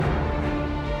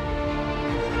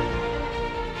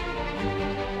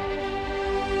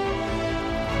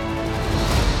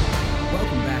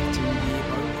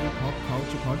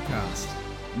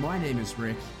name is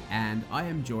Rick, and I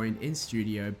am joined in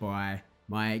studio by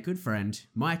my good friend,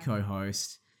 my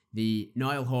co-host, the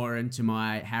Niall Horan to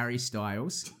my Harry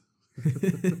Styles.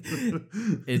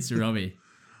 It's Robbie.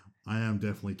 I am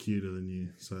definitely cuter than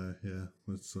you, so yeah,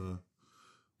 let's...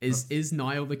 Is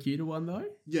Niall the cuter one, though?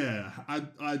 Yeah,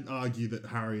 I'd argue that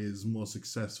Harry is more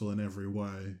successful in every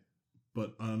way,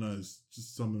 but I don't know, it's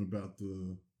just something about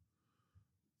the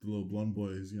little blonde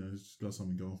boys, he's just got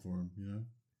something going for him,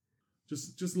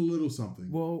 Just a little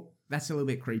something. Well, that's a little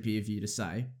bit creepy of you to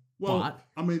say. Well, but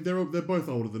I mean, they're both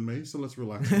older than me, so let's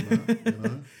relax on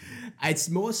that, It's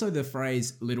more so the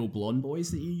phrase little blonde boys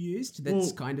that you used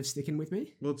that's kind of sticking with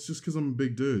me. Well, it's just because I'm a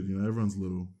big dude, everyone's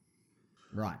little.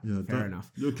 Right, Yeah, fair enough.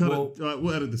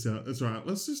 We'll edit this out. That's all right.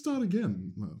 Let's just start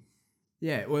again. No.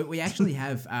 Yeah, we actually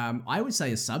have, I would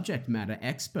say, a subject matter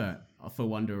expert for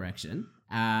One Direction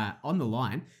on the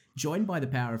line. Joined by the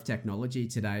power of technology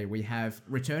today, we have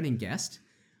returning guest,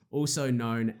 also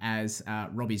known as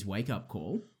Robbie's wake-up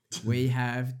call. We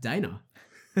have Dana.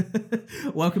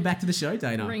 Welcome back to the show,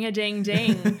 Dana.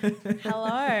 Ring-a-ding-ding.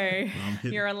 Hello.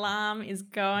 Your alarm is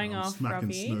going off,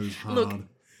 Robbie. Snooze hard. Look,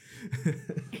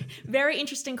 very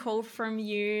interesting call from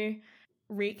you,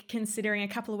 Rick, considering a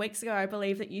couple of weeks ago, I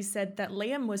believe that you said that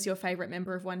Liam was your favourite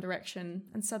member of One Direction,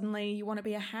 and suddenly you want to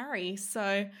be a Harry.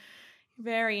 So...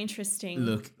 very interesting.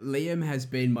 Look, Liam has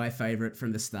been my favourite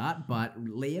from the start, but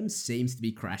Liam seems to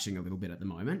be crashing a little bit at the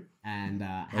moment, and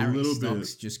Harry's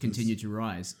stocks just continue to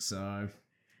rise. So,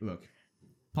 look,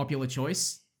 popular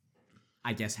choice,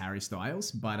 I guess Harry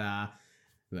Styles, but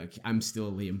look, I'm still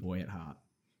a Liam boy at heart.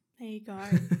 There you go.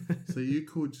 So you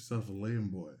called yourself a Liam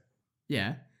boy?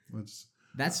 Yeah.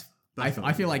 That's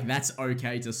I feel like that's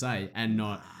okay to say, and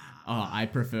not... oh, I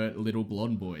prefer little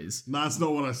blonde boys. No, that's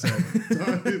not what I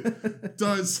said.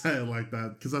 Don't say it like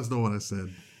that, because that's not what I said.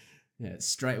 Yeah,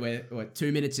 straight, we're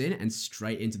 2 minutes in and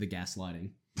straight into the gaslighting.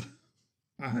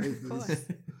 I hate this.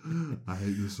 I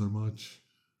hate this so much.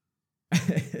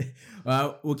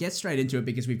 Well, we'll get straight into it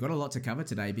because we've got a lot to cover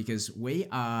today because we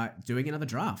are doing another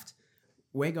draft.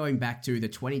 We're going back to the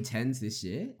 2010s this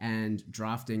year and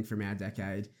drafting from our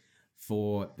decade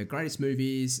for the greatest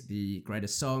movies, the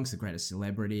greatest songs, the greatest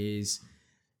celebrities.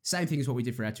 Same thing as what we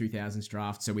did for our 2000s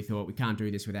draft. So we thought we can't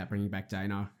do this without bringing back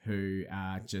Dana, who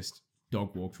just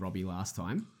dog-walked Robbie last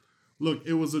time. Look,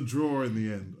 it was a draw in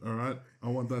the end, all right? I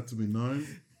want that to be known.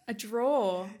 A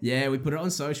draw? Yeah, we put it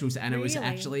on socials and Really? It was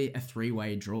actually a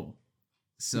three-way draw.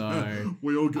 So...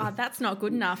 we all got... that's not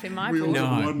good enough in my book.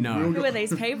 No. Who are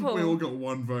these people? We all got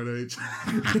one vote each.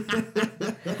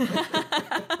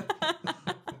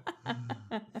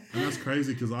 And that's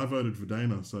crazy because I voted for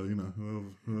Dana, so, whoever.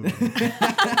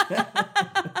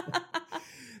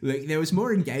 Look, there was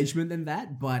more engagement than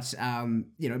that, but,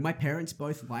 my parents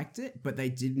both liked it, but they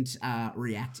didn't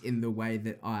react in the way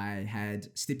that I had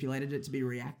stipulated it to be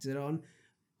reacted on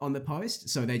the post.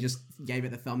 So they just gave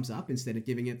it the thumbs up instead of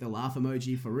giving it the laugh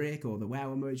emoji for Rick or the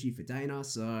wow emoji for Dana.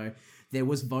 So there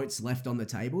was votes left on the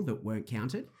table that weren't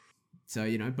counted. So,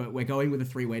 but we're going with a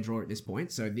three-way draw at this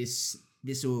point. So this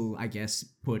will, I guess,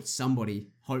 put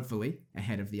somebody, hopefully,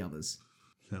 ahead of the others.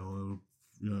 Yeah, well,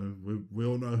 we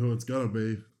all know who it's going to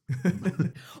be.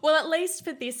 Well, at least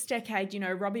for this decade,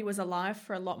 Robbie was alive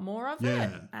for a lot more of it.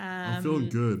 Yeah, I'm feeling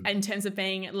good. In terms of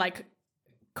being,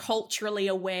 culturally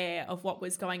aware of what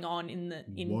was going on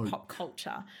in pop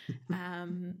culture.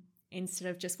 Instead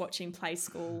of just watching Play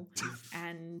School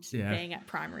and being at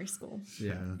primary school.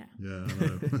 Yeah, I know.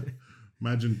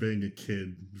 Imagine being a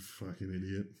kid, you fucking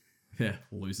idiot. Yeah,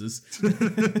 losers.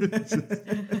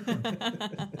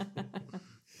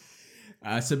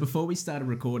 So before we started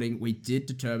recording, we did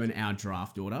determine our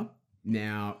draft order.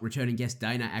 Now, returning guest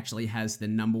Dana actually has the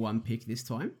number one pick this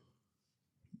time.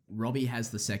 Robbie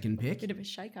has the second pick. Bit of a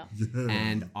shaker. Yeah.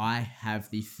 And I have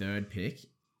the third pick.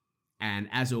 And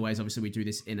as always, obviously, we do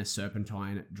this in a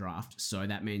serpentine draft. So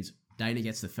that means Dana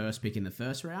gets the first pick in the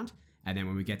first round. And then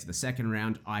when we get to the second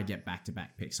round, I get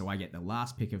back-to-back picks. So I get the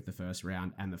last pick of the first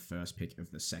round and the first pick of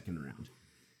the second round.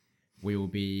 We will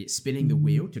be spinning the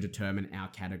wheel to determine our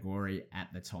category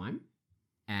at the time.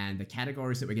 And the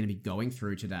categories that we're going to be going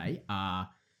through today are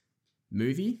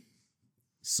movie,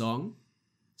 song,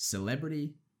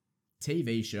 celebrity,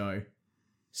 TV show,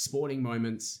 sporting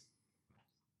moments,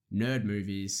 nerd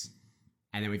movies,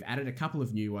 and then we've added a couple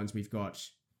of new ones. We've got...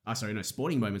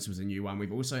 sporting moments was a new one.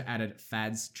 We've also added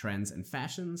fads, trends, and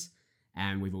fashions,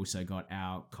 and we've also got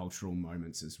our cultural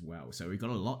moments as well. So we've got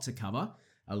a lot to cover,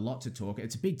 a lot to talk.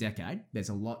 It's a big decade. There's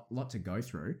a lot to go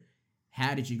through.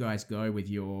 How did you guys go with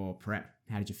your prep?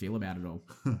 How did you feel about it all?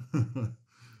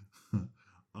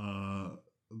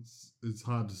 it's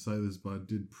hard to say this, but I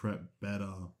did prep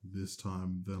better this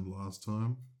time than last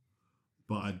time.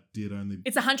 But I did only...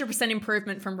 It's 100%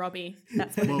 improvement from Robbie.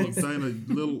 That's what Well, it is. Dana,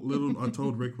 little. I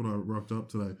told Rick when I rocked up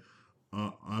today,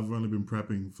 I've only been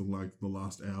prepping for like the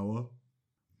last hour.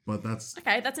 But that's...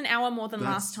 Okay, that's an hour more than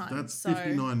last time. That's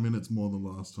 59 minutes more than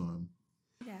last time.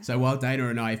 Yeah. So while Dana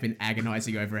and I have been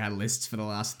agonizing over our lists for the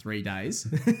last 3 days,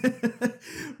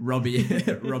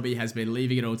 Robbie has been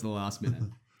leaving it all to the last minute.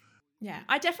 Yeah,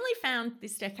 I definitely found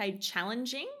this decade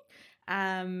challenging.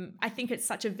 I think it's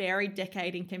such a varied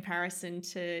decade in comparison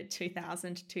to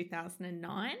 2000 to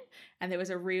 2009. And there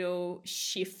was a real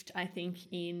shift, I think,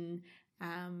 in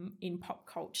pop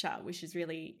culture, which is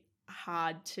really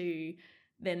hard to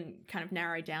then kind of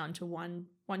narrow down to one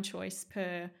choice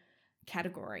per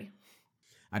category.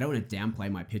 I don't want to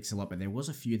downplay my picks a lot, but there was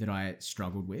a few that I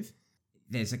struggled with.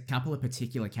 There's a couple of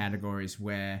particular categories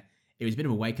where it was a bit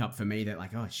of a wake up for me that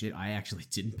like, oh shit, I actually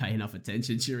didn't pay enough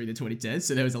attention during the 2010s.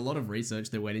 So there was a lot of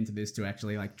research that went into this to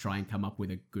actually like try and come up with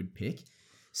a good pick.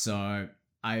 So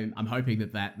I'm hoping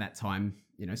that time,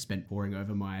 spent poring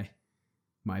over my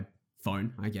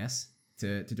phone, I guess,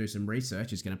 to do some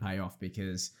research is going to pay off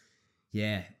because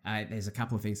there's a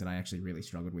couple of things that I actually really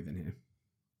struggled with in here.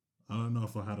 I don't know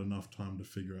if I had enough time to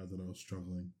figure out that I was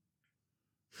struggling.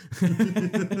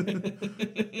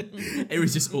 It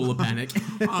was just all a panic.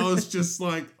 I was just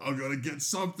like, I gotta get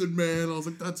something, man. I was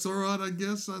like, that's all right, I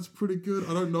guess. That's pretty good.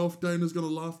 I don't know if Dana's gonna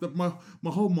laugh. That my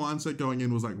whole mindset going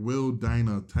in was like, will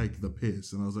Dana take the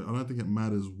piss? And I was like, I don't think it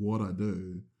matters what I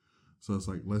do. So it's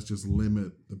like, let's just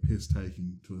limit the piss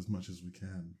taking to as much as we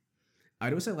can.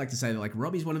 I'd also like to say that like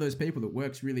Robbie's one of those people that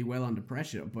works really well under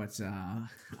pressure, but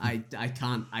I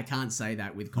can't say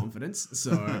that with confidence.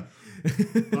 So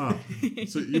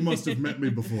so you must have met me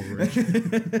before, Rich.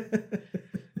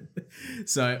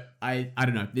 So I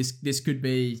don't know. This could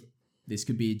be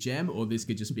a gem, or this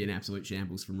could just be an absolute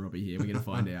shambles from Robbie here. We're gonna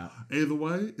find out. Either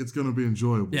way, it's gonna be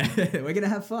enjoyable. Yeah, we're gonna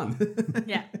have fun.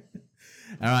 Yeah.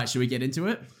 All right, should we get into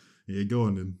it? Yeah, go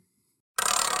on then.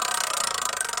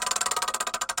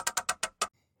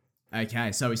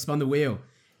 Okay, so we spun the wheel.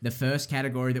 The first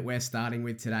category that we're starting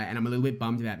with today, and I'm a little bit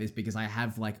bummed about this because I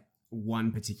have like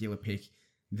one particular pick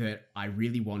that I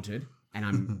really wanted, and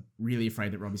I'm really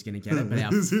afraid that Robbie's going to get it.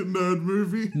 But Is it Nerd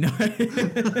Movie? No.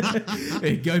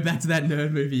 Go back to that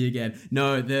nerd movie again.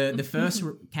 No, the first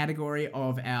category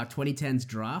of our 2010s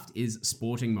draft is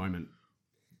sporting moment.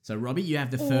 So, Robbie, you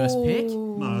have the first pick.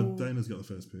 No, Dana's got the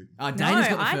first pick. Dana's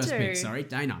got the I first do. pick. Sorry,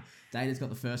 Dana's got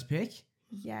the first pick.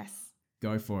 Yes.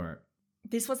 Go for it.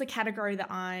 This was a category that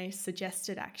I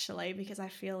suggested actually because I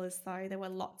feel as though there were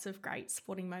lots of great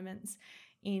sporting moments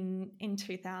in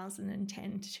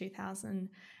 2010 to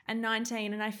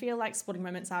 2019, and I feel like sporting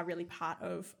moments are really part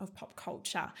of pop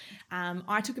culture.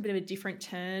 I took a bit of a different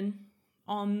turn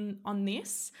on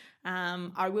this.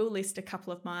 I will list a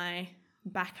couple of my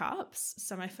backups.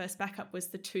 So my first backup was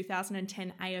the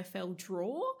 2010 AFL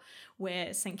draw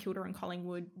where St Kilda and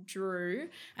Collingwood drew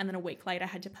and then a week later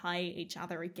had to play each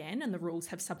other again, and the rules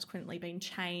have subsequently been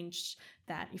changed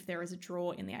that if there is a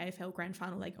draw in the AFL grand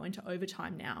final they go into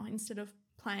overtime now instead of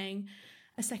playing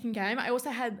a second game. I also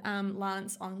had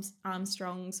Lance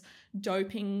Armstrong's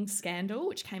doping scandal,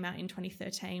 which came out in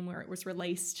 2013, where it was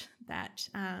released that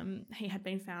he had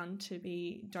been found to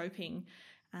be doping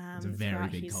it's a very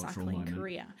throughout big his cultural cycling moment.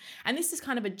 career. And this is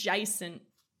kind of adjacent.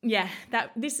 Yeah,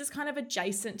 this is kind of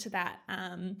adjacent to that.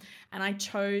 And I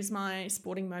chose my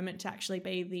sporting moment to actually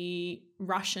be the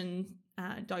Russian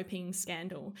doping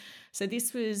scandal. So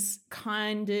this was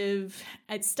it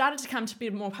started to come to a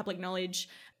bit more public knowledge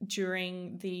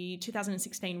during the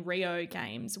 2016 Rio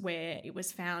Games, where it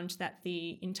was found that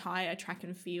the entire track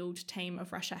and field team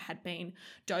of Russia had been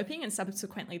doping, and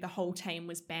subsequently the whole team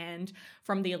was banned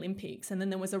from the Olympics. And then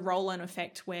there was a roll-on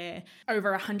effect where over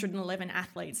 111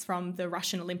 athletes from the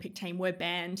Russian Olympic team were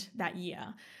banned that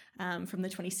year from the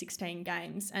 2016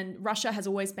 Games. And Russia has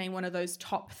always been one of those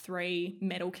top 3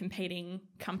 medal competing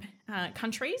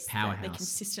countries. Powerhouse. They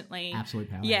consistently... Absolute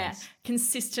powerhouse. Yeah,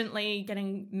 consistently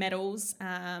getting medals,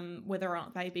 whether or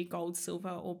not they be gold,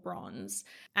 silver or bronze.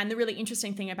 And the really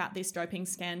interesting thing about this doping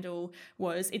scandal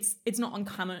was it's not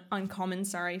uncommon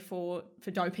for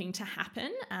doping to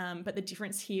happen, but the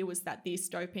difference here was that this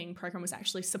doping program was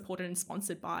actually supported and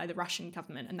sponsored by the Russian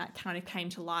government, and that kind of came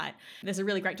to light. There's a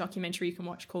really great documentary you can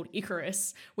watch called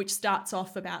Icarus, which starts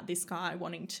off about this guy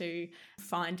wanting to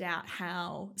find out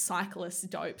how cyclists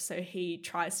dope. So he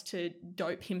tries to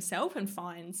dope himself and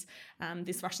finds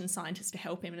this Russian scientist to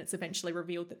help him. And it's eventually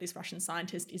revealed that this Russian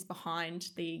scientist is behind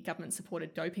the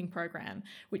government-supported doping program,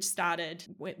 which started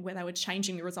where they were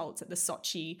changing the results at the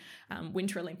Sochi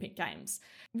Winter Olympic Games.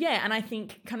 Yeah, and I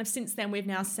think kind of since then we've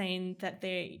now seen that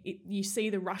you see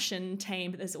the Russian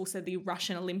team, but there's also the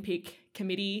Russian Olympic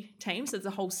Committee team. So there's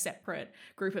a whole separate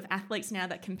group of athletes now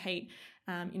that compete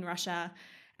in Russia.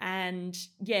 And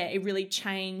yeah, it really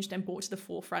changed and brought to the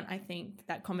forefront, I think,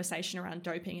 that conversation around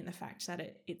doping and the fact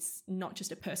that it's not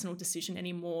just a personal decision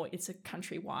anymore, it's a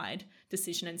countrywide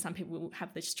decision, and some people will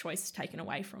have this choice taken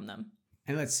away from them.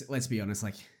 And let's be honest,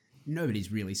 like,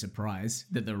 nobody's really surprised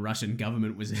that the Russian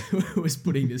government was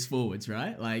putting this forwards,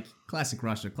 right? Like, classic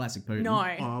Russia, classic Putin. No.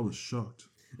 I was shocked.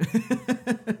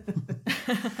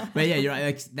 But yeah, you're right.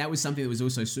 Like, that was something that was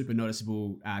also super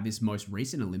noticeable this most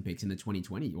recent Olympics in the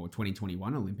 2020 or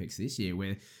 2021 Olympics this year,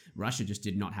 where Russia just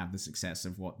did not have the success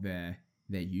of what they're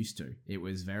used to. It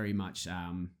was very much,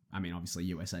 I mean, obviously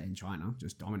USA and China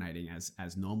just dominating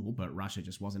as normal, but Russia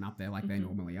just wasn't up there like they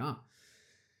normally are.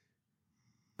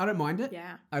 I don't mind it.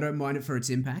 Yeah. I don't mind it for its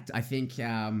impact. I think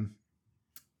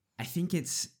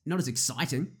it's not as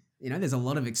exciting. You know, there's a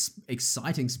lot of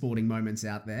exciting sporting moments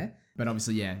out there, but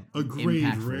obviously, yeah. Agreed,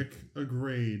 impactful. Rick.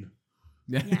 Agreed.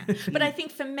 Yeah. But I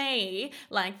think for me,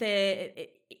 like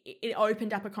it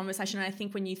opened up a conversation. And I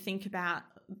think when you think about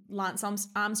Lance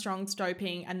Armstrong's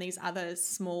doping and these other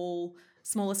smaller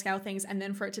scale things, and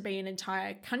then for it to be an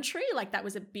entire country, like that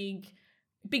was a big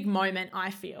moment,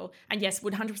 I feel. And yes,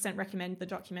 would 100% recommend the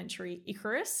documentary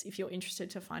Icarus if you're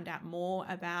interested to find out more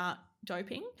about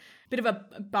doping. Bit of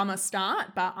a bummer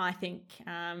start, but I think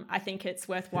it's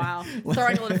worthwhile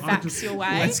throwing a lot of facts your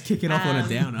way. Let's kick it off on a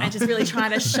downer. And just really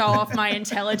trying to show off my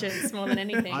intelligence more than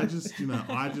anything. I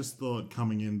just thought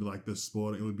coming into like this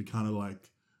sport, it would be kind of like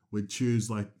we'd choose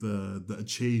like the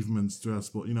achievements through our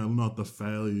sport, you know, not the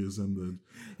failures and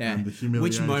the humiliation.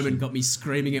 Which moment got me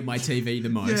screaming at my TV the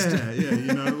most? Yeah,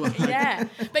 you know. Like, yeah,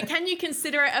 but can you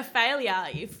consider it a failure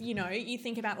if, you know, you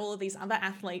think about all of these other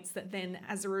athletes that then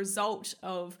as a result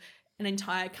of an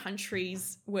entire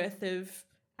country's worth of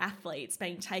athletes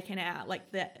being taken out,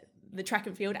 like the track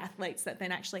and field athletes that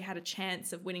then actually had a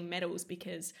chance of winning medals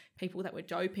because people that were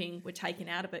doping were taken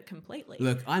out of it completely.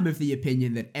 Look, I'm of the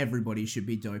opinion that everybody should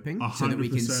be doping so that we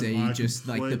can see just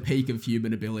like the peak of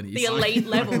human abilities. The elite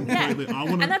level, yeah.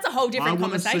 And that's a whole different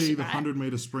conversation. I want to see the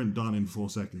 100-meter sprint done in 4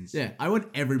 seconds. Yeah, I want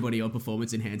everybody on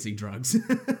performance-enhancing drugs.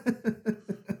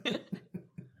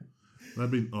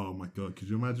 That'd be, oh my god! Could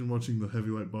you imagine watching the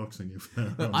heavyweight boxing if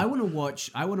that? I want to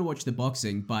watch the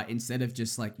boxing, but instead of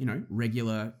just like, you know,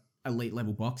 regular elite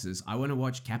level boxers, I want to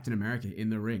watch Captain America in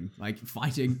the ring, like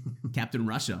fighting Captain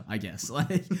Russia, I guess.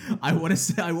 Like I want to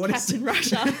see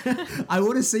Russia. I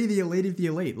want to see the elite of the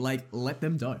elite. Like, let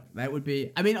them dope. That would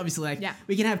be, I mean, obviously, like,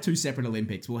 we can have 2 separate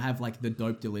Olympics. We'll have like the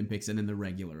doped Olympics and then the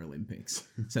regular Olympics,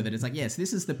 so that it's like, yes,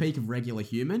 this is the peak of regular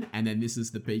human, and then this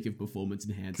is the peak of performance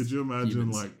enhanced. Could you imagine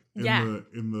humans. like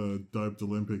in the doped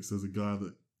Olympics, there's a guy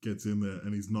that gets in there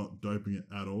and he's not doping it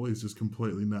at all. He's just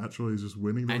completely natural. He's just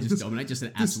winning. And just dominate, just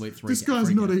an absolute freak. This guy's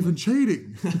not even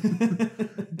cheating.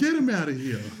 Get him out of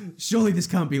here. Surely this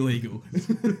can't be legal.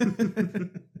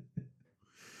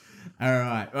 All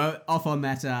right. Well, off on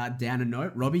that downer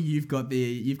note, Robbie, you've got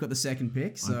the second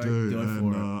pick, so I do, go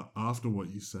for it. After what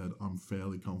you said, I'm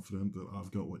fairly confident that I've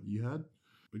got what you had,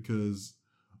 because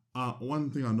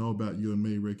one thing I know about you and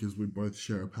me, Rick, is we both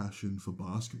share a passion for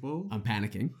basketball. I'm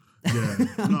panicking. Yeah,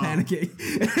 I'm panicking.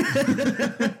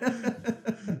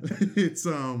 It's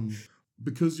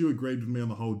because you agreed with me on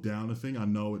the whole downer thing. I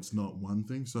know it's not one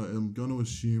thing, so I'm going to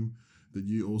assume that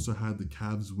you also had the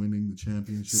Cavs winning the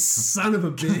championship. Son of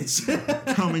a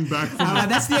bitch! Coming back from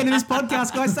that's the end of this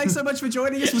podcast, guys. Thanks so much for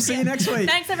joining us. We'll see you next week.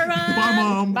 Thanks, everyone. Bye,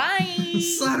 Mom. Bye.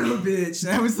 Son of a bitch!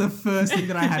 That was the first thing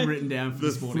that I had written down for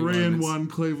the sporting 3-1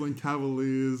 Cleveland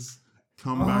Cavaliers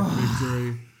comeback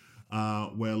victory.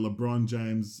 Where LeBron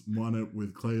James won it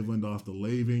with Cleveland after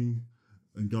leaving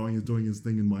and going and doing his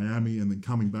thing in Miami, and then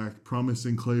coming back,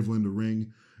 promising Cleveland a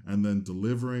ring, and then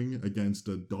delivering against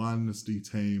a dynasty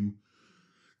team,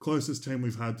 closest team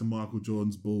we've had to Michael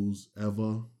Jordan's Bulls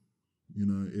ever. You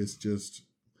know,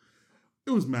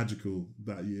 it was magical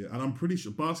that year, and I'm pretty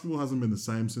sure basketball hasn't been the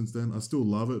same since then. I still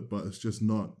love it, but it's just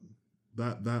not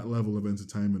that level of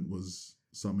entertainment was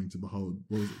something to behold.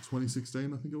 What was it,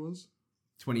 2016? I think it was.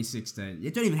 2016. You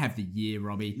don't even have the year,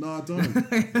 Robbie. No, I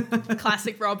don't.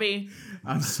 Classic Robbie.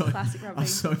 Classic Robbie. I'm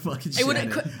so fucking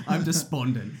shattered. I'm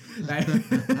despondent.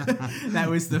 That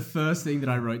was the first thing that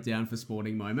I wrote down for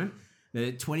sporting moment.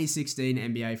 The 2016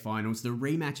 NBA Finals, the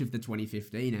rematch of the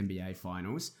 2015 NBA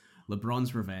Finals,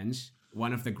 LeBron's revenge,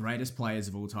 one of the greatest players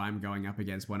of all time going up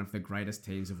against one of the greatest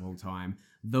teams of all time,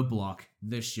 the block,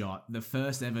 the shot, the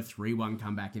first ever 3-1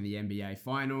 comeback in the NBA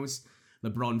Finals,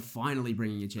 LeBron finally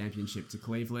bringing a championship to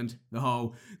Cleveland, the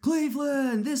whole,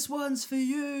 Cleveland, this one's for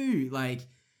you, like,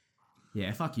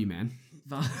 yeah, fuck you, man.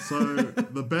 So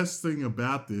the best thing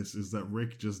about this is that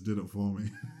Rick just did it for me.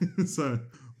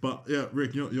 But yeah,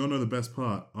 Rick, you'll know the best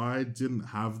part. I didn't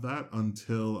have that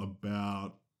until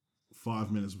about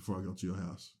 5 minutes before I got to your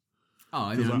house. Oh,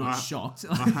 I mean, I'm not shocked.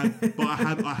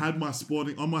 I had my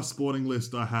sporting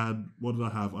list. I had, what did I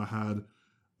have? I had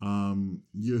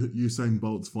Usain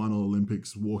Bolt's final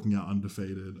Olympics walking out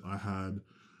undefeated. I had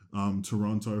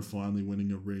Toronto finally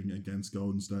winning a ring against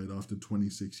Golden State after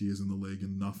 26 years in the league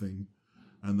and nothing.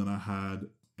 And then I had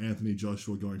Anthony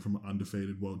Joshua going from an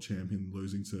undefeated world champion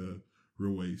losing to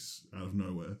Ruiz out of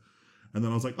nowhere. And then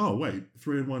I was like, oh, wait,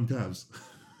 3-1 Cavs.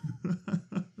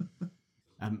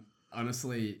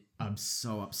 Honestly, I'm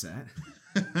so upset.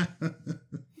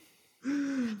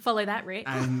 Follow that, Rick.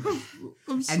 And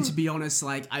to be honest,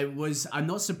 like, I'm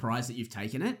not surprised that you've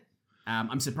taken it.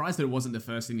 I'm surprised that it wasn't the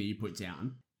first thing that you put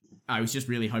down. I was just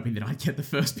really hoping that I'd get the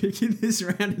first pick in this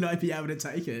round and I'd be able to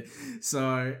take it.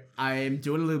 So I'm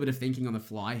doing a little bit of thinking on the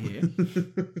fly here.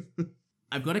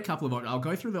 I've got a couple of, I'll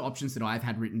go through the options that I've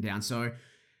had written down. So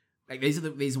like these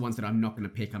are ones that I'm not going to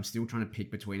pick. I'm still trying to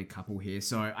pick between a couple here.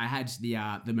 So I had the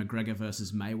McGregor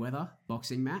versus Mayweather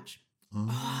boxing match.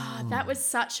 Oh, that was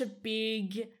such a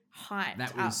big hyped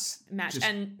up match.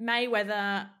 And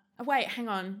Mayweather... Wait, hang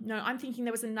on. No, I'm thinking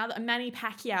there was another... Manny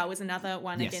Pacquiao was another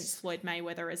one against Floyd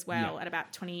Mayweather as well at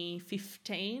about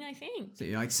 2015, I think. So,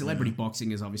 like, celebrity boxing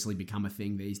has obviously become a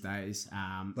thing these days.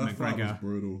 That fight was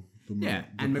brutal.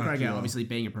 And McGregor obviously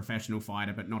being a professional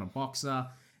fighter but not a boxer.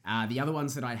 The other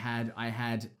ones that I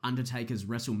had Undertaker's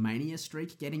WrestleMania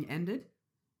streak getting ended.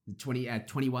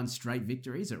 21 straight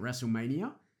victories at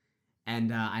WrestleMania.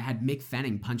 And I had Mick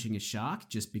Fanning punching a shark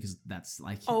just because that's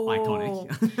like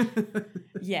iconic.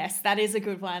 Yes, that is a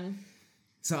good one.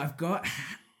 So I've got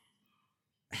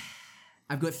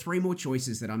 3 more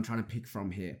choices that I'm trying to pick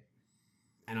from here.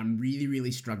 And I'm really,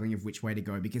 really struggling of which way to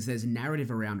go because there's a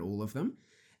narrative around all of them.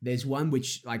 There's one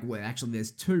which,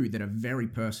 there's 2 that are very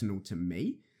personal to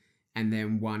me. And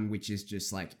then one which is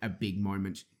just like a big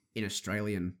moment in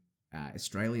Australian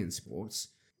sports.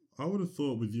 I would have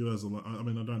thought with you as I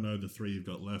don't know the 3 you've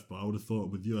got left, but I would have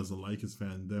thought with you as a Lakers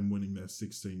fan, them winning their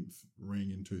 16th ring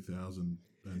in 2000.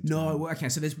 No, okay,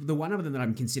 so there's the one other than that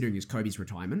I'm considering is Kobe's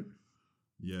retirement.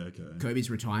 Yeah, okay. Kobe's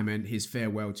retirement, his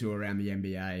farewell tour around the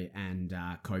NBA, and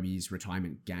Kobe's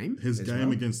retirement game. His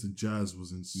game against the Jazz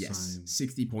was insane. Yes,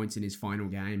 60 points in his final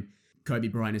game. Kobe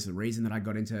Bryant is the reason that I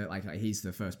got into, he's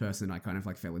the first person I kind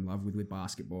of fell in love with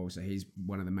basketball. So he's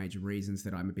one of the major reasons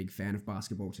that I'm a big fan of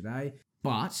basketball today.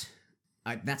 But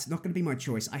that's not going to be my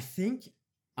choice. I think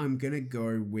I'm going to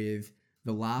go with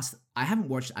the last... I haven't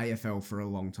watched AFL for a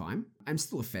long time. I'm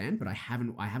still a fan, but I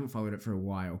haven't followed it for a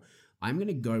while. I'm going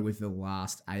to go with the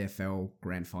last AFL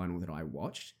grand final that I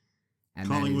watched. And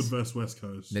Collingwood versus West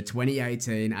Coast. The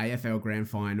 2018 AFL grand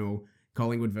final,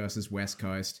 Collingwood versus West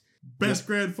Coast. Best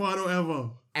grand final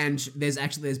ever. And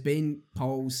there's been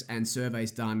polls and surveys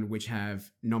done which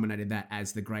have nominated that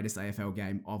as the greatest AFL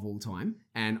game of all time.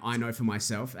 And I know for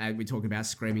myself, and we talk about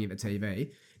screaming at the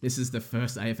TV, this is the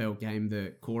first AFL game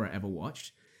that Cora ever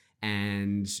watched.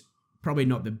 And probably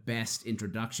not the best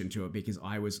introduction to it because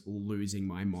I was losing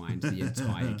my mind the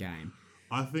entire game.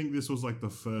 I think this was like the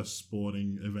first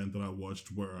sporting event that I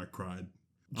watched where I cried.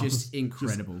 Just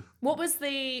incredible. What was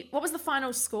the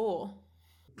final score?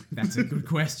 That's a good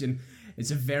question. It's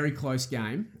a very close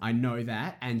game. I know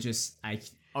that. And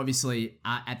obviously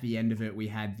at the end of it, we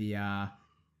had the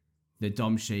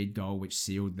Dom Sheed goal, which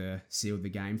sealed the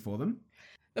game for them.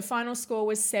 The final score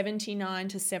was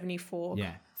 79-74.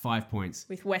 Yeah, 5 points.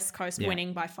 With West Coast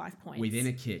winning by 5 points. Within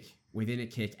a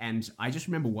kick. And I just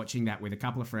remember watching that with a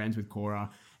couple of friends with Cora.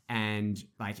 And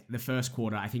the first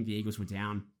quarter, I think the Eagles were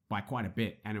down by quite a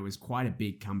bit, and it was quite a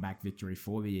big comeback victory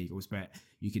for the Eagles, but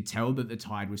you could tell that the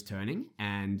tide was turning,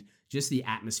 and just the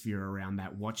atmosphere around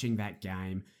that, watching that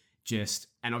game,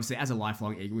 and obviously as a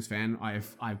lifelong Eagles fan,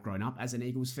 I've grown up as an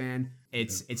Eagles fan.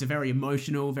 It's a very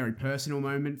emotional, very personal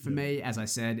moment for me. As I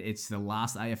said, it's the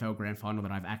last AFL grand final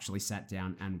that I've actually sat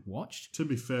down and watched. To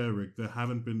be fair, Rick, there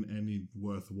haven't been any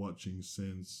worth watching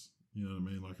since, you know what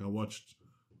I mean?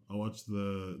 I watched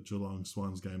the Geelong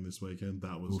Swans game this weekend.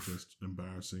 That was just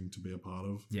embarrassing to be a part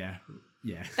of. Yeah.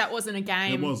 That wasn't a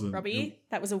game, it wasn't. Robbie.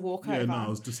 That was a walkover. Yeah, no, it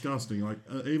was disgusting.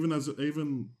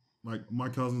 Even like my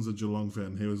cousin's a Geelong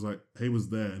fan. He was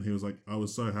there and he was like, I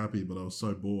was so happy, but I was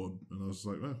so bored. And I was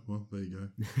like, oh, well, there you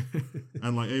go.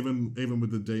 And like, even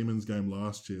with the Demons game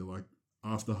last year, like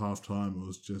after half time, it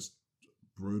was just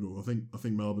brutal. I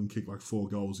think Melbourne kicked like 4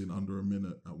 goals in under a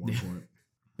minute at one point.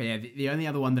 But yeah, the only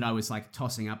other one that I was like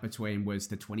tossing up between was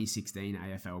the 2016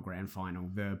 AFL Grand Final,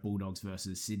 the Bulldogs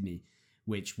versus Sydney,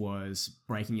 which was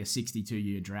breaking a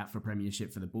 62-year drought for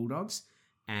premiership for the Bulldogs.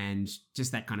 And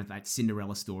just that kind of like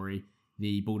Cinderella story.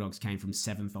 The Bulldogs came from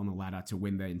 7th on the ladder to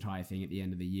win the entire thing at the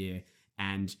end of the year.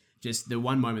 And just the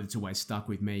one moment that's always stuck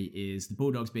with me is the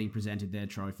Bulldogs being presented their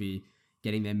trophy,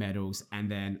 getting their medals,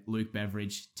 and then Luke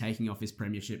Beveridge taking off his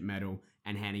premiership medal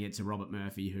and handing it to Robert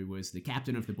Murphy, who was the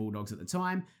captain of the Bulldogs at the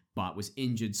time, but was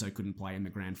injured, so couldn't play in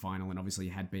the grand final, and obviously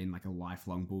had been like a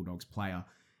lifelong Bulldogs player.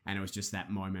 And it was just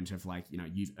that moment of like,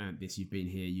 you've earned this, you've been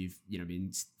here, you've,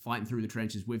 been fighting through the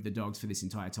trenches with the Dogs for this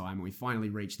entire time, and we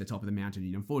finally reached the top of the mountain,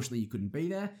 and unfortunately you couldn't be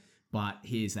there, but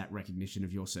here's that recognition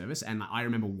of your service. And I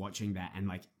remember watching that and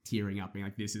like tearing up, being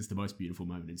like, this is the most beautiful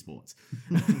moment in sports.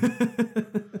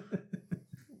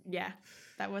 Yeah,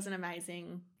 that was an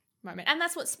amazing moment. And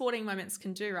that's what sporting moments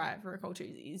can do, right, for a culture,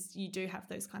 is you do have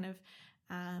those kind of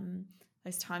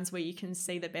those times where you can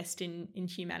see the best in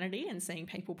humanity and seeing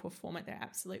people perform at their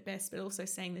absolute best, but also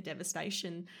seeing the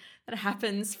devastation that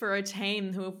happens for a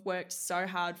team who have worked so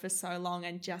hard for so long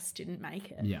and just didn't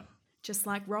make it. Yeah. Just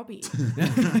like Robbie.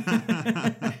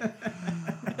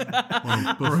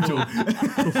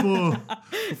 Well,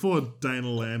 before Dana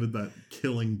landed that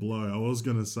killing blow, I was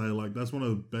going to say, like, that's one of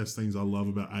the best things I love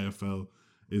about AFL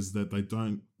is that they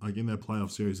don't, like, in their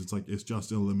playoff series, it's like, it's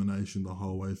just elimination the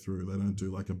whole way through. They don't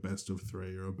do like a best of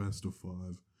 3 or a best of 5.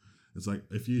 It's like,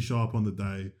 if you show up on the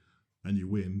day and you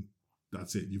win,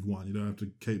 that's it. You've won. You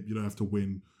don't have to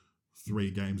win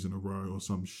 3 games in a row or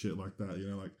some shit like that.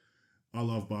 Like, I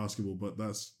love basketball, but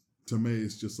that's, to me,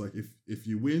 it's just like, if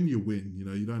you win, you win.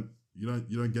 You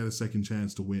don't get a second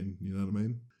chance to win. You know what I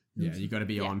mean? Yeah, you got to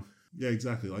be on. Yeah,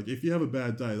 exactly. Like, if you have a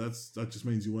bad day, that just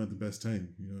means you weren't the best team.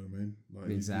 You know what I mean? Like,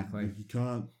 exactly. You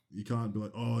can't be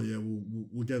like, oh yeah,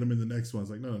 we'll get them in the next one.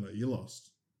 It's like, no, you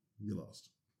lost. You lost.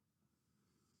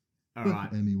 All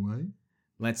right. Anyway,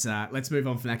 let's move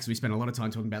on from that because we spent a lot of time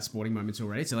talking about sporting moments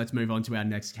already. So let's move on to our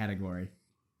next category.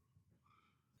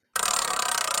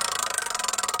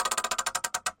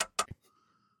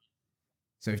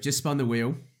 So we've just spun the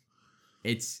wheel.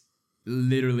 It's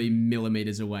literally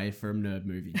millimeters away from Nerd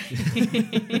Movie.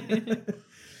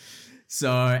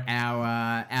 So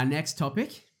our next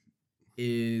topic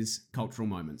is cultural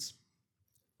moments.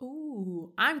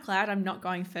 Ooh, I'm glad I'm not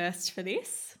going first for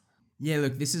this. Yeah,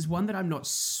 look, this is one that I'm not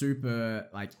super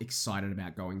excited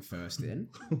about going first in.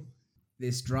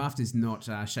 This draft is not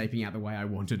shaping out the way I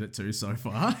wanted it to so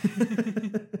far.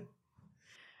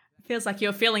 Feels like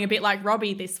you're feeling a bit like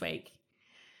Robbie this week.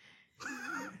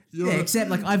 Yeah, except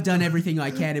I've done everything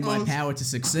I can in my power to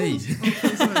succeed. You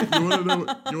want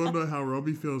to know how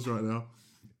Robbie feels right now?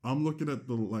 I'm looking at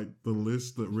the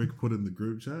list that Rick put in the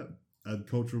group chat, and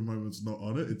cultural moments not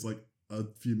on it. It's like a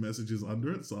few messages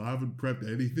under it, so I haven't prepped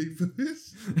anything for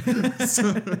this.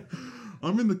 So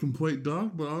I'm in the complete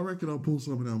dark, but I reckon I'll pull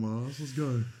something out my ass. Let's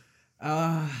go.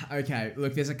 Okay.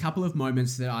 Look, there's a couple of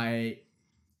moments that I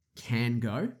can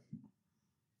go.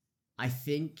 I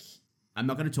think I'm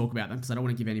not going to talk about them because I don't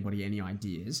want to give anybody any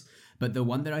ideas. But the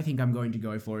one that I think I'm going to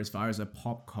go for as far as a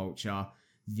pop culture,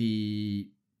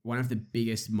 one of the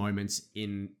biggest moments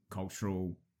in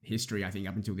cultural history, I think,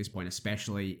 up until this point,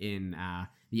 especially in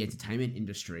the entertainment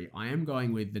industry, I am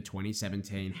going with the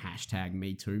 2017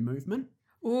 #MeToo movement.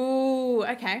 Ooh,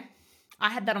 okay. I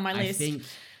had that on my list. I think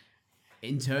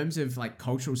in terms of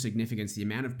cultural significance, the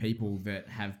amount of people that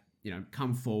have,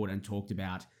 come forward and talked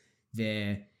about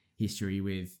their history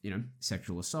with,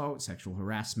 sexual assault, sexual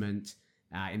harassment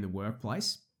in the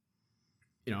workplace.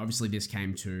 Obviously this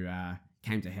came to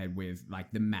head with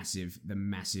the massive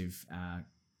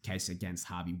case against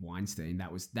Harvey Weinstein.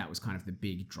 That was kind of the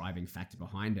big driving factor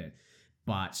behind it.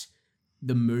 But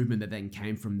the movement that then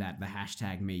came from that, the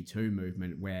 #MeToo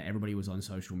movement, where everybody was on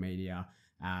social media,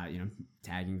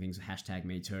 tagging things with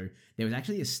 #MeToo. There was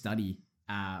actually a study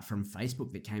from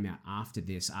Facebook that came out after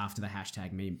the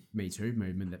 #MeToo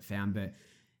movement that found that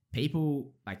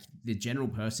people, the general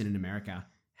person in America,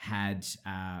 had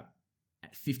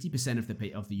 50%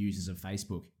 of the users of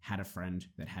Facebook had a friend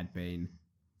that had been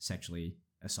sexually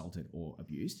assaulted or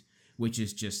abused, which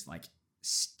is just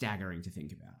staggering to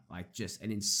think about. Just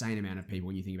an insane amount of people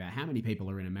when you think about how many people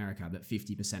are in America, that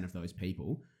 50% of those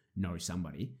people know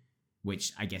somebody.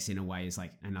 Which I guess in a way is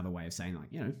another way of saying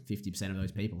 50% of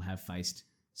those people have faced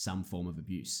some form of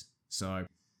abuse. So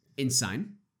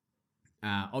insane.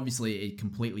 Obviously, it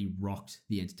completely rocked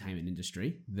the entertainment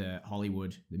industry, the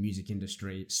Hollywood, the music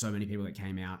industry. So many people that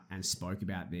came out and spoke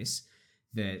about this.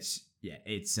 That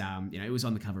it's it was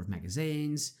on the cover of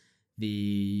magazines.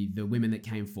 The women that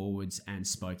came forwards and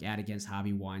spoke out against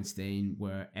Harvey Weinstein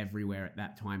were everywhere at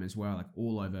that time as well, like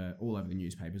all over the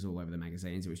newspapers, all over the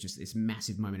magazines. It was just this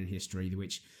massive moment in history,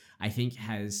 which I think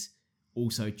has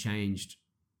also changed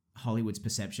Hollywood's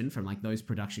perception from like those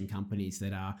production companies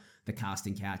that are the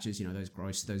casting couches,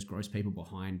 those gross people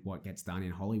behind what gets done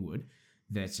in Hollywood.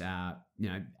 That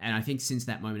and I think since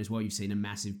that moment as well, you've seen a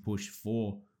massive push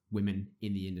for women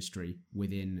in the industry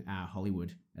within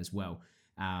Hollywood as well.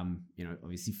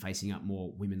 Obviously facing up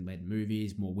more women-led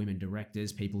movies, more women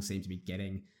directors. People seem to be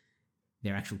getting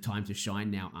their actual time to shine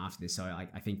now after this. So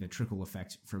I think the trickle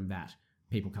effect from that,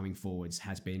 people coming forwards,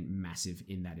 has been massive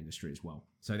in that industry as well.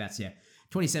 So that's,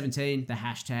 2017, the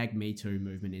hashtag #MeToo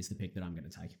movement is the pick that I'm going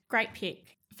to take. Great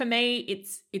pick. For me,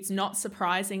 it's not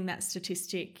surprising that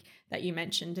statistic that you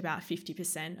mentioned about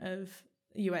 50% of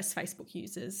US Facebook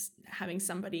users having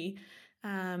somebody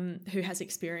who has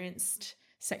experienced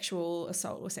sexual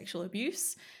assault or sexual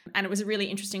abuse. And it was a really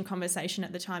interesting conversation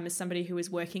at the time as somebody who was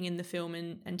working in the film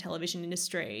and television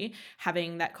industry,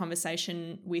 having that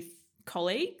conversation with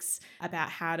colleagues about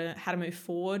how to move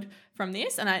forward from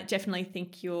this. And I definitely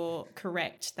think you're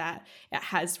correct that it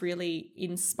has really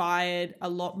inspired a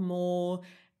lot more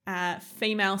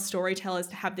female storytellers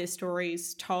to have their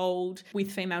stories told,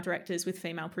 with female directors, with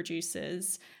female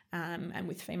producers, and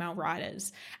with female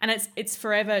writers. And it's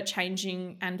forever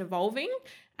changing and evolving.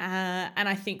 And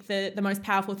I think the most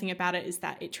powerful thing about it is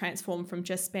that it transformed from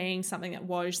just being something that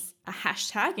was a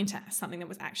hashtag into something that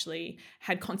was actually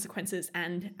had consequences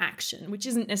and action, which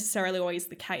isn't necessarily always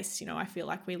the case. I feel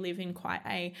like we live in quite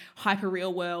a hyper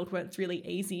real world where it's really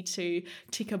easy to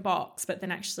tick a box, but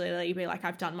then actually be like,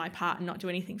 I've done my part and not do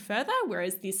anything further.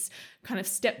 Whereas this kind of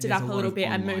stepped it up a little bit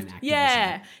and moved.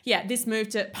 This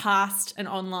moved it past an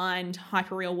online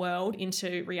hyper real world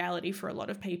into reality for a lot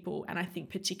of people. And I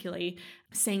think particularly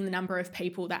seeing the number of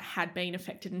people that had been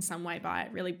affected in some way by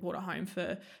it really brought it home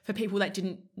for people that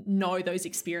didn't know those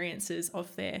experiences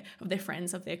of their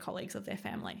friends, of their colleagues, of their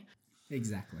family.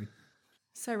 Exactly.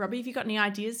 So, Robbie, have you got any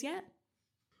ideas yet?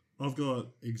 I've got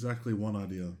exactly one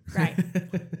idea. Great.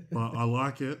 But I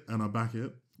like it and I back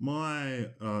it. My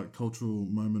cultural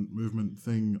movement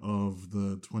thing of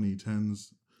the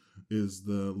 2010s is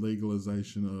the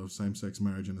legalization of same-sex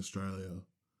marriage in Australia.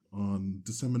 On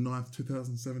December 9th,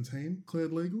 2017,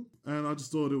 declared legal. And I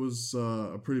just thought it was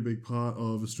a pretty big part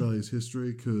of Australia's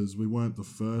history because we weren't the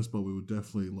first, but we were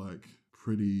definitely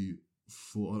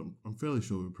I'm fairly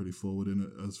sure we were pretty forward in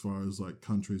it as far as like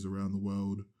countries around the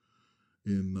world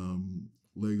in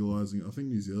legalizing. I think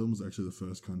New Zealand was actually the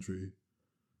first country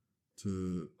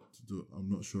to do it. I'm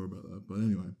not sure about that, but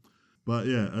anyway. But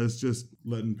yeah, it's just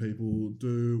letting people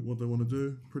do what they want to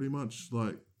do pretty much.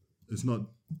 Like it's not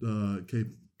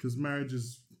because marriage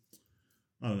is,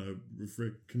 I don't know, if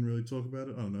Rick can really talk about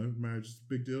it, I don't know, marriage is a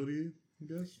big deal to you, I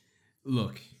guess?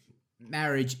 Look,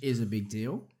 marriage is a big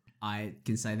deal. I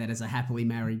can say that as a happily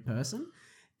married person.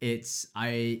 It's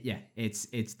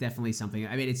definitely something.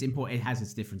 I mean, it's important. It has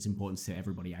its different importance to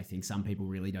everybody. I think some people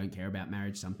really don't care about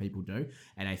marriage. Some people do.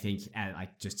 And I think,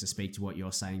 just to speak to what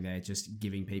you're saying there, just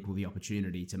giving people the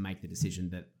opportunity to make the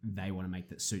decision that they want to make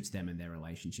that suits them and their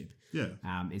relationship. Yeah.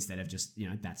 Instead of just,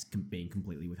 that's being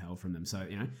completely withheld from them. So,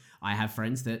 I have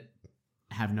friends that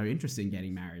have no interest in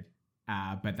getting married.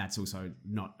 But that's also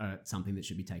not something that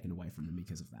should be taken away from them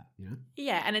because of that,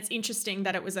 Yeah, and it's interesting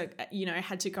that it was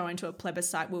had to go into a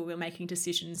plebiscite where we're making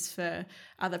decisions for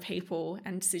other people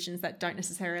and decisions that don't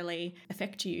necessarily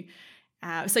affect you.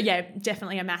 So yeah,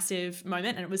 definitely a massive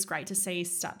moment, and it was great to see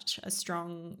such a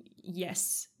strong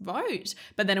yes vote.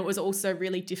 But then it was also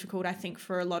really difficult, I think,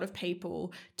 for a lot of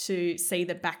people to see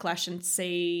the backlash and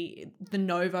see the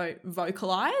no vote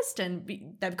vocalized,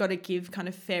 and they've got to give kind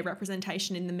of fair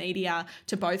representation in the media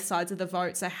to both sides of the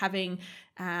vote. So having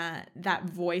that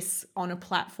voice on a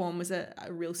platform was a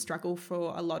real struggle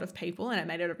for a lot of people, and it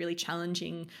made it a really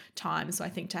challenging time. So I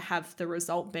think to have the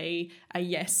result be a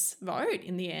yes vote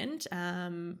in the end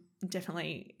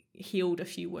definitely healed a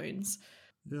few wounds.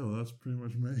 Yeah, well, that's pretty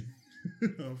much me.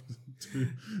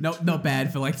 Not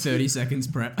bad for like 30 seconds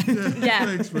prep. Yeah,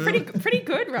 thanks, man. pretty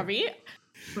good, Robbie.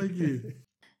 Thank you.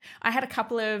 I had a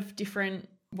couple of different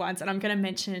ones, and I'm going to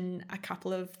mention a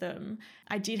couple of them.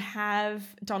 I did have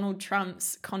Donald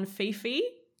Trump's Kofifi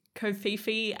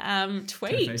tweet,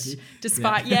 Kofifi.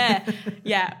 despite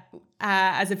yeah.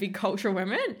 as a big cultural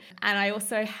moment. And I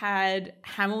also had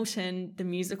Hamilton, the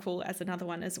musical, as another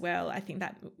one as well. I think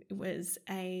that was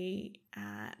a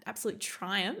absolute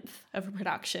triumph of a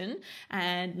production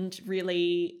and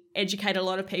really educated a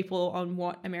lot of people on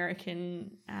what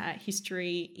American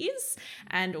history is,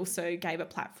 and also gave a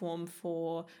platform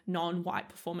for non-white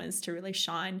performers to really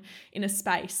shine in a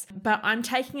space. But I'm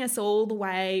taking us all the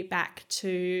way back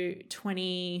to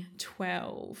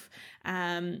 2012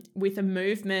 with a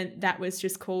movement that was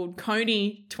just called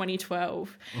Coney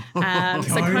 2012. So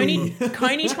Coney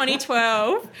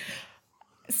 2012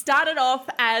 started off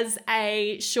as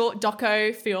a short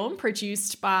doco film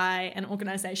produced by an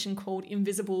organisation called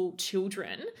Invisible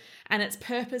Children, and its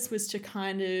purpose was to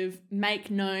kind of make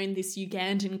known this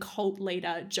Ugandan cult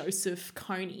leader, Joseph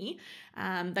Kony.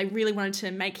 They really wanted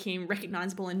to make him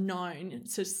recognisable and known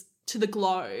to the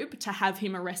globe, to have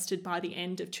him arrested by the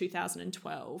end of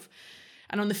 2012.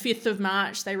 And on the 5th of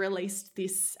March, they released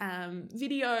this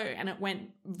video and it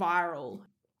went viral.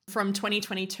 From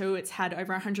 2022, it's had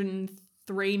over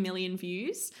 103 million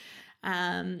views.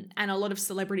 And a lot of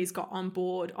celebrities got on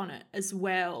board on it as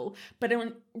well. But it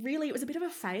was a bit of a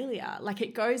failure. Like,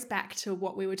 it goes back to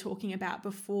what we were talking about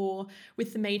before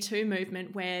with the Me Too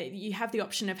movement, where you have the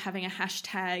option of having a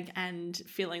hashtag and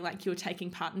feeling like you're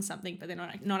taking part in something, but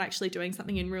they're not actually doing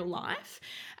something in real life.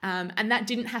 And that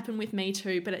didn't happen with Me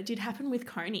Too, but it did happen with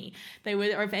Coney. There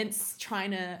were events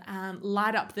trying to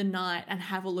light up the night and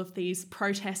have all of these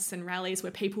protests and rallies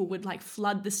where people would like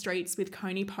flood the streets with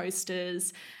Coney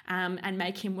posters and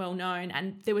make him well known.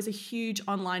 And there was a huge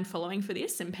online following for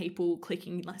this, and people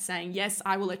clicking, saying, yes,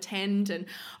 I will attend and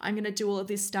I'm going to do all of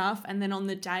this stuff. And then on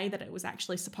the day that it was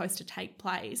actually supposed to take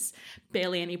place,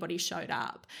 barely anybody showed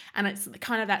up. And it's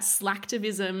kind of that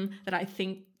slacktivism that I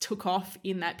think took off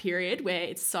in that period, where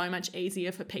it's so much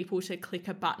easier for people to click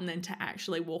a button than to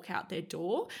actually walk out their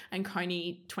door. And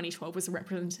Coney 2012 was a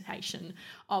representation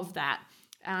of that.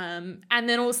 And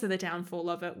then also the downfall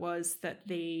of it was that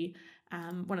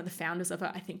one of the founders of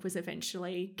it, I think, was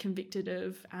eventually convicted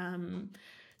of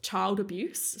child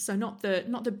abuse. So not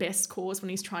the best cause when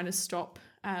he's trying to stop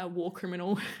a war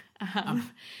criminal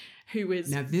who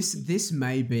was... Now, this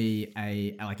may be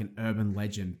an urban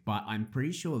legend, but I'm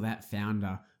pretty sure that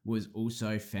founder was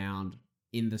also found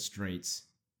in the streets,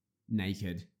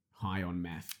 naked, high on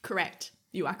meth. Correct.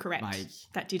 You are correct.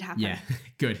 That did happen. Yeah,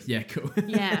 good. Yeah, cool.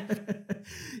 Yeah.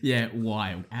 Yeah,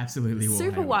 wild. Absolutely wild.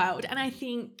 Super wild. And I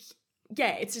think...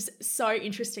 yeah, it's just so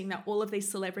interesting that all of these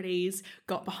celebrities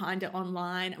got behind it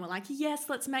online and were like, yes,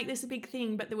 let's make this a big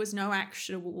thing, but there was no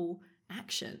actual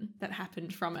action that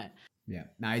happened from it. Yeah,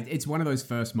 no, it's one of those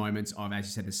first moments of, as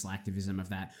you said, the slacktivism of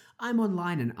that. I'm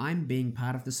online and I'm being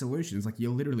part of the solution. It's like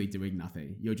you're literally doing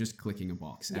nothing. You're just clicking a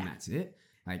box and that's it.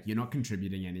 Like, you're not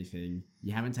contributing anything.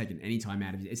 You haven't taken any time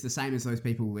out of it. It's the same as those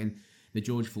people in the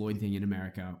George Floyd thing in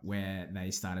America, where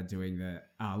they started doing the,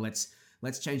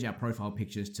 let's change our profile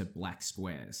pictures to black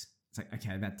squares. It's like,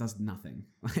 okay, that does nothing.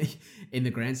 Like, in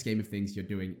the grand scheme of things, you're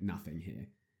doing nothing here.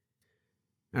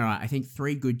 All right, I think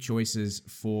 3 good choices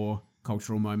for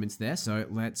cultural moments there. So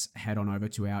let's head on over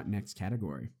to our next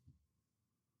category.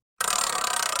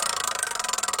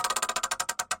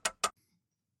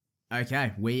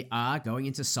 Okay, we are going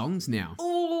into songs now.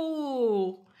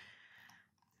 Ooh,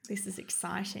 this is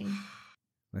exciting.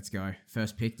 Let's go.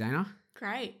 First pick, Dana.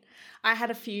 Great. I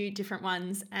had a few different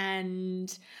ones,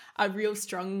 and a real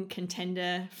strong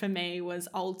contender for me was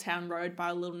Old Town Road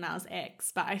by Lil Nas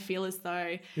X. But I feel as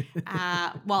though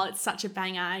while it's such a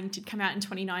banger and did come out in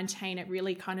 2019, it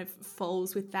really kind of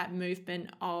falls with that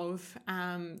movement of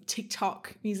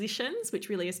TikTok musicians, which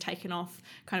really has taken off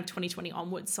kind of 2020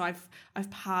 onwards. So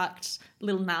I've parked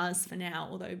Lil Nas for now,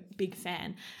 although big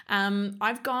fan.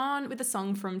 I've gone with a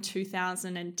song from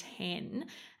 2010,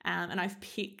 and I've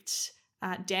picked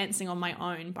Dancing on My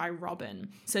Own by Robyn.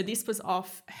 So this was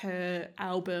off her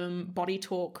album Body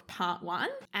Talk Part 1.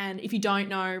 And if you don't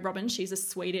know Robyn, she's a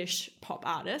Swedish pop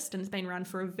artist and has been around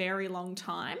for a very long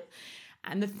time.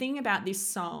 And the thing about this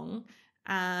song,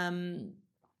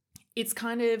 it's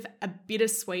kind of a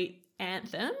bittersweet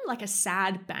anthem, like a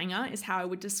sad banger is how I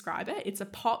would describe it. It's a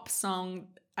pop song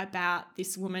about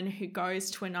this woman who goes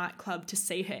to a nightclub to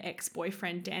see her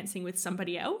ex-boyfriend dancing with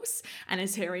somebody else, and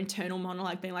as her internal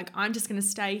monologue being like, I'm just going to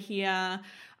stay here,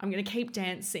 I'm going to keep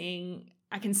dancing,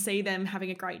 I can see them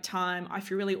having a great time, I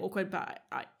feel really awkward, but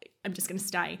I'm just going to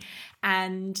stay.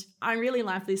 And I really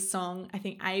love this song, I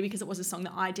think, because it was a song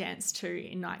that I danced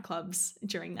to in nightclubs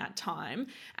during that time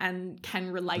and can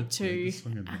relate to.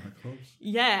 Song in nightclubs?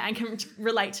 Yeah, and can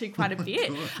relate to quite a bit.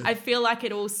 God. I feel like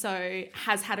it also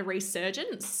has had a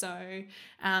resurgence. So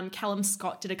Callum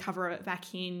Scott did a cover of it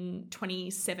back in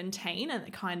 2017 and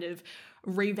it kind of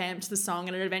revamped the song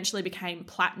and it eventually became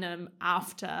platinum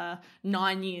after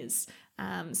 9 years.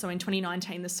 So in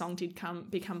 2019, the song did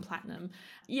become platinum.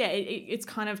 Yeah, it's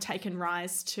kind of taken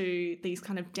rise to these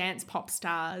kind of dance pop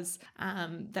stars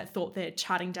that thought their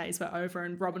charting days were over,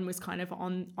 and Robin was kind of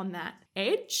on that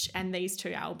edge. And these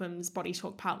two albums, Body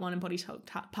Talk Part 1 and Body Talk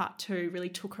Part 2, really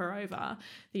took her over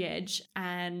the edge.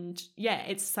 And yeah,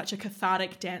 it's such a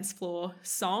cathartic dance floor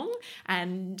song.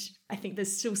 And I think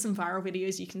there's still some viral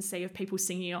videos you can see of people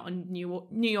singing it on New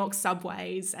York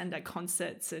subways and at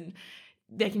concerts, and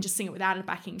they can just sing it without a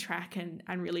backing track and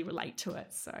really relate to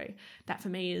it. So that for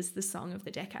me is the song of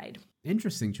the decade.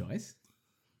 Interesting choice.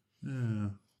 Yeah.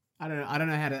 I don't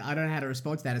know how to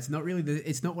respond to that. It's not really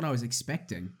it's not what I was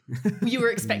expecting. You were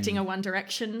expecting a One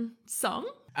Direction song?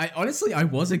 I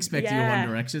was expecting a One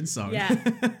Direction song. Yeah.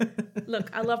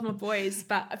 Look, I love my boys,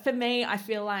 but for me, I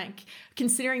feel like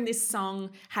considering this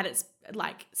song had its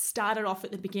started off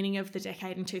at the beginning of the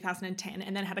decade in 2010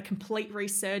 and then had a complete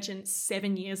resurgence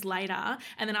 7 years later,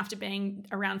 and then after being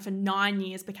around for 9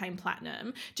 years became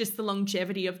platinum, just the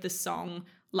longevity of the song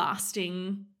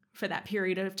lasting for that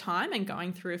period of time and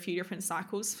going through a few different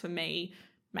cycles, for me,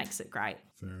 makes it great.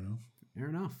 Fair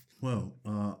enough. Well,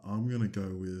 I'm going to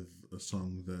go with a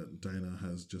song that Dana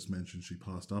has just mentioned she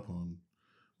passed up on,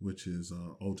 which is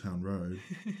Old Town Road.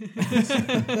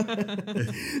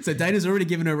 So Dana's already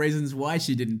given her reasons why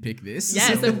she didn't pick this.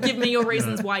 Yeah, so give me your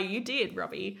reasons why you did,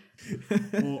 Robbie.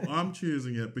 Well, I'm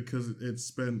choosing it because it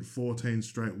spent 14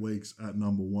 straight weeks at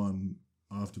number 1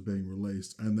 after being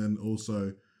released. And then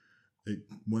also,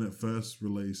 when it first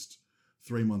released,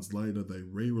 3 months later, they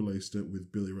re-released it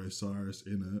with Billy Ray Cyrus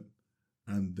in it.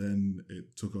 And then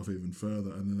it took off even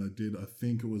further. And then I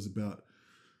think it was about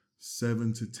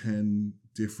 7 to 10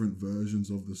 different versions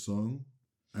of the song,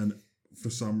 and for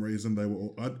some reason they were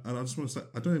all, I just want to say,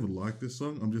 I don't even like this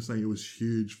song. I'm just saying it was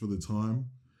huge for the time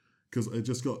because it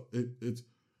just got it's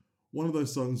one of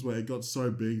those songs where it got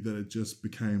so big that it just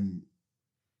became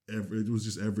it was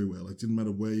just everywhere. Like, didn't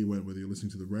matter where you went, whether you're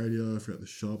listening to the radio, if you're at the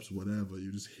shops, whatever,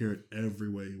 you just hear it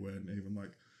everywhere you went, even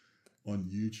like on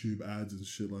YouTube ads and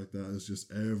shit like that. It's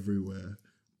just everywhere.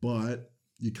 But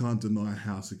you can't deny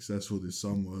how successful this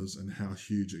song was and how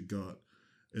huge it got.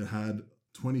 It had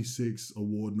 26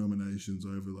 award nominations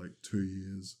over 2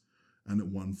 years, and it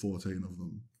won 14 of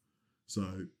them.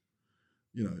 So,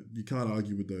 you can't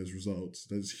argue with those results.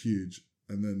 That's huge.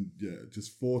 And then,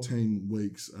 just 14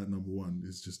 weeks at number 1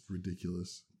 is just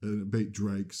ridiculous. And it beat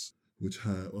Drake's, which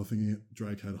had, I think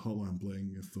Drake had Hotline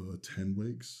Bling for 10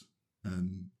 weeks.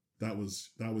 And that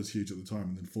was huge at the time.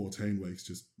 And then 14 weeks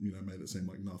just, made it seem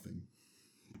like nothing.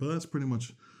 But that's pretty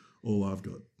much all I've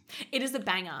got. It is a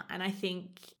banger. And I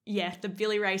think, the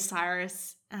Billy Ray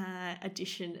Cyrus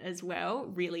edition as well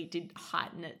really did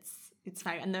heighten its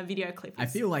fame. And the video clip is I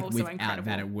feel like also without incredible.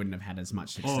 that, it wouldn't have had as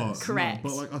much success. Oh, correct.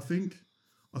 No, but I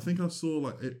think I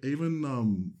saw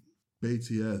even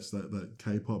BTS, that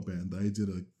K-pop band, they did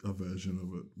a version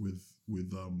of it with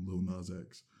Lil Nas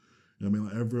X.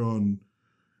 Everyone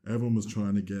was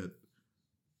trying to get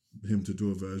him to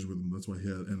do a version with them. That's why he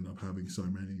ended up having so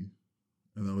many.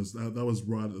 And that was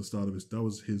right at the start of that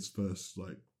was his first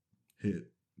hit.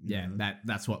 Yeah,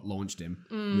 that's what launched him.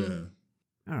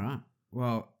 Yeah. All right.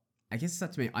 Well, I guess it's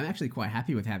up to me. I'm actually quite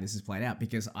happy with how this has played out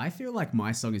because I feel like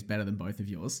my song is better than both of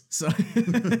yours. So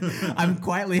I'm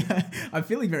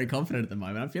feeling very confident at the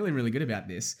moment. I'm feeling really good about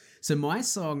this. So my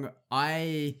song,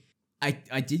 I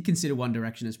did consider One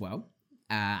Direction as well.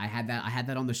 I had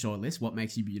that on the short list. What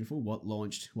Makes You Beautiful? What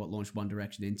launched One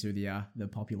Direction into the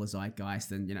popular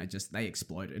zeitgeist, and just they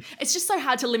exploded. It's just so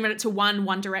hard to limit it to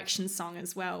One Direction song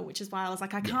as well, which is why I was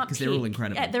like, I can't because they're all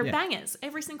incredible. Yeah, they're bangers,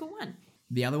 every single one.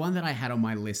 The other one that I had on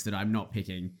my list that I'm not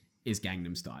picking is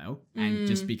Gangnam Style, and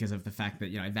just because of the fact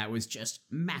that that was just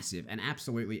massive and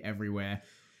absolutely everywhere,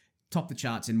 topped the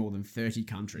charts in more than 30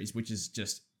 countries, which is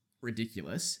just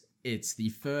ridiculous. It's the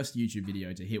first YouTube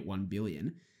video to hit 1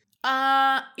 billion.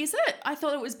 Is it? I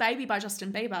thought it was Baby by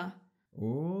Justin Bieber.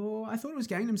 Oh, I thought it was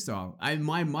Gangnam Style.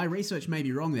 My research may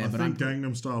be wrong there, but I think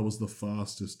Gangnam Style was the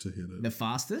fastest to hit it. The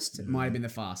fastest? It might have been the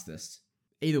fastest.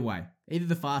 Either way, either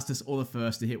the fastest or the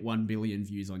first to hit 1 billion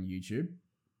views on YouTube.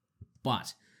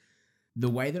 But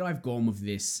the way that I've gone with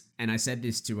this, and I said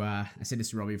this to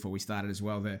Robbie before we started as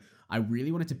well, that I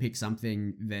really wanted to pick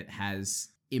something that has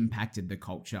impacted the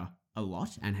culture a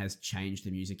lot and has changed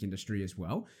the music industry as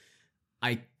well.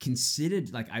 I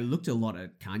considered, like, I looked a lot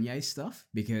at Kanye's stuff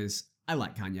because I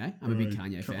like Kanye. I'm a big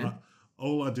Kanye fan.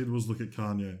 All I did was look at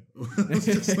Kanye. It's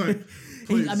just like,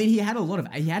 please. he had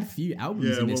a few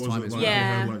albums in this time as well. He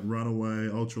had like Runaway,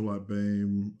 Ultralight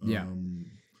Beam,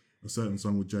 a certain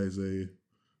song with Jay-Z.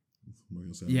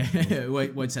 Won't say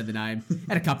the name.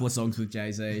 Had a couple of songs with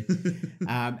Jay-Z.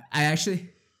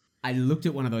 I looked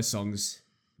at one of those songs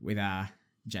with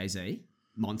Jay-Z,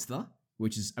 Monster,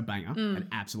 which is a banger, an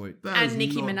absolute. And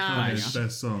Nicki Minaj. Kanye's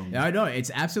best song. No, it's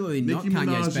absolutely not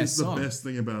Kanye's best song. Nicki Minaj is the best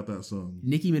thing about that song.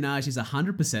 Nicki Minaj is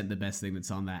 100% the best thing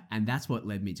that's on that, and that's what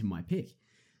led me to my pick.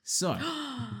 So,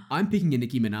 I'm picking a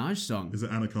Nicki Minaj song. Is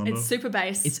it Anaconda? It's super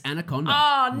bass. It's Anaconda.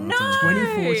 Oh, no!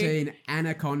 2014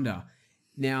 Anaconda.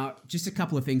 Now, just a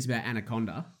couple of things about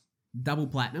Anaconda. Double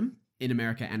platinum in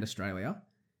America and Australia.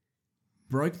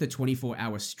 Broke the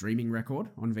 24-hour streaming record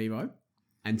on Vevo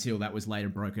until that was later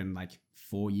broken like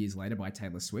 4 years later by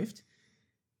Taylor Swift.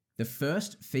 The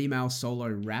first female solo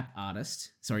rap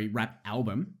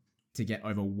album to get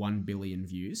over 1 billion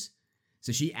views.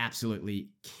 So she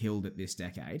absolutely killed it this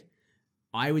decade.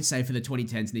 I would say for the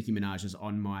 2010s, Nicki Minaj is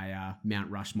on my Mount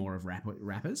Rushmore of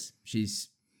rappers. She's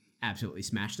absolutely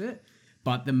smashed it.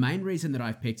 But the main reason that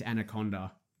I've picked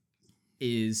Anaconda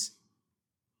is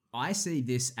I see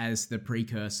this as the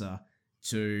precursor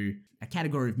to a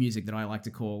category of music that I like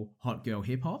to call hot girl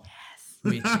hip hop.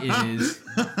 Which is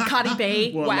Cardi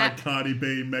B, like Cardi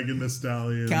B, Megan Thee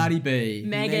Stallion. Cardi B,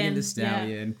 Megan Thee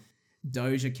Stallion,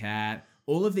 Doja Cat.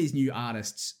 All of these new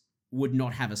artists would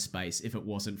not have a space if it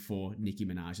wasn't for Nicki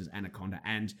Minaj's Anaconda.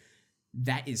 And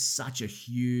that is such a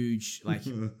huge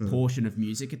portion of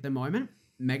music at the moment.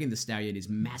 Megan Thee Stallion is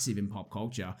massive in pop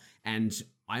culture, and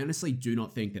I honestly do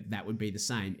not think that would be the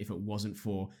same if it wasn't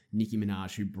for Nicki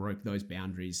Minaj, who broke those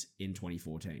boundaries in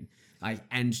 2014.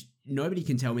 And nobody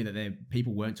can tell me that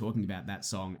people weren't talking about that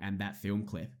song and that film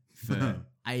clip for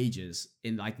ages.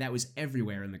 That was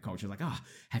everywhere in the culture. Like,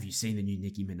 have you seen the new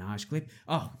Nicki Minaj clip?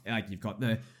 You've got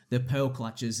the pearl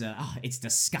clutches. It's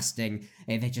disgusting.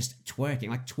 They're just twerking.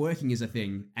 Like, twerking is a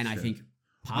thing, and I think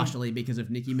partially because of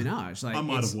Nicki Minaj. I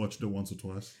might have watched it once or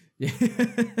twice. Yeah.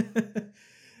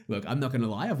 Look, I'm not going to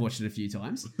lie. I've watched it a few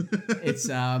times. It's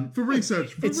for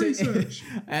research.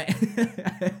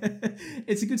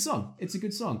 It's a good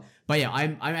song. But yeah,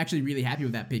 I'm actually really happy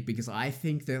with that pick because I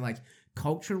think that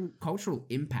cultural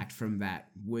impact from that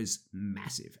was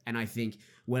massive. And I think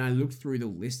when I looked through the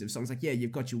list of songs,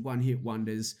 you've got your one-hit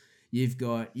wonders. You've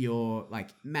got your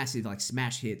massive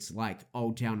smash hits like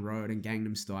Old Town Road and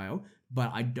Gangnam Style, but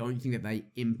I don't think that they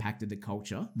impacted the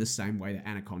culture the same way that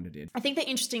Anaconda did. I think the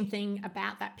interesting thing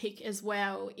about that pick as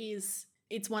well is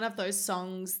it's one of those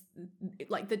songs,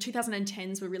 like the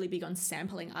 2010s were really big on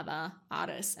sampling other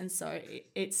artists, and so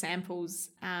it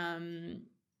samples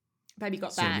Baby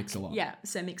Got Back. Mix-a-Lot. Yeah,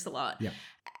 Sir Mix-a-Lot. Yeah.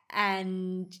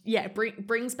 And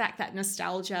brings back that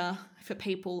nostalgia for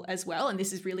people as well. And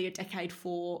this is really a decade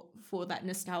for that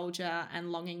nostalgia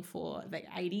and longing for the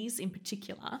 80s in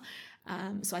particular.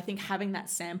 So I think having that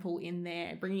sample in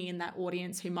there, bringing in that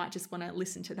audience who might just want to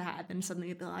listen to that, and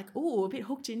suddenly they're like, oh, a bit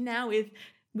hooked in now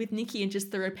with Nicki, and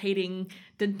just the repeating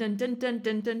dun dun dun dun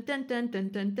dun dun dun dun dun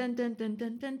dun dun dun dun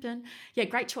dun dun dun. Yeah,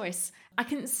 great choice. I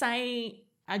can say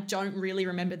I don't really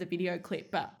remember the video clip,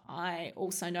 but I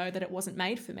also know that it wasn't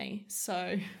made for me,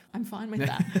 so I'm fine with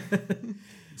that.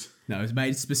 No, it was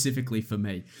made specifically for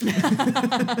me.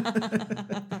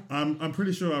 I'm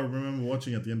pretty sure I remember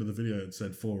watching at the end of the video it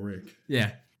said for Rick.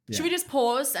 Yeah. Should we just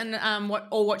pause and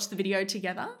watch the video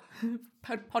together?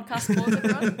 Podcast pause,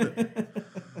 everyone.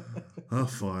 Oh,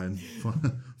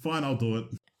 fine, I'll do it.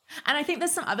 And I think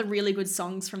there's some other really good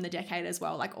songs from the decade as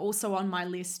well. Also on my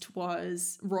list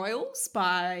was Royals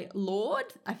by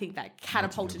Lorde. I think that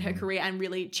catapulted her career and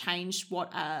really changed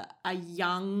what a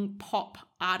young pop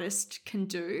artist can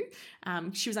do.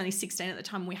 She was only 16 at the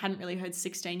time. We hadn't really heard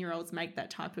 16-year-olds make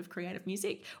that type of creative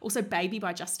music. Also Baby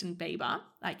by Justin Bieber.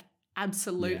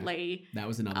 Absolutely. Yeah, that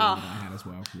was another one that I had as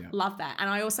well. Yeah. Love that. And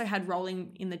I also had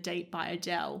Rolling in the Deep by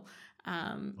Adele.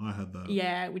 I had that.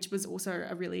 Yeah, which was also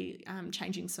a really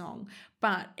changing song.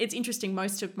 But it's interesting,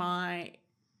 most of my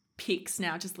picks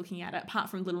now, just looking at it, apart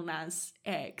from Lil Nas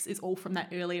X, is all from that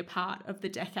earlier part of the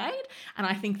decade. And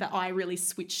I think that I really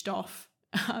switched off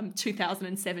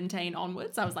 2017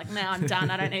 onwards. I was like, now I'm done.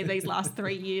 I don't need these last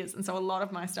 3 years. And so a lot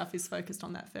of my stuff is focused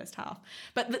on that first half.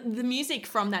 But the music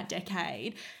from that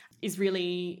decade is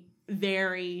really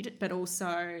varied, but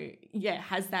also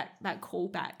has that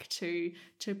callback to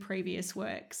previous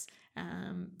works,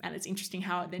 and it's interesting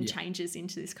how it then changes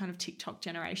into this kind of TikTok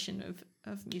generation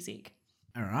of music.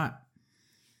 All right,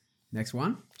 Next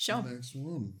one. Sure. Next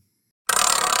one.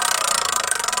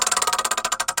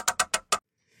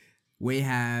 We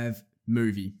have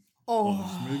movie.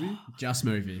 Oh, Movie? Just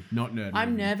movie, not nerd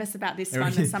I'm movie. nervous about this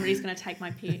one that somebody's going to take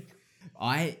my pick.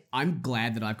 I'm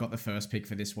glad that I've got the first pick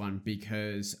for this one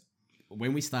because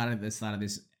when we started at the start of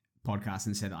this podcast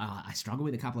and said, I struggle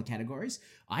with a couple of categories,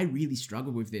 I really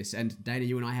struggled with this. And Dana,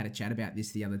 you and I had a chat about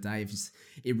this the other day.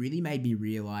 It really made me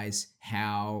realize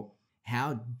how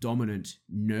dominant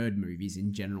nerd movies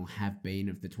in general have been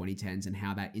of the 2010s and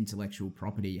how that intellectual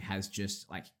property has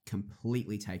just like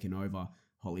completely taken over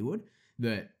Hollywood.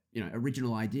 That, you know,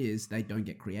 original ideas, they don't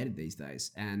get created these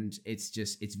days. And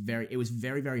it was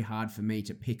very, very hard for me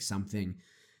to pick something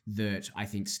that I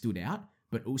think stood out,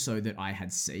 but also that I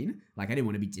had seen. Like, I didn't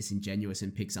want to be disingenuous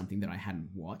and pick something that I hadn't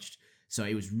watched. So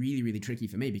it was really, really tricky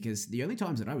for me because the only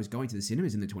times that I was going to the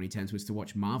cinemas in the 2010s was to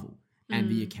watch Marvel and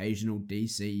the occasional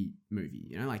DC movie.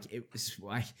 You know, like, it was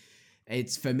like,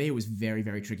 for me, it was very,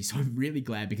 very tricky. So I'm really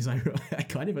glad because I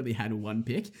kind of only had one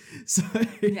pick. So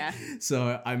Yeah.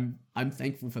 So I'm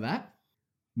thankful for that.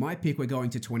 My pick, we're going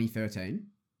to 2013.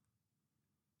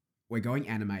 We're going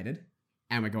animated,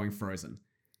 and we're going Frozen.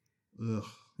 Ugh.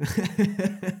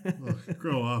 Ugh,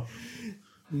 grow up.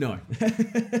 No.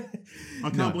 I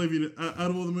can't believe you,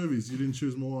 out of all the movies, you didn't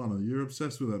choose Moana. You're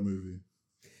obsessed with that movie.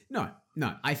 No.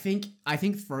 I think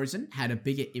Frozen had a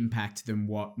bigger impact than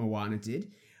what Moana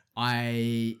did.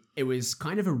 It was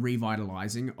kind of a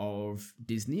revitalizing of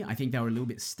Disney. I think they were a little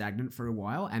bit stagnant for a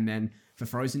while, and then for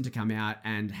Frozen to come out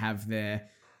and have their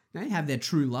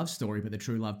true love story, but the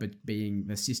true love being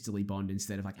the sisterly bond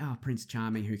instead of like, Prince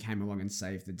Charming who came along and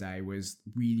saved the day was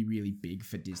really, really big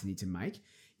for Disney to make.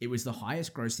 It was the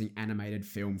highest grossing animated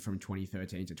film from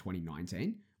 2013 to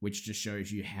 2019, which just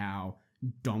shows you how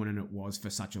dominant it was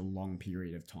for such a long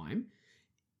period of time.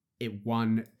 It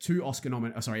won two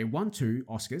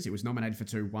Oscars. It was nominated for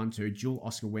two, won two, dual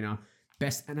Oscar winner,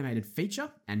 Best Animated Feature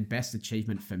and Best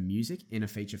Achievement for Music in a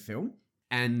Feature Film.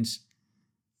 And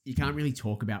you can't really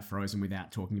talk about Frozen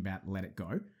without talking about Let It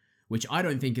Go, which I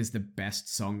don't think is the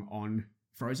best song on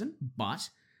Frozen, but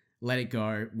Let It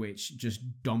Go, which just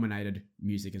dominated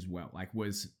music as well, like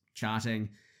was charting.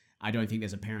 I don't think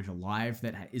there's a parent alive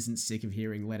that isn't sick of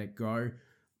hearing Let It Go.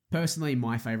 Personally,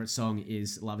 my favorite song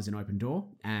is Love is an Open Door,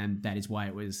 and that is why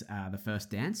it was the first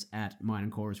dance at mine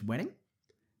and Cora's wedding.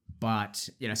 But,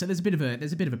 you know, so there's a bit of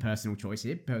a personal choice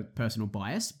here, personal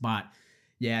bias, but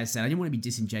yeah, as I said, I didn't want to be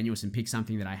disingenuous and pick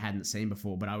something that I hadn't seen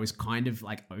before, but I was kind of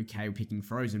like okay picking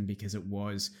Frozen because it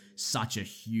was such a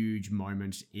huge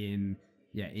moment in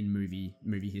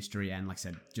movie history, and like I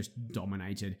said, just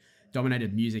dominated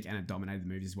music and it dominated the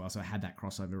movies as well. So I had that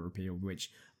crossover appeal,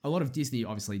 which a lot of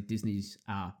Disney's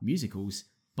musicals,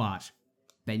 but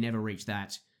they never reached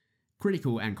that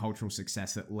critical and cultural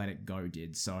success that Let It Go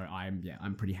did. So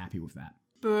I'm pretty happy with that.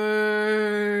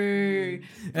 Boo.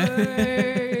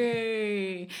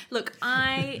 Boo. Look,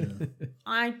 I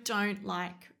don't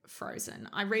like Frozen.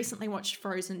 I recently watched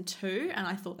Frozen 2 and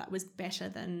I thought that was better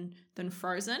than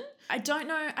Frozen. I don't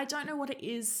know what it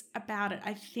is about it.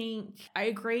 I think I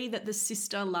agree that the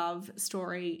sister love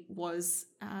story was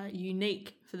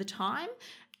unique for the time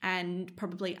and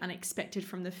probably unexpected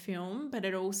from the film, but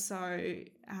it also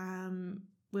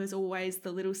was always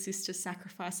the little sister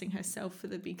sacrificing herself for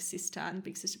the big sister, and the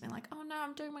big sister being like, oh no,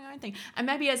 I'm doing my own thing. And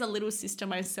maybe as a little sister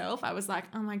myself, I was like,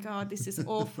 oh my God, this is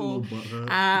awful. And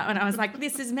I was like,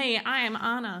 this is me. I am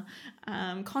Anna,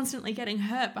 constantly getting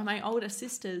hurt by my older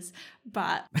sisters.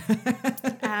 But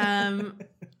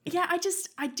yeah,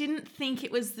 I didn't think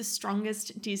it was the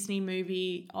strongest Disney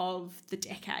movie of the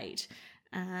decade.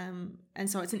 And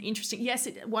so it's an interesting, yes,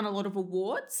 it won a lot of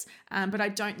awards, but I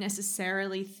don't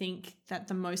necessarily think that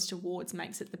the most awards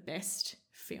makes it the best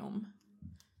film.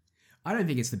 I don't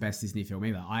think it's the best Disney film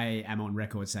either. I am on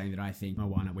record saying that I think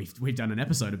Moana, we've done an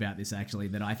episode about this actually,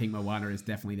 that I think Moana is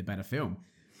definitely the better film.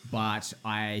 But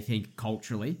I think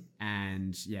culturally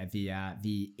and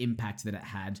the impact that it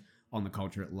had on the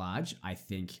culture at large, I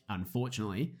think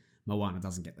unfortunately Moana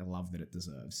doesn't get the love that it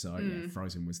deserves. So yeah,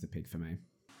 Frozen was the pick for me.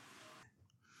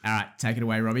 All right, take it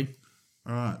away, Robbie.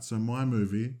 All right, so my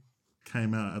movie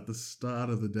came out at the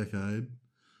start of the decade,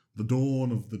 the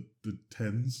dawn of the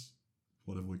tens,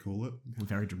 whatever we call it.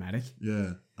 Very dramatic.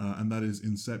 Yeah, and that is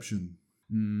Inception.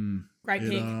 Great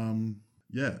pick.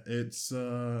 It's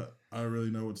I don't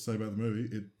really know what to say about the movie.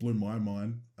 It blew my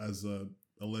mind as a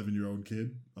 11-year-old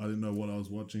kid. I didn't know what I was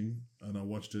watching, and I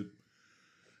watched it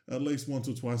at least once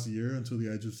or twice a year until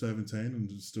the age of 17,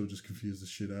 and it still just confused the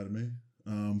shit out of me.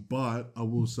 But I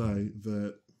will say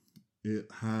that it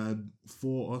had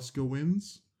 4 Oscar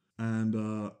wins, and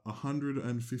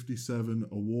 157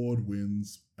 award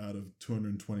wins out of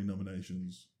 220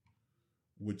 nominations,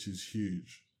 which is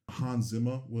huge. Hans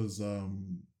Zimmer was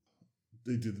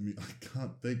he did the I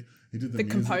can't think he did the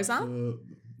composer.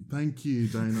 Thank you,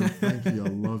 Dana. Thank you. I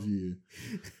love you.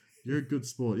 You're a good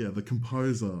sport. Yeah, the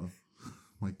composer.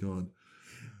 My God.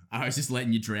 I was just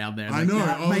letting you drown there. I know.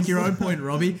 Nah, make your own point,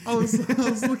 Robbie. I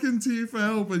was looking to you for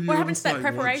help. And you what happened to that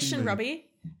preparation, Robbie?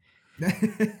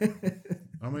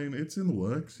 I mean, it's in the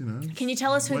works, you know. Can you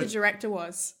tell us who the director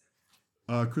was?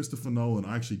 Christopher Nolan.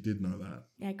 I actually did know that.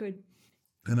 Yeah, good.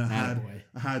 And I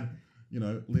had, you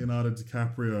know, Leonardo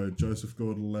DiCaprio, Joseph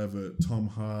Gordon-Levitt, Tom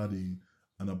Hardy,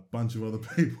 and a bunch of other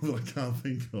people that I can't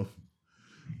think of.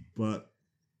 But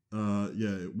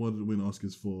yeah, what did it win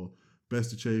Oscars for?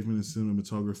 Best achievement in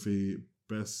cinematography,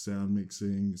 best sound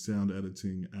mixing, sound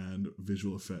editing, and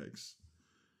visual effects.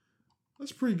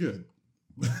 That's pretty good.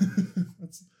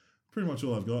 That's pretty much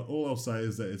all I've got. All I'll say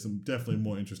is that it's definitely a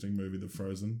more interesting movie than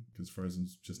Frozen, because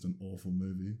Frozen's just an awful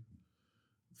movie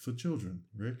for children,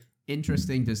 Rick.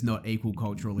 Interesting does not equal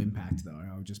cultural impact, though.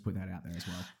 I'll just put that out there as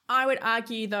well. I would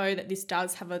argue, though, that this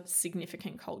does have a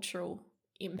significant cultural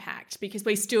impact, because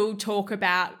we still talk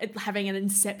about it having an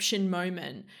inception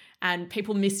moment, and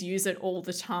people misuse it all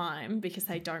the time because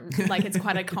they don't like it's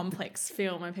quite a complex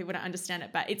film and people don't understand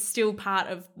it, but it's still part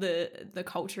of the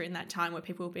culture in that time where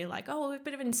people will be like, oh, a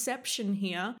bit of inception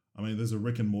here. I mean, there's a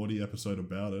Rick and Morty episode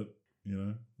about it, you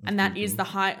know. And that is the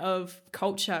height of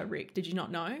culture, Rick. Did you not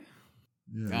know?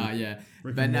 Yeah. Yeah.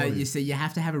 Rick But and no, Morty. you see, you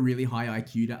have to have a really high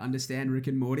IQ to understand Rick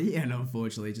and Morty, and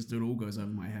unfortunately, just it all goes over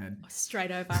my head.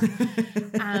 Straight over. I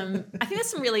think there's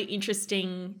some really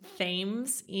interesting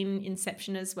themes in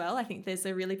Inception as well. I think there's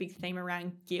a really big theme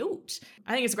around guilt.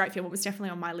 I think it's a great film. It was definitely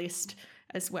on my list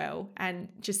as well, and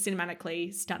just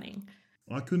cinematically stunning.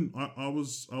 I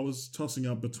was tossing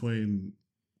up between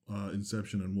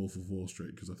Inception and Wolf of Wall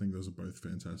Street, because I think those are both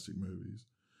fantastic movies.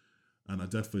 And I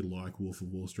definitely like Wolf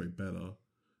of Wall Street better,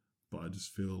 but I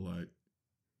just feel like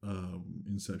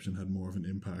Inception had more of an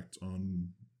impact on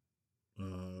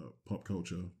pop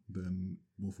culture than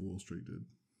Wolf of Wall Street did.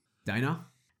 Dana?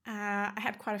 I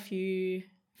had quite a few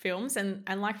films, and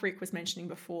like Rick was mentioning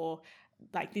before,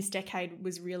 like this decade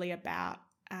was really about,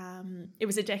 it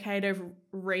was a decade of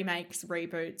remakes,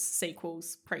 reboots,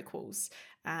 sequels, prequels.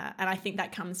 And I think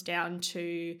that comes down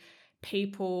to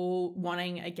people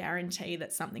wanting a guarantee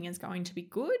that something is going to be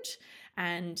good,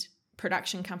 and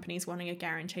production companies wanting a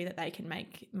guarantee that they can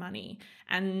make money.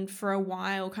 And for a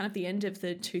while, kind of the end of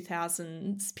the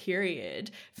 2000s period,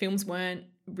 films weren't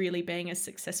really being as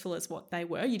successful as what they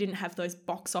were. You didn't have those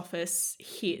box office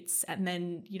hits, and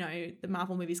then, you know, the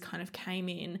Marvel movies kind of came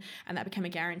in, and that became a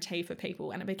guarantee for people,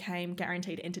 and it became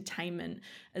guaranteed entertainment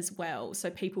as well.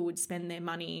 So people would spend their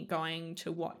money going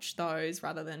to watch those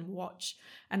rather than watch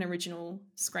an original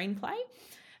screenplay.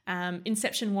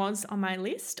 Inception was on my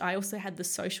list. I also had The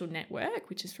Social Network,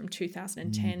 which is from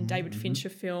 2010, David Fincher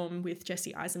film with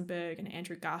Jesse Eisenberg and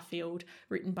Andrew Garfield,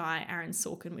 written by Aaron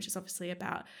Sorkin, which is obviously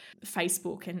about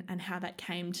Facebook and how that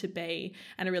came to be,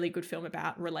 and a really good film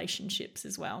about relationships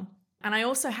as well. And I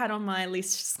also had on my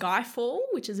list Skyfall,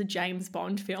 which is a James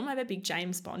Bond film. I'm a big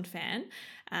James Bond fan,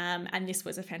 and this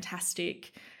was a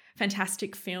fantastic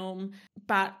film,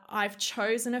 but I've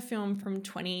chosen a film from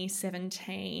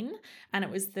 2017, and it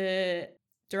was the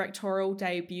directorial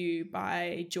debut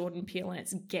by Jordan Peele, and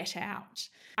it's Get Out.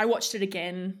 I watched it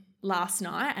again last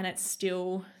night and it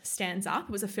still stands up.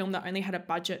 It was a film that only had a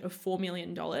budget of $4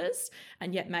 million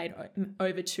and yet made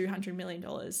over $200 million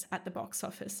at the box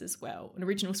office as well. An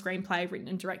original screenplay written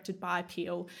and directed by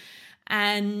Peele,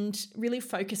 and really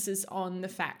focuses on the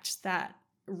fact that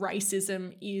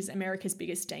racism is America's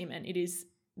biggest demon. It is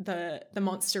the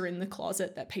monster in the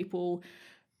closet that people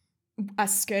are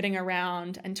skirting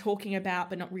around and talking about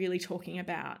but not really talking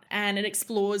about. And it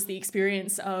explores the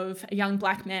experience of a young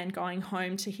black man going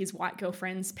home to his white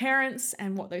girlfriend's parents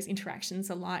and what those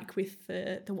interactions are like with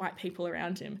the white people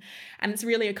around him. And it's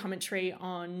really a commentary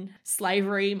on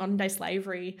slavery, modern day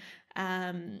slavery,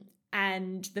 and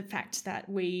the fact that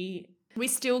we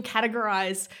still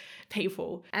categorize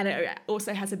people. And it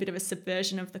also has a bit of a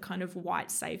subversion of the kind of white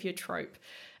savior trope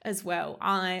as well.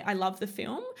 I love the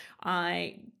film.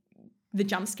 The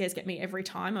jump scares get me every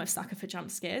time. I'm a sucker for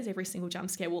jump scares. Every single jump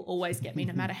scare will always get me,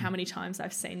 no matter how many times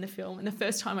I've seen the film. And the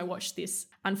first time I watched this,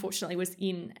 unfortunately, was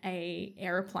in a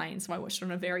aeroplane. So I watched it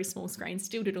on a very small screen,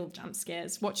 still did all the jump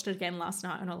scares. Watched it again last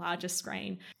night on a larger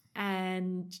screen.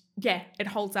 And yeah, it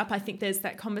holds up. I think there's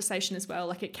that conversation as well.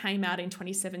 Like, it came out in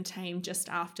 2017 just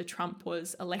after Trump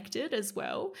was elected as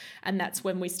well. And that's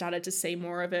when we started to see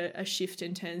more of a shift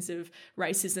in terms of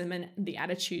racism and the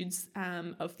attitudes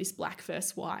of this black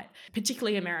versus white,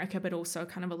 particularly America, but also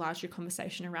kind of a larger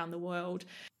conversation around the world.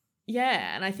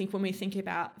 Yeah, and I think when we think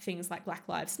about things like Black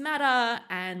Lives Matter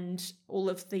and all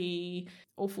of the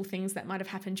awful things that might have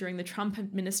happened during the Trump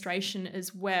administration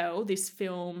as well, this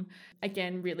film,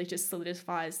 again, really just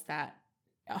solidifies that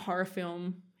a horror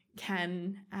film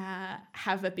can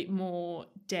have a bit more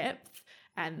depth,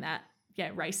 and that,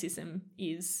 racism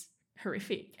is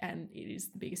horrific and it is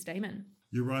the biggest demon.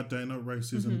 You're right, Dana.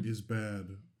 Racism is bad.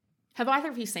 Have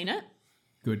either of you seen it?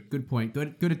 Good point.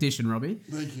 Good addition, Robbie.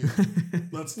 Thank you.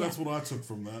 That's what I took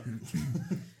from that.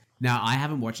 Now, I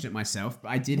haven't watched it myself, but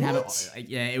I did have it.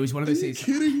 Yeah, it was one of those things.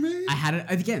 Are you kidding me? I had it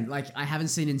again. Like, I haven't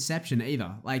seen Inception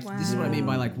either. Like, This is what I mean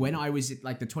by, like, when I was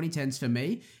like, the 2010s for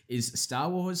me is Star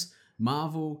Wars,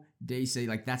 Marvel, DC.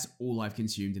 Like, that's all I've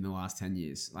consumed in the last 10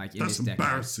 years. Like, in That's this decade.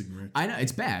 embarrassing, Rick. I know,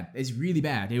 it's bad. It's really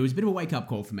bad. It was a bit of a wake up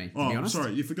call for me, to be honest.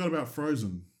 Sorry, you forgot about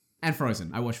Frozen. And Frozen.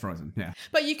 I watched Frozen, yeah.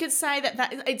 But you could say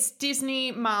that it's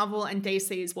Disney, Marvel, and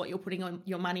DC is what you're putting on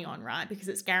your money on, right? Because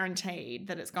it's guaranteed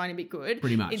that it's going to be good.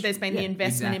 Pretty much. There's been the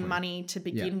investment in money to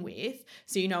begin with,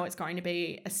 so you know it's going to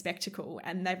be a spectacle.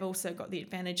 And they've also got the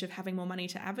advantage of having more money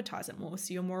to advertise it more,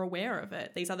 so you're more aware of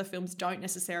it. These other films don't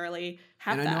necessarily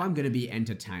have that. And I know I'm going to be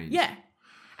entertained. Yeah.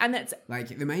 And that's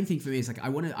like the main thing for me is like I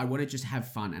want to just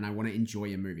have fun and I want to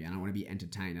enjoy a movie and I want to be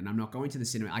entertained, and I'm not going to the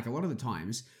cinema. Like, a lot of the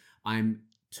times I'm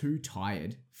too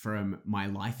tired from my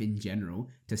life in general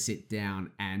to sit down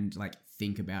and like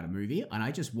think about a movie, and I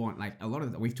just want, like, a lot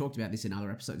of we've talked about this in other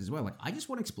episodes as well, like I just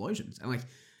want explosions, and like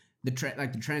the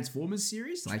Transformers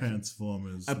series, like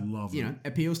Transformers, love it.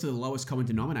 Appeals to the lowest common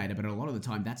denominator, but a lot of the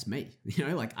time that's me.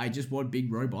 Like, I just want big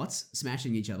robots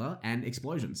smashing each other and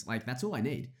explosions. Like, that's all I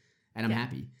need, and I'm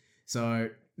happy. So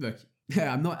look,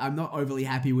 I'm not overly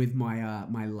happy with my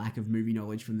my lack of movie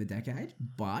knowledge from the decade,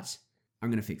 but I'm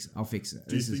going to fix it. I'll fix it.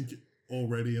 Do you think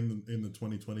already in the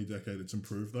 2020 decade it's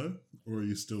improved, though? Or are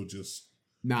you still just...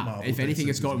 Nah, if anything,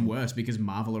 it's gotten worse because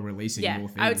Marvel are releasing more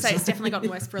things. I would say it's definitely gotten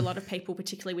worse for a lot of people,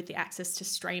 particularly with the access to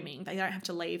streaming. They don't have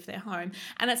to leave their home.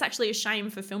 And it's actually a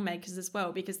shame for filmmakers as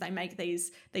well, because they make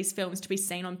these films to be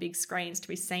seen on big screens, to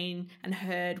be seen and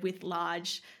heard with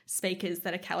large speakers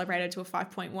that are calibrated to a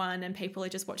 5.1, and people are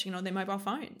just watching it on their mobile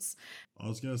phones. I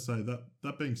was going to say,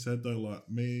 that being said, though, like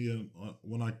me, and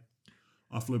when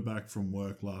I flew back from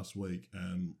work last week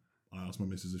and I asked my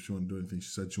missus if she wanted to do anything. She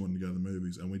said she wanted to go to the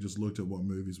movies, and we just looked at what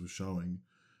movies were showing,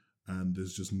 and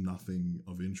there's just nothing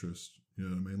of interest. You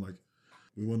know what I mean? Like,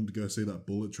 we wanted to go see that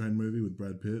Bullet Train movie with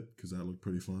Brad Pitt because that looked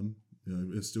pretty fun. You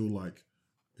know, it's still like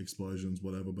explosions,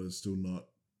 whatever, but it's still not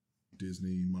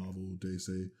Disney, Marvel,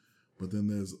 DC. But then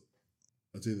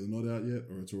it's either not out yet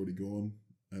or it's already gone,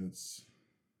 and it's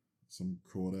some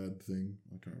crawdad thing.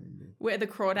 I can't remember. Where the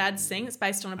crawdads sing. It's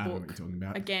based on a book. I know what you're talking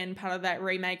about. Again, part of that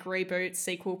remake, reboot,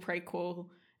 sequel, prequel,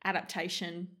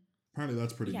 adaptation. Apparently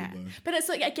that's pretty good, though. But it's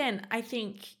like, again, I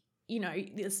think,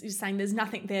 you're saying there's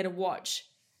nothing there to watch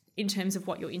in terms of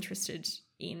what you're interested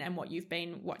in and what you've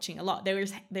been watching a lot.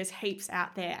 There's heaps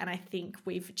out there, and I think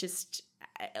we've just...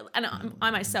 And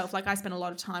I myself, like, I spent a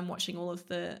lot of time watching all of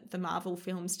the Marvel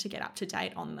films to get up to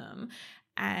date on them.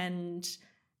 And...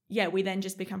 yeah, we then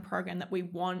just become programmed that we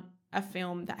want a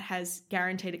film that has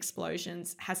guaranteed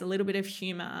explosions, has a little bit of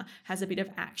humor, has a bit of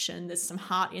action. There's some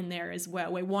heart in there as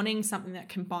well. We're wanting something that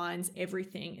combines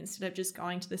everything instead of just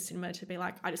going to the cinema to be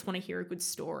like, I just want to hear a good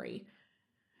story.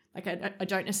 Like, I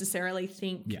don't necessarily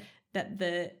think that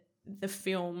the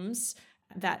films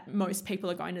that most people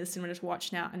are going to the cinema to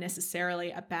watch now are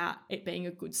necessarily about it being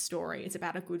a good story. It's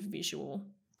about a good visual.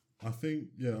 I think,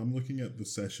 I'm looking at the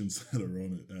sessions that are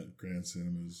on it at Grand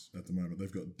Cinemas at the moment.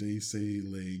 They've got DC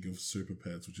League of Super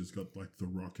Pets, which has got like The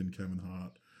Rock and Kevin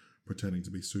Hart pretending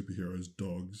to be superheroes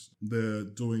dogs. They're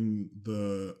doing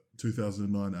the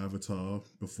 2009 Avatar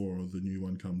before the new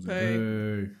one comes out.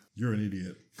 You're an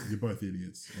idiot. You're both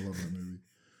idiots. I love that movie.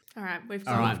 All right, we've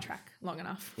gone off track long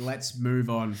enough. Let's move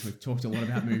on. We've talked a lot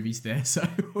about movies there, so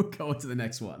we'll go on to the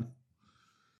next one.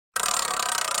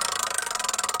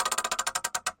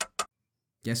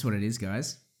 Guess what it is,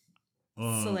 guys?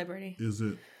 Celebrity. Is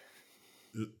it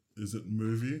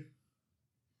movie?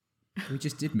 We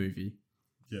just did movie.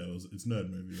 Yeah, it's nerd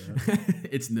movie, right?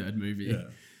 It's nerd movie. Yeah.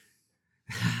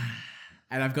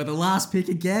 And I've got the last pick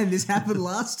again. This happened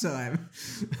last time.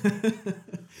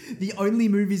 The only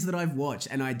movies that I've watched,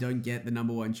 and I don't get the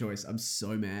number one choice. I'm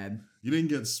so mad. You didn't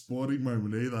get Sporting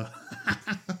Moment either.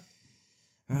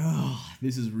 Oh,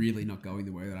 this is really not going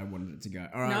the way that I wanted it to go.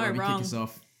 All right, No, Robbie, wrong. kick us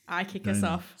off. I kick Dana. us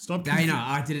off. Stop Dana,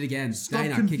 I did it again. Stop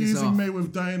Dana, kick us confusing off. me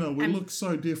with Dana. We And- look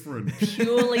so different.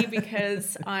 Purely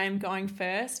because I'm going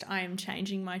first, I am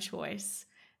changing my choice.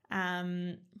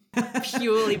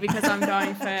 Purely because I'm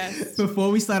going first. Before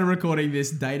we started recording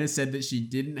this, Dana said that she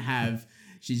didn't have.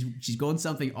 She's gone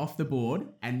something off the board,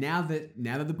 and now that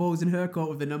the ball's in her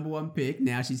court with the number one pick,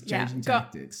 now she's changing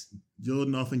tactics. You're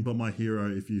nothing but my hero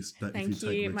if you Thank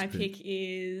take you. Rick's My pick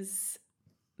is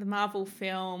the Marvel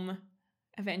film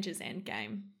Avengers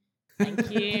Endgame.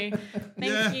 Thank you.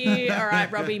 Thank you. All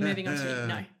right, Robbie, moving on to you.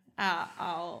 No.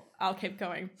 I'll keep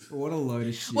going. What a load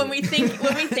of shit. When we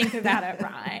think about it,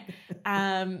 right?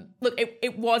 Look,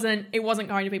 it wasn't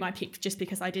going to be my pick just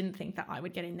because I didn't think that I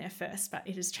would get in there first, but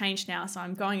it has changed now, so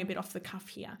I'm going a bit off the cuff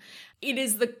here. It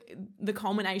is the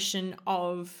culmination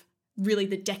of really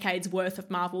the decade's worth of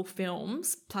Marvel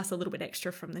films, plus a little bit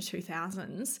extra from the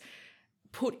 2000s,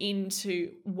 put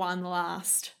into one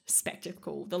last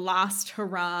spectacle, the last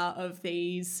hurrah of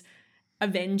these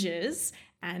Avengers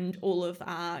and all of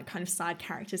our kind of side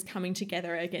characters coming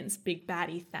together against big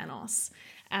baddie Thanos.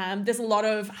 There's a lot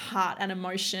of heart and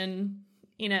emotion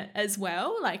in it as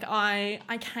well. Like I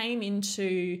came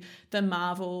into the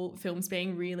Marvel films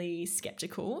being really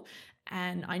skeptical,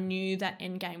 and I knew that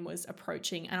Endgame was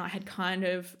approaching, and I had kind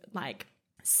of like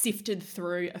sifted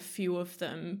through a few of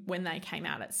them when they came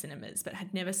out at cinemas, but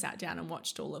had never sat down and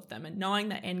watched all of them. And knowing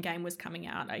that Endgame was coming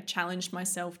out, I challenged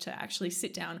myself to actually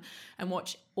sit down and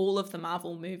watch all of the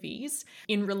Marvel movies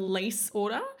in release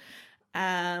order,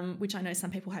 which I know some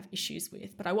people have issues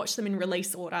with, but I watched them in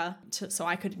release order so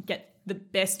I could get the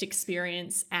best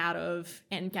experience out of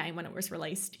Endgame when it was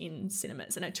released in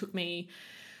cinemas. And it took me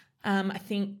I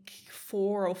think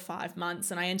 4 or 5 months,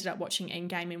 and I ended up watching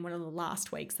Endgame in one of the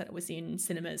last weeks that it was in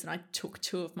cinemas, and I took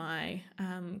 2 of my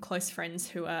close friends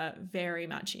who are very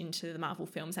much into the Marvel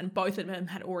films, and both of them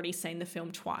had already seen the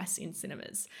film twice in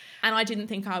cinemas. And I didn't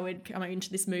think I would come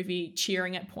into this movie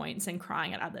cheering at points and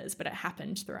crying at others, but it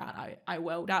happened throughout. I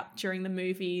welled up during the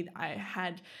movie. I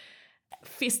had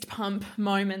fist pump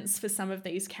moments for some of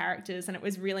these characters, and it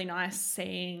was really nice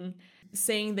seeing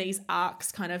these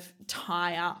arcs kind of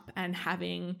tie up and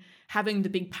having the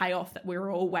big payoff that we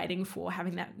were all waiting for,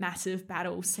 having that massive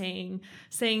battle, seeing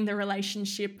the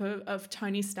relationship of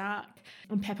Tony Stark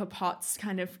and Pepper Potts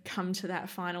kind of come to that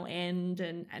final end,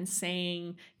 and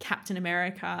seeing Captain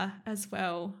America as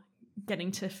well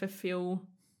getting to fulfill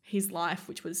his life,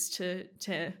 which was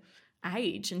to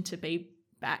age and to be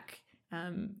back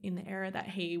in the era that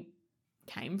he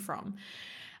came from.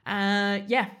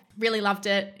 Really loved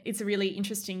it. It's a really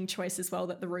interesting choice as well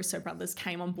that the Russo brothers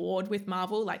came on board with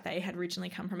Marvel. Like, they had originally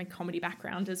come from a comedy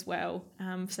background as well.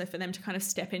 So for them to kind of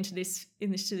step into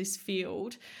this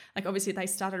field, like obviously they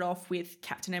started off with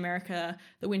Captain America,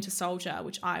 the Winter Soldier,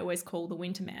 which I always call the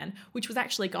Winter Man, which was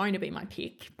actually going to be my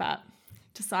pick, but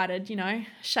decided,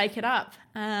 shake it up.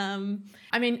 I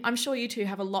mean, I'm sure you two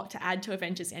have a lot to add to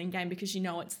Avengers Endgame because you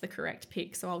know it's the correct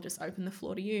pick. So I'll just open the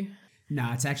floor to you. No,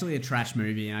 it's actually a trash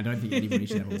movie, and I don't think anybody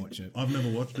should ever watch it. I've never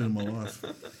watched it in my life.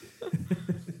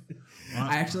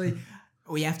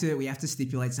 We have to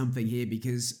stipulate something here,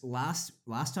 because last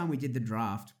time we did the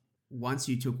draft, once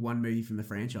you took one movie from the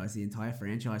franchise, the entire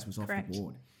franchise was off Correct. the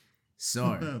board.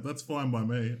 So Yeah, that's fine by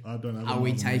me. I don't have. are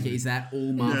we another taking? movie. Is that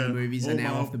all Marvel Yeah, movies all are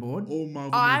now Mar- off the board? All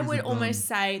Marvel. I movies would are almost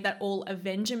done. say that all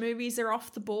Avenger movies are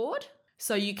off the board.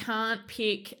 So you can't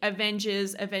pick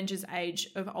Avengers Age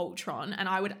of Ultron, and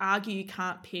I would argue you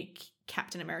can't pick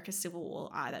Captain America Civil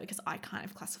War either, because I kind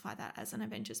of classify that as an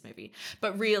Avengers movie.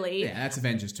 But really... Yeah, that's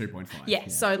Avengers 2.5. Yeah,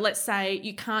 so let's say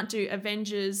you can't do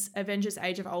Avengers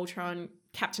Age of Ultron,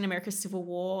 Captain America Civil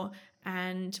War,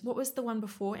 and what was the one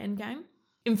before Endgame?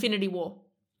 Infinity War.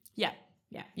 Yeah.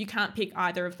 You can't pick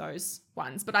either of those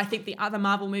ones. But I think the other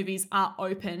Marvel movies are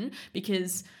open,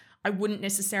 because I wouldn't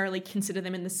necessarily consider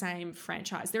them in the same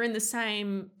franchise. They're in the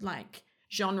same like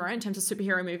genre in terms of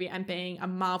superhero movie and being a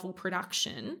Marvel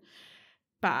production,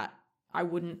 but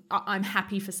I'm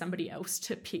happy for somebody else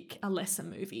to pick a lesser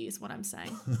movie is what I'm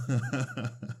saying.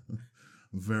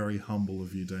 Very humble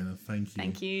of you, Dana. Thank you.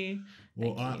 Thank you.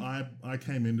 Well, Thank you. I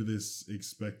came into this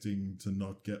expecting to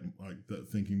not get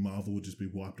thinking Marvel would just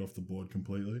be wiped off the board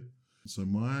completely. So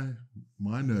my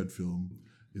nerd film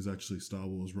is actually Star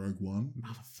Wars Rogue One.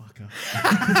 Motherfucker.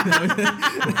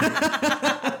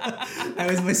 That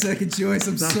was my second choice.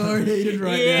 I'm so heated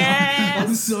right now.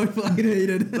 I'm so fucking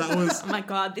heated. That was... Oh my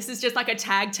God, this is just like a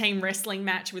tag team wrestling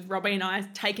match with Robbie and I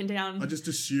taken down. I just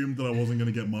assumed that I wasn't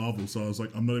going to get Marvel, so I was like,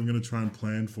 I'm not even going to try and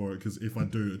plan for it, because if I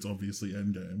do, it's obviously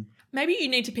Endgame. Maybe you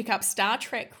need to pick up Star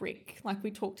Trek, Rick, like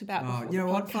we talked about before. You know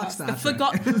the what? podcast. Fuck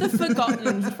Star Trek. The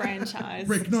Forgotten franchise.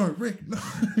 Rick, no.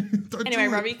 Don't Anyway, do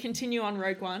it. Robbie, continue on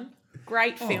Rogue One.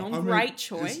 Great film, great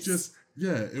choice. It's just,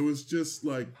 it was just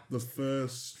like the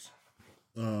first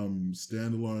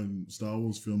standalone Star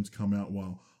Wars film to come out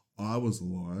while I was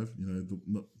alive.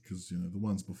 Because the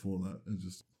ones before that are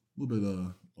just a little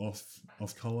bit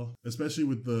off color, especially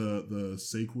with the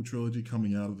sequel trilogy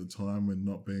coming out at the time when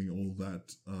not being all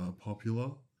that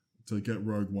popular. To get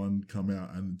Rogue One come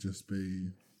out and just be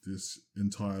this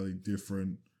entirely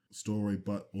different story,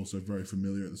 but also very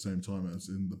familiar at the same time, as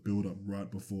in the build-up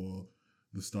right before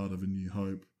the start of A New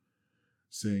Hope,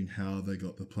 seeing how they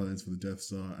got the plans for the Death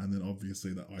Star, and then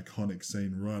obviously that iconic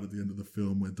scene right at the end of the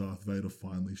film where Darth Vader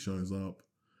finally shows up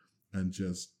and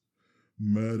just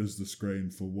murders the screen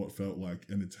for what felt like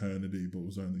an eternity, but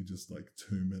was only just like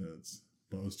 2 minutes.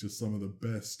 But it was just some of the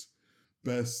best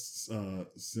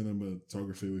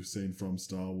cinematography we've seen from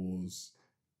Star Wars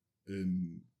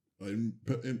in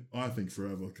I think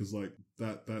forever, because like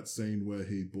that scene where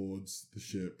he boards the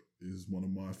ship is one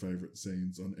of my favorite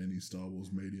scenes on any Star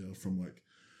Wars media, from like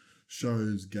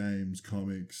shows, games,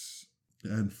 comics,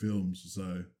 and films.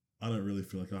 So I don't really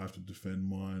feel like I have to defend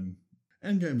mine.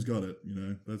 Endgame's got it,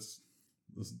 there's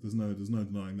no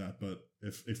denying that. But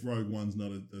if Rogue One's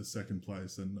not a second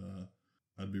place, then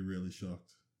I'd be really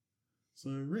shocked. So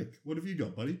Rick, what have you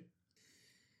got, buddy?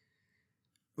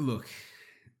 Look,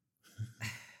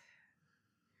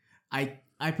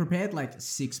 I prepared like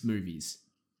 6 movies,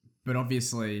 but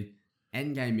obviously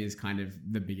Endgame is kind of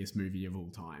the biggest movie of all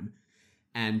time,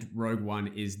 and Rogue One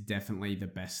is definitely the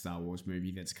best Star Wars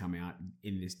movie that's come out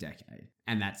in this decade.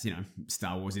 And that's,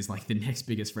 Star Wars is like the next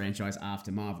biggest franchise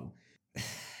after Marvel.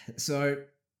 So,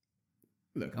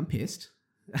 look, I'm pissed.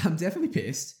 I'm definitely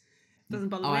pissed. Doesn't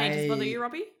bother me. Does it bother you,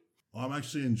 Robbie? I'm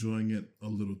actually enjoying it a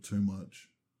little too much.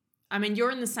 I mean,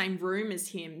 you're in the same room as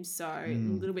him, so a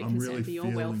little bit concerned for your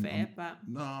welfare, but...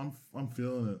 No, I'm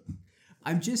feeling it.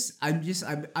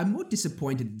 I'm more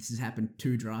disappointed this has happened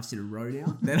 2 drafts in a row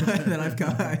now that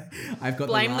I've got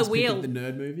blame the last the wheel. Pick of the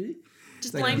nerd movie.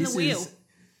 Just blame the wheel.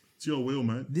 It's your wheel,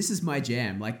 mate. This is my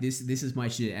jam. Like this is my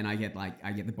shit, and I get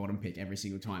the bottom pick every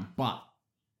single time. But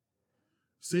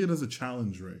see it as a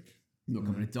challenge, Rick. Look,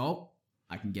 I'm an adult.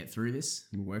 I can get through this.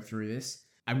 We'll work through this.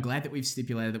 I'm glad that we've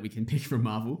stipulated that we can pick from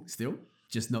Marvel still,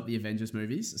 just not the Avengers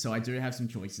movies. So I do have some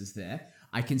choices there.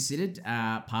 I considered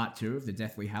part 2 of the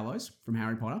Deathly Hallows from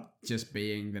Harry Potter, just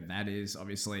being that is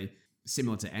obviously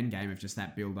similar to Endgame of just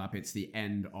that build up. It's the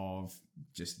end of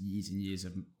just years and years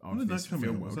of when did this that come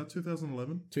film out? world. Was that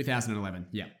 2011? 2011,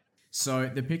 yeah. So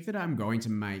the pick that I'm going to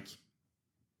make,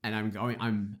 and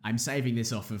I'm saving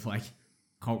this off of like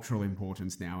cultural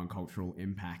importance now and cultural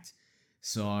impact.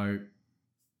 So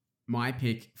my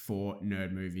pick for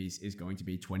nerd movies is going to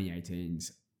be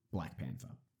 2018's Black Panther.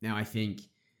 Now I think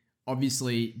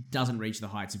obviously doesn't reach the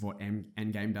heights of what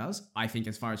Endgame does. I think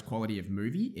as far as quality of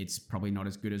movie, it's probably not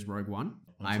as good as Rogue One.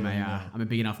 I'm a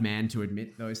big enough man to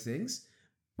admit those things.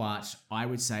 But I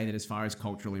would say that as far as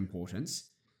cultural importance,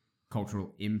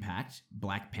 cultural impact,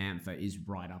 Black Panther is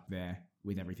right up there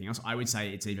with everything else. I would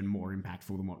say it's even more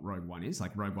impactful than what Rogue One is.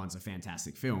 Like, Rogue One's a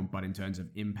fantastic film, but in terms of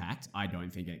impact, I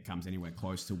don't think it comes anywhere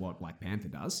close to what Black Panther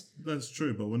does. That's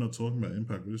true, but we're not talking about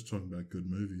impact. We're just talking about good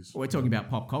movies. We're talking about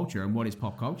pop culture, and what is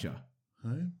pop culture?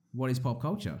 Hey? What is pop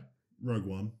culture? Rogue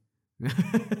One.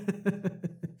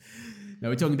 No,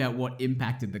 we're talking about what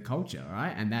impacted the culture,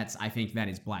 right? And I think that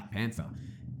is Black Panther.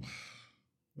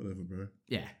 Whatever, bro.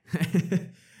 Yeah.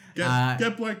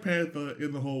 Get Black Panther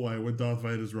in the hallway when Darth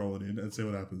Vader's rolling in and see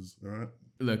what happens, all right?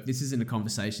 Look, this isn't a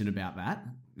conversation about that.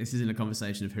 This isn't a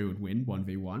conversation of who would win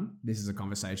 1v1. This is a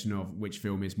conversation of which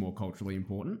film is more culturally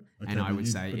important. Okay, and I would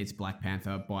say it's Black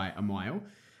Panther by a mile.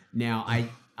 Now, I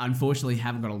unfortunately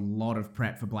haven't got a lot of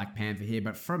prep for Black Panther here,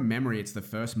 but from memory, it's the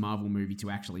first Marvel movie to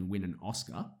actually win an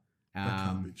Oscar. That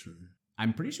can't be true.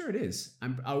 I'm pretty sure it is.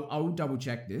 I'll double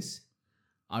check this.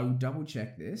 I will double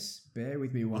check this. Bear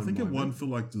with me one moment. I think it won for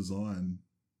like design.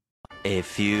 A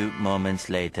few moments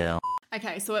later.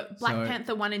 Okay, so Black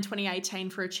Panther won in 2018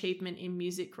 for achievement in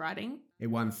music writing. It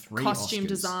won 3 costume Oscars.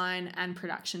 design and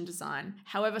production design.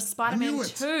 However, Spider-Man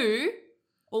 2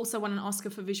 also won an Oscar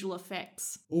for visual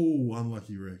effects. Oh,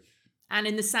 unlucky Rick. And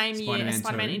in the same year, Spider-Man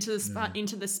Spider-Man 2.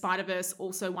 Into the Spider-Verse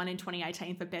also won in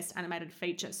 2018 for Best Animated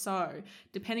Feature. So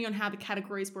depending on how the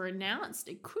categories were announced,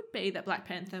 it could be that Black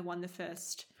Panther won the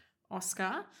first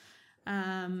Oscar.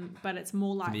 But it's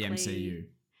more likely... For the MCU.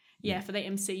 Yeah, for the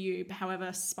MCU.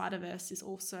 However, Spider-Verse is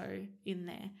also in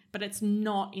there. But it's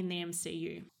not in the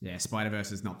MCU. Yeah,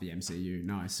 Spider-Verse is not the MCU.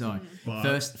 No. So,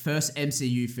 But- first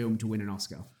MCU film to win an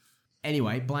Oscar.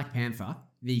 Anyway, Black Panther,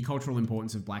 the cultural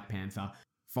importance of Black Panther,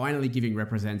 finally giving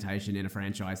representation in a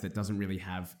franchise that doesn't really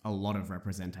have a lot of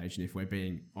representation, if we're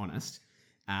being honest.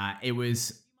 It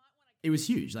was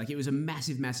huge. Like, it was a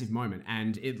massive, massive moment.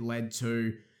 And it led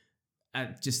to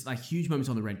just like huge moments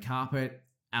on the red carpet.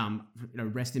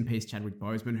 Rest in peace, Chadwick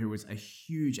Boseman, who was a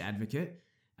huge advocate,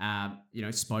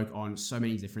 spoke on so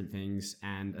many different things,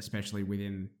 and especially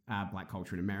within Black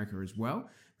culture in America as well,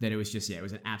 that it was just, it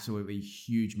was an absolutely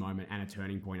huge moment and a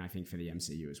turning point, I think, for the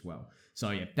MCU as well.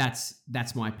 So yeah,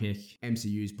 that's my pick,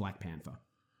 MCU's Black Panther.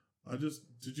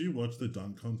 Did you watch the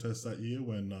dunk contest that year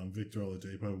when Victor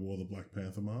Oladipo wore the Black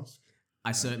Panther mask?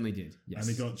 I certainly did, yes.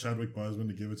 And he got Chadwick Boseman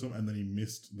to give it to him, and then he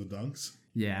missed the dunks.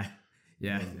 Yeah,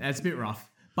 that's a bit rough.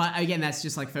 But again, that's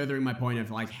just like furthering my point of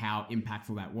like how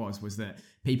impactful that was that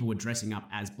people were dressing up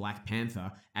as Black Panther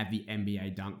at the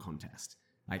NBA dunk contest.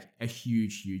 Like a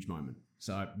huge, huge moment.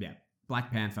 So yeah,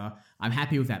 Black Panther. I'm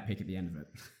happy with that pick at the end of it.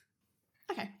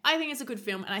 Okay, I think it's a good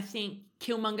film, and I think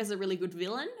Killmonger's a really good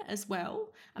villain as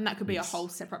well. And that could be a whole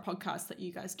separate podcast that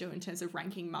you guys do in terms of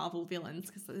ranking Marvel villains,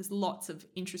 because there's lots of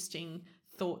interesting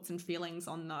thoughts and feelings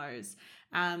on those.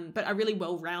 But a really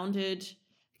well-rounded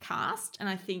cast, and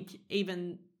I think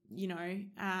even we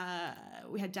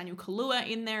had Daniel Kaluuya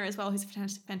in there as well, who's a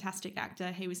fantastic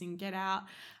actor. He was in Get Out,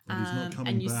 But he's not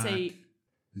coming and you back. see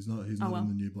He's not in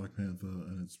the new Black Panther,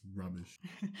 and it's rubbish.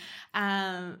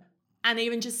 And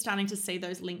even just starting to see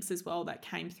those links as well that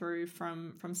came through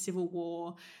from Civil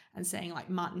War, and seeing like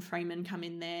Martin Freeman come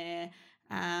in there,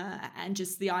 and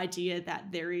just the idea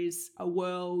that there is a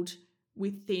world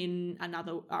within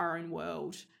our own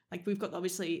world. Like, we've got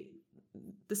obviously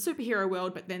the superhero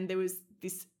world, but then there was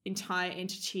this entire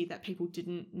entity that people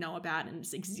didn't know about, and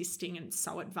it's existing and it's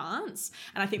so advanced.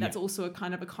 And I think that's also a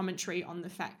kind of a commentary on the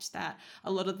fact that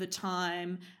a lot of the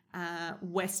time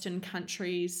Western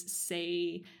countries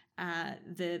see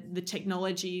the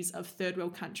technologies of third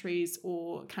world countries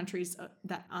or countries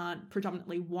that aren't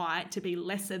predominantly white to be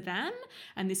lesser than,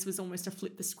 and this was almost a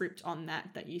flip the script on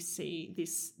that you see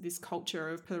this culture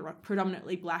of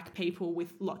predominantly Black people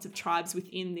with lots of tribes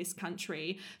within this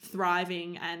country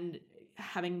thriving and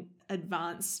having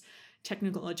advanced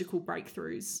technological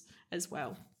breakthroughs as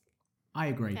well. I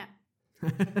agree. Yeah.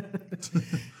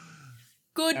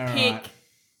 Good All pick. right.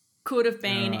 Could have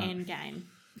been Endgame.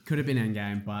 Could have been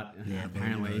Endgame, but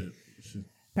apparently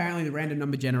the random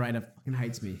number generator fucking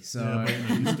hates me. So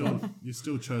you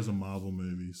still chose a Marvel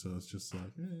movie, so it's just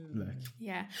like, look,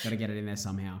 Yeah. gotta get it in there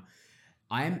somehow.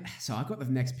 I've got the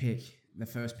next pick, the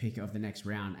first pick of the next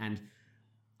round, and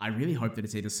I really hope that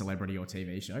it's either celebrity or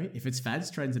TV show. If it's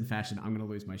fads, trends, and fashion, I'm gonna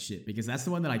lose my shit, because that's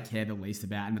the one that I care the least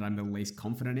about and that I'm the least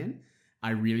confident in. I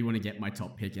really want to get my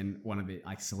top pick in one of the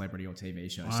like celebrity or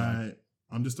TV shows.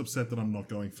 I'm just upset that I'm not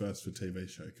going first for TV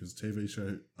show, because TV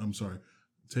show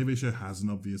has an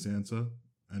obvious answer,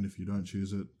 and if you don't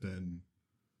choose it, then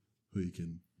who you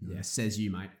can? Yeah, says you,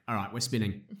 mate. All right, we're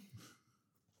spinning.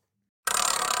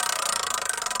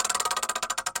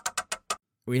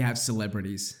 We have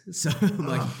celebrities, so I'm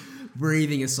like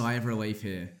breathing a sigh of relief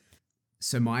here.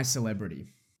 So my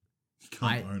celebrity. You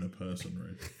can't own a person,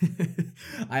 right?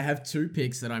 I have two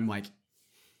picks that I'm like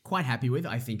quite happy with.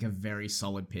 I think are very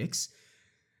solid picks.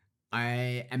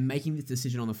 I am making this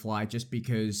decision on the fly just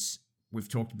because we've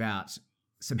talked about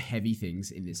some heavy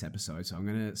things in this episode, so I'm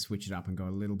going to switch it up and go a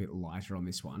little bit lighter on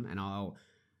this one. And I'll,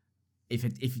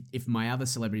 if my other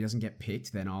celebrity doesn't get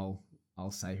picked, then I'll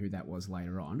say who that was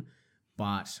later on.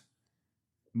 But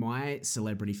my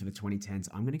celebrity for the 2010s,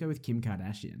 I'm going to go with Kim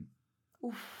Kardashian.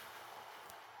 Oof.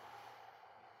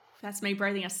 That's me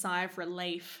breathing a sigh of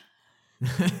relief.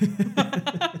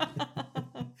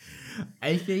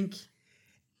 I think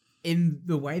in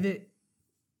the way that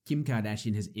Kim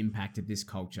Kardashian has impacted this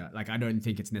culture, like I don't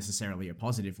think it's necessarily a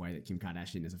positive way that Kim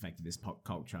Kardashian has affected this pop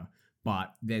culture,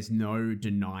 but there's no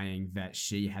denying that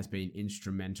she has been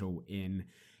instrumental in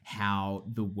how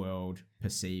the world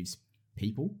perceives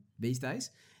people these days.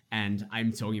 And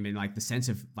I'm talking in like the sense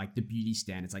of like the beauty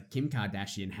standards. Like Kim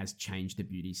Kardashian has changed the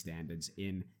beauty standards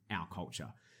in our culture.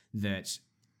 That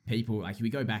people, like we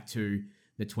go back to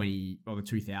the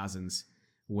 2000s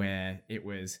where it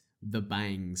was the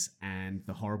bangs and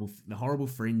the horrible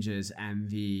fringes and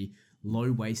the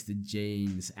low-waisted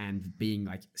jeans and being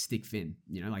like stick thin,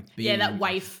 you know, like being that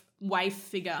waif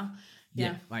figure.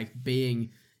 Yeah. Like being,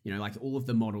 you know, like all of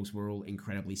the models were all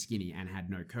incredibly skinny and had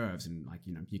no curves, and like,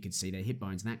 you know, you could see their hip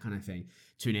bones and that kind of thing.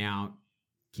 To now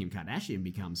Kim Kardashian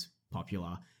becomes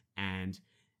popular and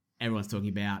everyone's talking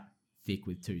about thick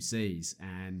with two C's,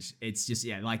 and it's just,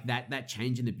 yeah, like that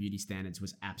change in the beauty standards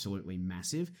was absolutely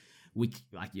massive. We,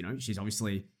 like, you know, she's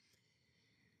obviously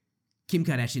Kim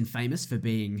Kardashian famous for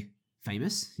being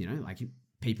famous, you know, like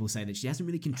people say that she hasn't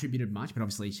really contributed much, but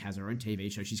obviously she has her own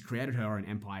TV show. She's created her own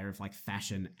empire of like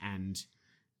fashion and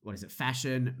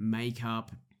fashion,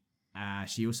 makeup.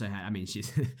 She also had, I mean,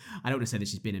 she's, I don't want to say that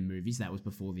she's been in movies. That was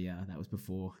before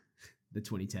the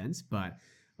 2010s, but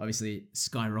obviously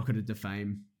skyrocketed to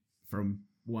fame from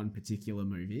one particular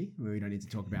movie. We don't need to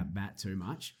talk about that too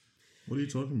much. What are you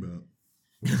talking about?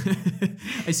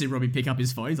 I see Robbie pick up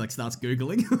his phone. He's like, starts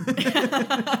Googling.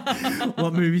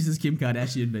 What movies has Kim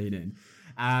Kardashian been in?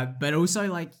 But also,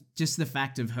 like, just the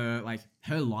fact of her, like,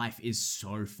 her life is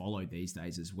so followed these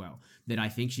days as well, that I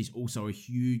think she's also a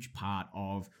huge part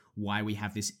of why we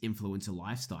have this influencer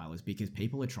lifestyle, is because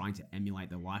people are trying to emulate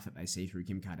the life that they see through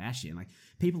Kim Kardashian. Like,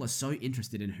 people are so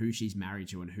interested in who she's married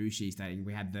to and who she's dating.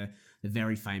 We had the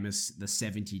very famous, the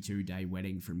 72-day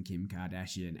wedding from Kim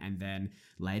Kardashian. And then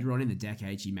later on in the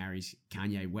decade, she marries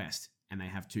Kanye West and they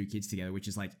have 2 kids together, which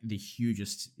is like the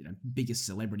hugest, you know, biggest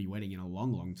celebrity wedding in a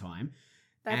long, long time.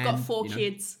 They've got 4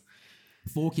 kids.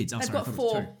 4 kids. Oh, They've sorry, got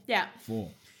 4. 2. Yeah. 4.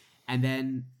 And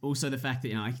then also the fact that,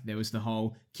 you know, like, there was the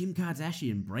whole Kim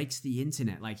Kardashian breaks the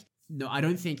internet. Like, no, I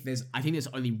think there's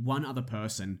only one other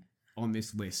person on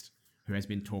this list who has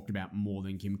been talked about more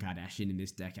than Kim Kardashian in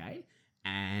this decade.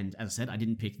 And as I said, I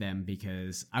didn't pick them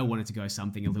because I wanted to go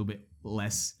something a little bit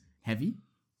less heavy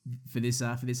for this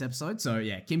episode. So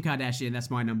yeah, Kim Kardashian, that's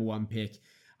my number 1 pick.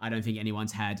 I don't think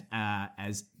anyone's had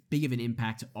as big of an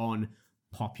impact on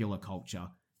popular culture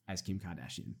as Kim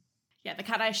Kardashian. Yeah, the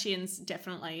Kardashians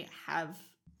definitely have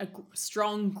a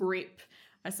strong grip,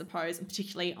 I suppose, and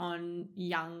particularly on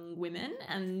young women.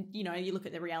 And, you know, you look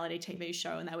at the reality TV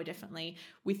show and they were definitely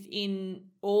within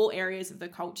all areas of the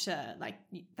culture. Like,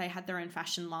 they had their own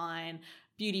fashion line,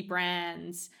 beauty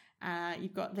brands.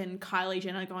 You've got then Kylie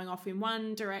Jenner going off in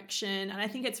one direction. And I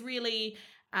think it's really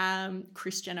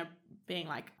Kris Jenner being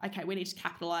like, okay, we need to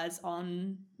capitalize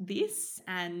on this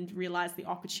and realize the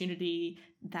opportunity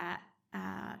that,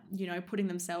 you know, putting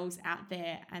themselves out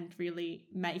there and really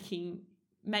making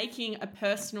a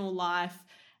personal life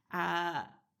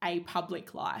a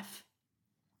public life.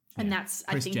 And that's,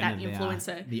 Kris I think, Jenner, that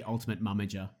influencer. the ultimate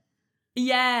momager.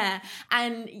 Yeah.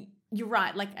 And you're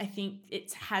right. Like, I think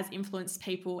it has influenced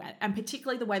people, and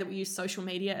particularly the way that we use social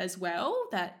media as well,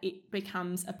 that it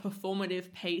becomes a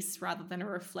performative piece rather than a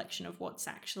reflection of what's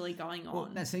actually going on. Well,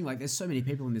 that's the thing, like, there's so many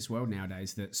people in this world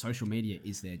nowadays that social media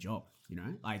is their job, you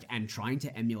know, like, and trying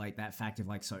to emulate that fact of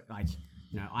like, so like,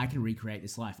 you know, I can recreate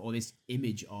this life or this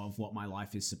image of what my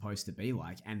life is supposed to be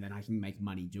like, and then I can make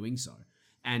money doing so.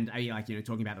 And I, like, you know,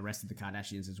 talking about the rest of the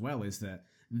Kardashians as well, is that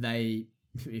they,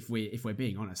 if we're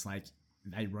being honest, like,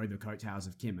 they rode the coattails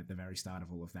of Kim at the very start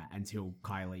of all of that until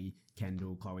Kylie,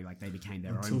 Kendall, Khloe, like, they became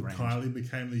their own brand. Until Kylie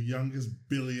became the youngest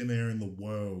billionaire in the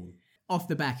world. Off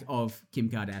the back of Kim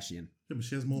Kardashian. Yeah, but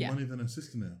she has more money than her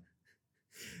sister now.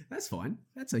 That's fine.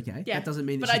 That's okay. Yeah, that doesn't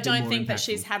mean that but she's I been don't more think that impactful.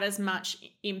 she's had as much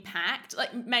impact.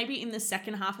 Like, maybe in the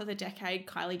second half of the decade,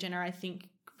 Kylie Jenner, I think,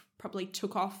 probably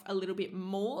took off a little bit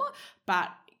more, but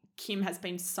Kim has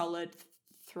been solid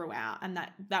throughout, and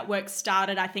that work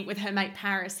started, I think, with her mate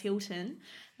Paris Hilton.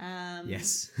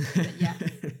 Yes. Yeah.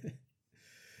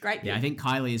 Great. Yeah, I think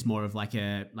Kylie is more of like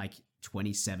a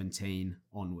 2017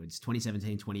 onwards,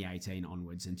 2017, 2018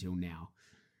 onwards until now.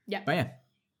 Yeah. But yeah.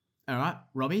 All right,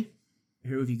 Robbie,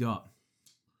 who have you got?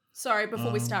 Sorry,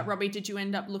 before we start, Robbie, did you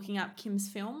end up looking up Kim's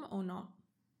film or not?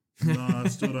 No, I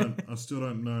still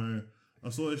don't know. I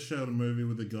saw they showed a movie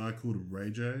with a guy called Ray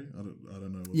J. I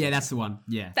don't know. Yeah, that's the one.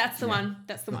 Yeah. That's the one.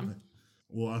 That's the one.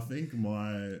 Well, I think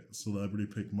my celebrity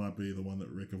pick might be the one that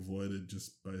Rick avoided,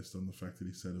 just based on the fact that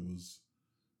he said it was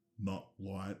not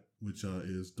white, which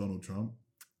is Donald Trump.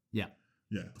 Yeah.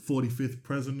 Yeah, the 45th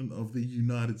president of the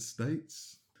United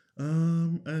States.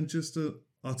 And just a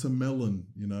utter melon,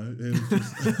 you know. It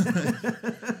was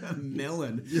just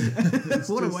melon. Yeah,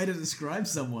 what a way to describe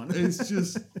someone. It's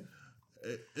just,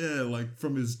 yeah, like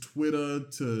from his Twitter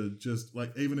to just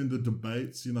like even in the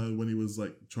debates, you know, when he was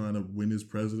like trying to win his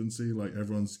presidency, like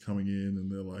everyone's coming in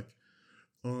and they're like,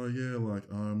 oh yeah, like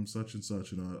I'm such and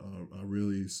such, and I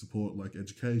really support like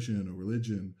education or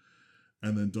religion.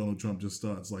 And then Donald Trump just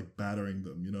starts like battering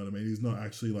them, you know what I mean? He's not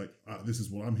actually like, this is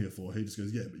what I'm here for. He just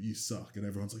goes, yeah, but you suck. And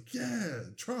everyone's like, yeah,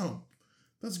 Trump,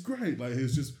 That's great. Like,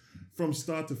 he's just, from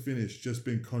start to finish, just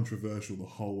been controversial the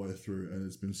whole way through, and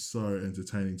it's been so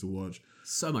entertaining to watch.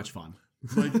 So much fun.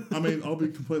 Like, I mean, I'll be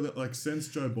completely, like, since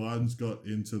Joe Biden's got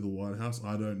into the White House,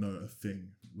 I don't know a thing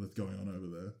that's going on over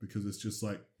there, because it's just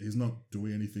like, he's not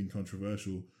doing anything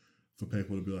controversial for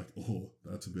people to be like, oh,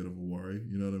 that's a bit of a worry.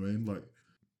 You know what I mean? Like,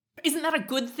 isn't that a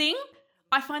good thing?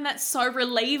 I find that so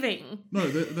relieving. No,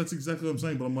 that's exactly what I'm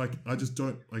saying. But I'm like, I just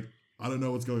don't, like, I don't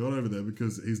know what's going on over there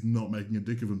because he's not making a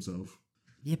dick of himself.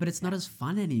 Yeah, but it's not as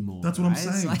fun anymore. That's what I'm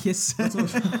saying.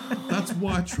 That's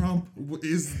why Trump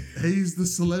he's the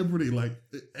celebrity. Like,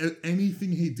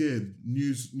 anything he did,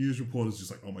 news reporters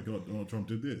just like, oh my God, Donald Trump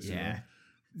did this. Yeah. You know?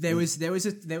 There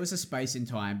was a space in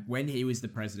time when he was the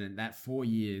president, that 4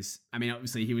 years. I mean,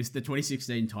 obviously he was the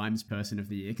 2016 Times Person of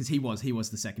the Year, because he was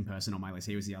the second person on my list.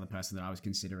 He was the other person that I was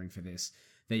considering for this.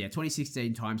 But yeah,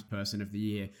 2016 Times Person of the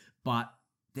Year. But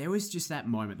there was just that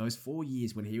moment, those 4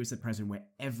 years when he was the president, where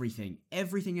everything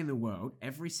in the world,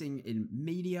 everything in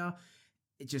media,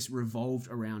 it just revolved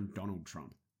around Donald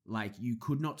Trump. Like, you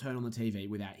could not turn on the TV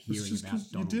without hearing about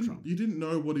Donald Trump. You didn't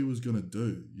know what he was going to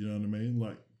do. You know what I mean?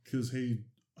 Like, because he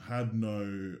had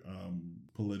no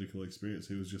political experience.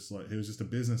 He was just a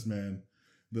businessman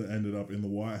that ended up in the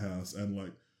White House, and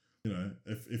like, you know,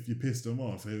 if you pissed him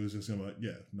off, he was just gonna be like,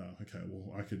 yeah, no, okay,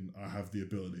 well, I have the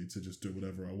ability to just do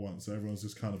whatever I want. So everyone's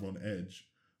just kind of on edge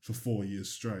for 4 years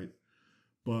straight.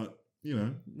 But you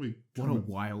know, what a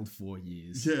wild 4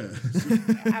 years. Yeah.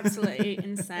 Absolutely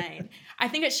insane. I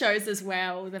think it shows as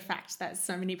well the fact that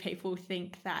so many people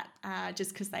think that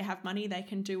just because they have money, they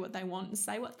can do what they want and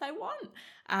say what they want.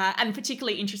 And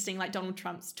particularly interesting, like Donald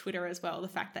Trump's Twitter as well, the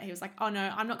fact that he was like, oh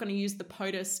no, I'm not going to use the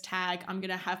POTUS tag. I'm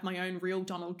going to have my own real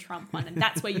Donald Trump one. And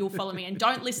that's where you'll follow me. And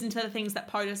don't listen to the things that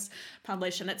POTUS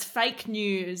publish. And it's fake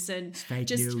news. And it's fake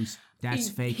just news. That's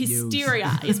fake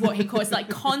hysteria news. is what he calls, like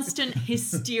constant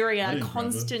hysteria,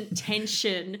 constant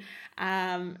tension.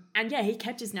 And yeah, he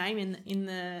kept his name in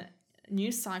the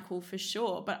news cycle for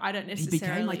sure, but I don't necessarily he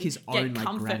became like his own like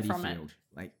comfort gravity from field.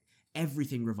 Like,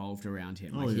 everything revolved around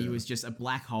him. Oh, Like, yeah. he was just a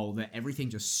black hole that everything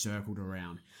just circled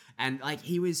around. And like,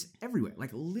 he was everywhere,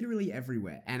 like literally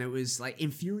everywhere. And it was like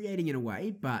infuriating in a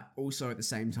way, but also at the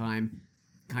same time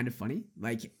kind of funny.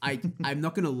 Like, I'm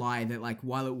not gonna lie that like,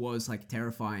 while it was like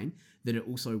terrifying, that it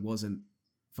also wasn't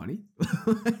funny.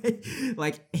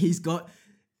 Like, he's got,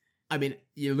 I mean,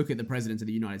 you look at the president of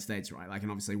the United States, right? Like, and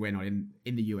obviously we're not in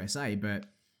the USA, but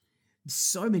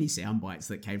so many sound bites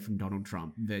that came from Donald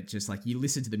Trump that just like, you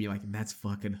listen to them, you're like, that's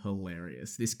fucking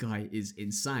hilarious. This guy is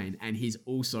insane. And he's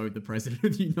also the president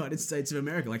of the United States of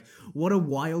America. Like, what a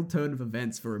wild turn of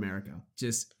events for America.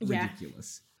 Just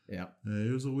ridiculous. Yeah. Yeah,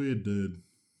 he was a weird dude.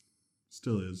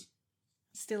 Still is.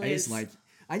 Still It's is. like,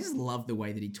 I just love the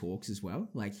way that he talks as well.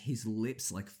 Like, his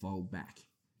lips like fold back,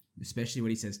 especially when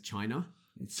he says China.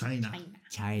 It's China.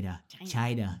 China.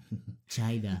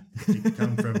 You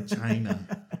come from China.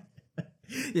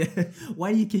 Yeah.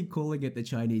 Why do you keep calling it the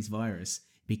Chinese virus?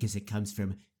 Because it comes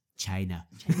from China.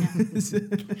 And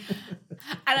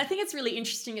I think it's really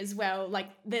interesting as well. Like,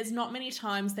 there's not many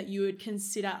times that you would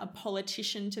consider a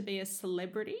politician to be a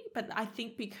celebrity, but I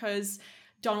think because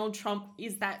Donald Trump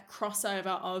is that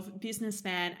crossover of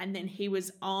businessman, and then he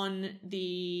was on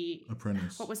the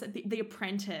Apprentice. What was it? The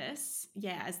Apprentice,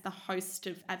 yeah, as the host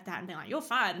of at that, and they're like, "You're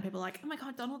fired," and people are like, "Oh my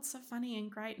God, Donald's so funny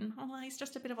and great," and oh, well, he's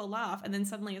just a bit of a laugh, and then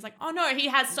suddenly it's like, "Oh no, he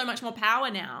has so much more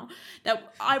power now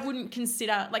that I wouldn't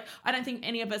consider." Like, I don't think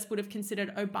any of us would have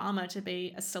considered Obama to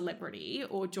be a celebrity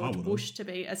or George Bush to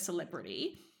be a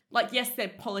celebrity. Like, yes, they're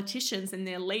politicians and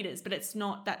they're leaders, but it's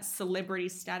not that celebrity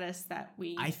status that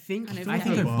we. I think have.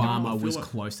 Obama was like,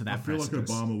 close to that. I feel precipice.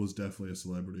 like Obama was definitely a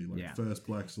celebrity. Like, Yeah. first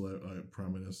black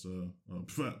prime minister,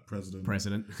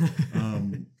 president.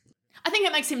 I think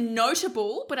it makes him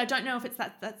notable, but I don't know if it's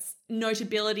that's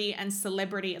notability and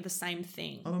celebrity are the same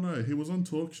thing. I don't know. He was on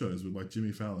talk shows with like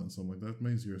Jimmy Fallon, so I'm like, that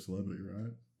means you're a celebrity,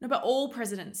 right? No, but all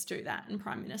presidents do that and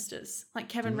prime ministers. Like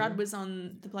Kevin Rudd was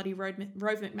on the bloody Rove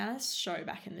McManus show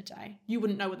back in the day. You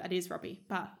wouldn't know what that is, Robbie,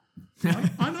 but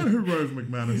I know who Rove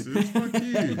McManus is. Fuck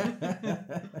you.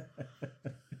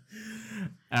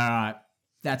 All right.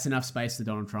 That's enough space for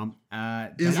Donald Trump.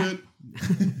 Is it?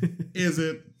 Is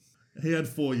it? He had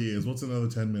 4 years. What's another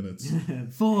 10 minutes?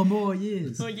 4 more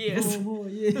years. 4 years. 4 more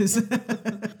years.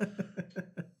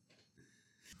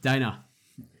 Dana,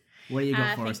 what do you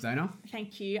got for us, Dana?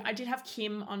 Thank you. I did have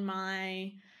Kim on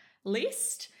my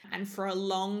list. And for a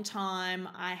long time,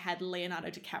 I had Leonardo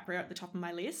DiCaprio at the top of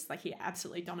my list. Like, he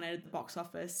absolutely dominated the box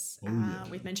office.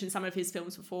 We've mentioned some of his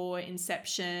films before: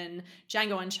 Inception,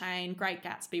 Django Unchained, Great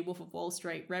Gatsby, Wolf of Wall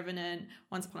Street, Revenant,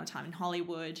 Once Upon a Time in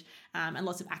Hollywood, and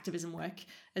lots of activism work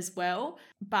as well.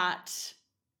 But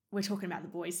we're talking about the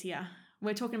boys here.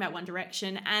 We're talking about One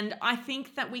Direction. And I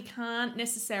think that we can't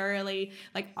necessarily,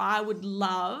 like, I would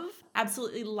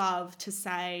absolutely love to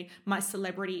say my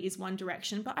celebrity is One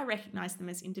Direction, but I recognize them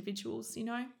as individuals, you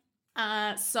know?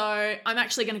 So I'm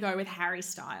actually going to go with Harry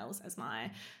Styles as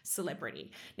my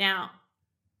celebrity. Now,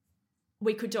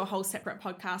 we could do a whole separate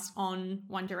podcast on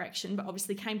One Direction, but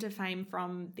obviously came to fame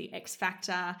from the X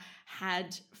Factor,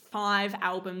 had 5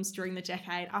 albums during the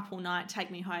decade: Up All Night,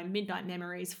 Take Me Home, Midnight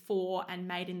Memories, 4, and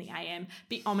Made in the AM.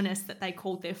 Be ominous that they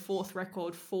called their 4th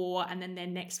record 4, and then their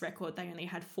next record they only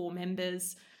had 4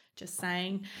 members. Just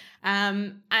saying.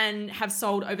 And have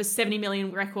sold over 70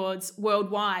 million records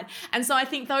worldwide. And so I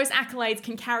think those accolades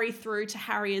can carry through to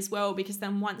Harry as well, because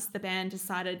then once the band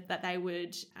decided that they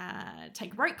would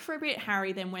take a break for a bit,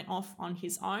 Harry then went off on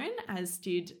his own, as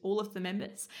did all of the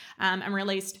members, and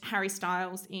released Harry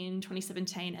Styles in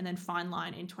 2017 and then Fine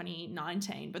Line in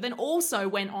 2019. But then also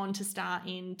went on to star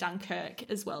in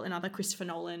Dunkirk as well, another Christopher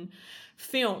Nolan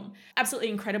film. Absolutely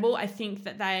incredible. I think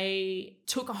that they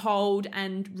took a hold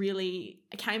and really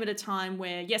came at a time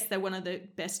where, yes, they're one of the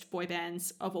best boy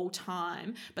bands of all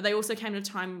time, but they also came at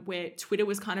a time where Twitter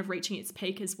was kind of reaching its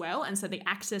peak as well. And so the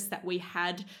access that we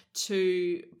had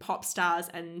to pop stars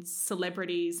and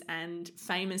celebrities and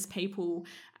famous people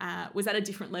was at a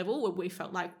different level, where we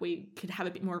felt like we could have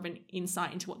a bit more of an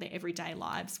insight into what their everyday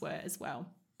lives were as well.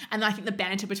 And I think the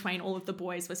banter between all of the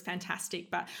boys was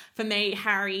fantastic. But for me,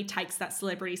 Harry takes that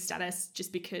celebrity status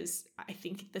just because I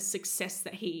think the success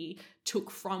that he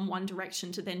took from One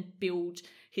Direction to then build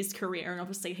his career, and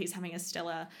obviously he's having a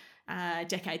stellar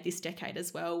decade this decade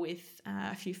as well, with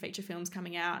a few feature films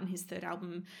coming out and his 3rd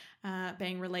album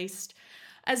being released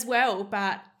as well.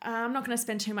 But I'm not going to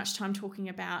spend too much time talking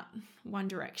about One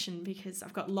Direction because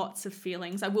I've got lots of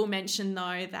feelings. I will mention,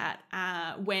 though, that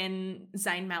when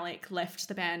Zayn Malik left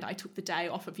the band, I took the day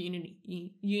off of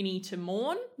uni to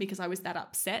mourn because I was that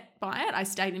upset by it. I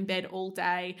stayed in bed all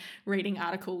day reading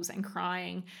articles and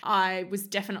crying. I was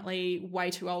definitely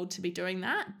way too old to be doing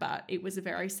that, but it was a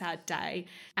very sad day.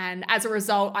 And as a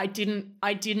result, I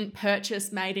didn't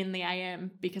purchase Made in the AM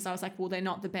because I was like, well, they're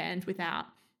not the band without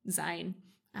Zayn.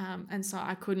 And so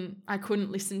I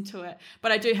couldn't listen to it.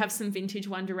 But I do have some vintage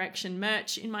One Direction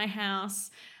merch in my house.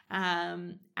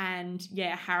 And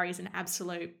yeah, Harry's an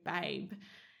absolute babe.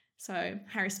 So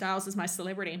Harry Styles is my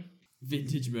celebrity.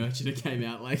 Vintage merch, and it came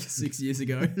out like 6 years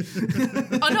ago.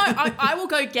 Oh no, I will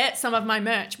go get some of my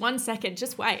merch. 1 second,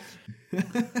 just wait. All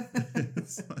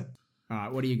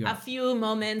right, what do you got? A few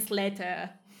moments later.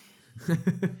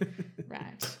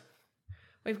 Right.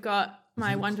 We've got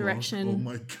my One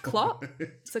Direction clock.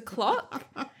 It's a clock.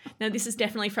 Now, this is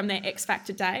definitely from their X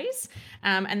Factor days.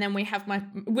 And then we have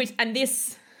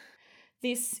this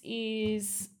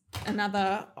is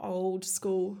another old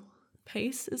school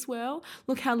piece as well.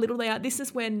 Look how little they are. This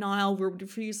is where Niall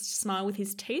refused to smile with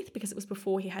his teeth because it was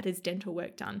before he had his dental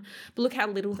work done. But look how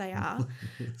little they are.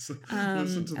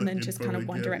 And then just kind of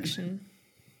One Direction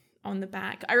on the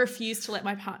back. I refuse to let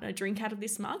my partner drink out of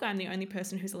this mug. I'm the only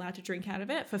person who's allowed to drink out of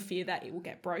it for fear that it will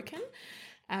get broken.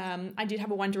 I did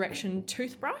have a One Direction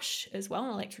toothbrush as well,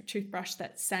 an electric toothbrush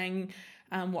that sang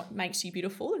what makes you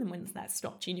beautiful, and when that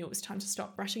stopped, you knew it was time to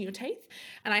stop brushing your teeth.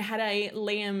 And I had a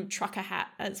Liam trucker hat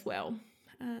as well.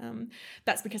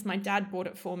 That's because my dad bought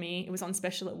it for me. It was on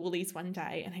special at Woolies one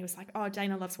day, and he was like, oh,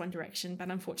 Dana loves One Direction, but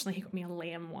unfortunately he got me a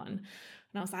Liam one.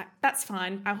 And I was like, that's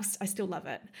fine. I still love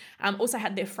it. Also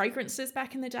had their fragrances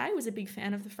back in the day. Was a big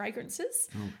fan of the fragrances.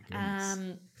 Oh my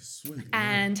goodness. Sweet.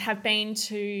 And have been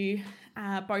to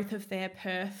both of their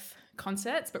Perth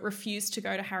concerts, but refused to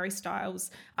go to Harry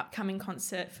Styles' upcoming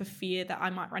concert for fear that I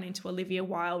might run into Olivia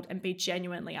Wilde and be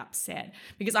genuinely upset,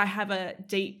 because I have a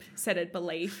deep-seated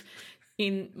belief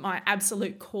in my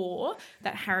absolute core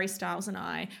that Harry Styles and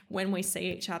I, when we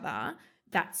see each other,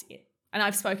 that's it. And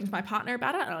I've spoken to my partner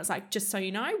about it, and I was like, just so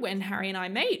you know, when Harry and I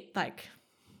meet, like,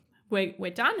 we're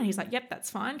done. And he's like, yep, that's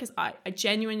fine, because I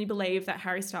genuinely believe that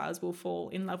Harry Styles will fall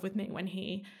in love with me when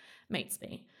he meets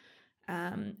me.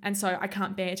 And so I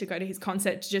can't bear to go to his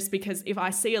concert just because if I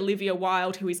see Olivia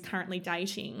Wilde, who he's currently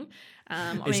dating,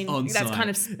 that's kind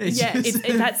of,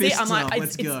 that's it. I'm like,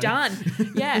 it's done.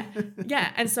 Yeah.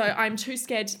 And so I'm too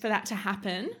scared for that to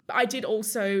happen. But I did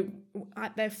also,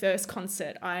 at their first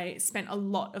concert, I spent a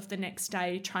lot of the next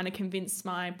day trying to convince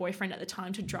my boyfriend at the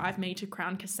time to drive me to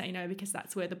Crown Casino because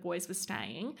that's where the boys were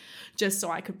staying, just so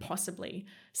I could possibly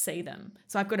see them.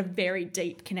 So I've got a very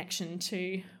deep connection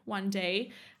to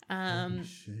 1D.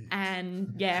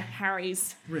 And yeah,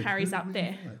 Harry's up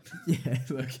there. Yeah,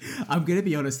 look, I'm gonna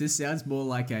be honest. This sounds more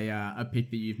like a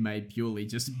pick that you've made purely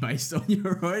just based on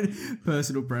your own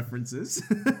personal preferences.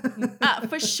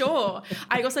 For sure.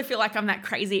 I also feel like I'm that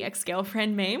crazy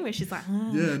ex-girlfriend meme where she's like,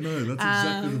 yeah, no, that's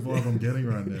exactly the vibe I'm getting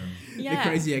right now. Yeah, the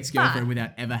crazy ex-girlfriend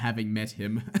without ever having met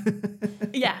him.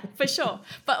 Yeah, for sure.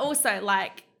 But also,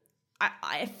 like,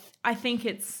 I think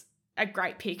it's a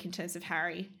great pick in terms of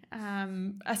Harry.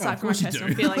 Aside from my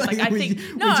personal feelings, like I think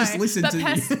we just listened to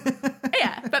you.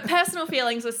 Yeah, but personal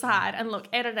feelings aside, and look,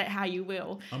 edit it how you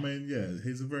will. I mean, yeah,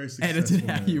 he's a very successful Edit it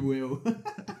how man. you will.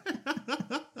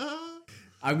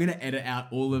 I'm gonna edit out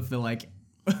all of the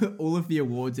all of the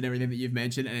awards and everything that you've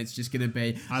mentioned, and it's just gonna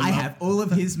be I have all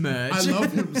of his merch. I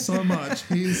love him so much.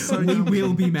 He's so we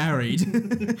will be married.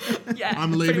 Yeah,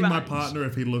 I'm leaving my partner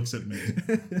if he looks at me.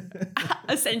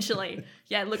 Essentially.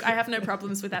 Yeah, look, I have no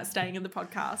problems with that staying in the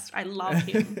podcast. I love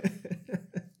him.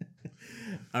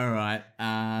 All right.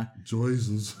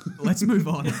 Jesus. Let's move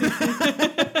on.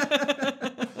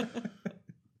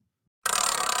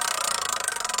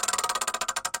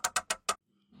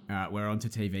 All right, we're on to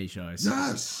TV shows.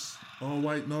 Yes! Oh,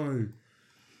 wait, no.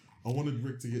 I wanted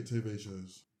Rick to get TV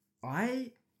shows.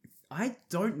 I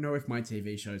don't know if my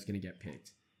TV show is going to get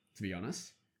picked, to be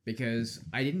honest, because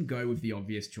I didn't go with the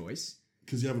obvious choice.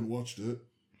 Because you haven't watched it.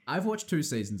 I've watched 2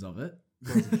 seasons of it.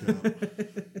 Doesn't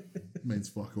count. Means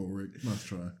fuck all, Rick. Nice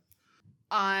try.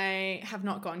 I have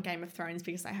not gone Game of Thrones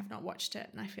because I have not watched it,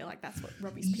 and I feel like that's what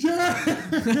Robbie's picking.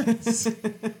 Yes!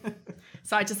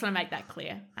 So I just want to make that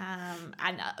clear.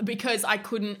 And because I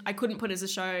couldn't put as a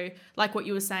show, like what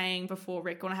you were saying before,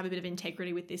 Rick, I want to have a bit of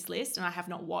integrity with this list, and I have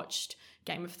not watched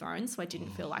Game of Thrones, so I didn't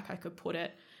feel like I could put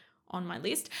it on my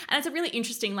list. And it's a really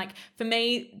interesting, like, for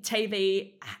me,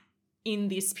 TV in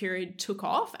this period took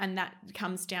off, and that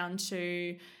comes down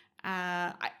to,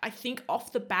 I think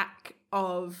off the back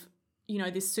of, you know,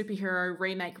 this superhero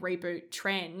remake reboot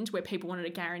trend where people wanted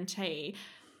a guarantee,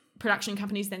 production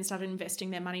companies then started investing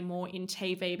their money more in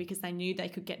TV because they knew they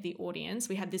could get the audience.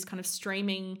 We had this kind of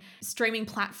streaming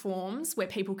platforms where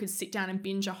people could sit down and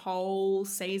binge a whole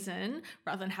season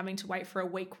rather than having to wait for a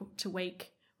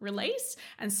week-to-week release.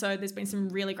 And so there's been some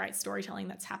really great storytelling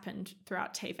that's happened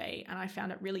throughout TV, and I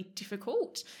found it really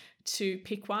difficult to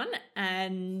pick one.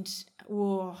 And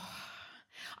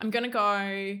I'm gonna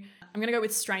go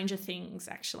with Stranger Things,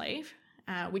 actually,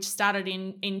 which started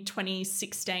in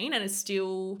 2016 and is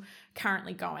still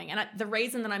currently going. And the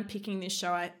reason that I'm picking this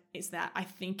show is that I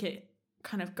think it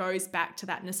kind of goes back to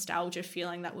that nostalgia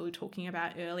feeling that we were talking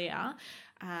about earlier.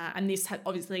 And this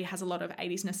obviously has a lot of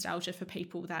 80s nostalgia for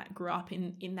people that grew up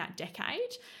in that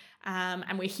decade.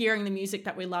 And we're hearing the music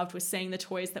that we loved, we're seeing the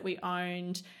toys that we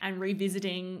owned, and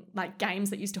revisiting like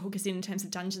games that used to hook us in terms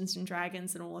of Dungeons and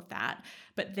Dragons and all of that.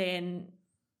 But then,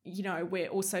 you know, we're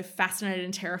also fascinated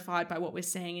and terrified by what we're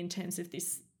seeing in terms of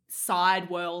this side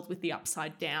world with the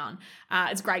Upside Down.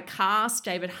 It's a great cast: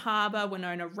 David Harbour,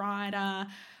 Winona Ryder,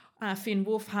 Finn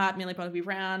Wolfhard, Millie Bobby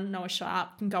Brown, Noah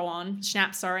Schnapp, can go on.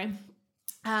 Schnapp, sorry.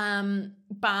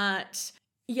 But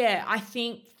yeah, I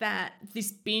think that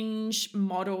this binge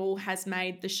model has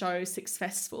made the show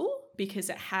successful because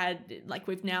it had, like,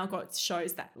 we've now got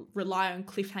shows that rely on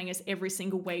cliffhangers every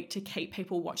single week to keep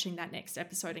people watching that next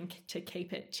episode and to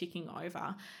keep it ticking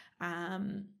over.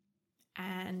 And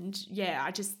yeah,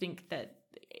 I just think that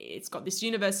it's got this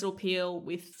universal appeal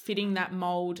with fitting that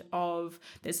mold of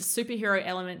there's a superhero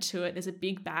element to it, there's a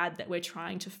big bad that we're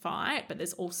trying to fight, but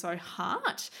there's also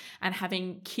heart, and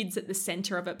having kids at the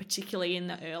center of it, particularly in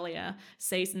the earlier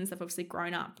seasons. They've obviously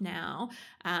grown up now.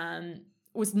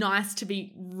 Was nice to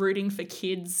be rooting for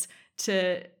kids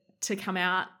to come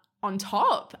out on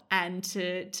top and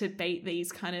to beat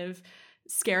these kind of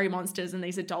scary monsters and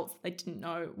these adults that they didn't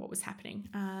know what was happening.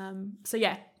 So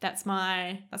yeah, that's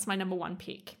my number one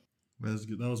pick.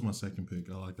 That was my second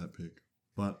pick. I like that pick.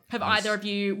 But have either of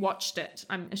you watched it?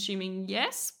 I'm assuming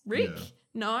yes. Rick? Yeah.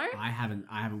 No? I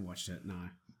haven't watched it, no.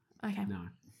 Okay. No.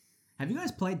 Have you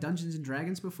guys played Dungeons and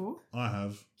Dragons before? I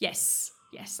have. Yes,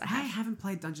 I I have. haven't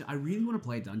played I really want to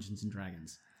play Dungeons and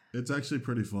Dragons. It's actually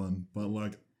pretty fun, but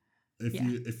like,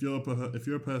 if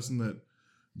you're a person that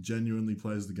genuinely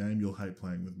plays the game, you'll hate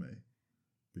playing with me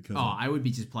Because I would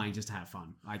be just playing just to have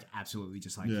fun. Like, absolutely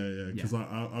just like... Yeah. Because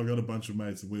I've got a bunch of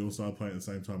mates and we all started playing at the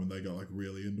same time and they got like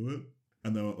really into it.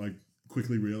 And they were like,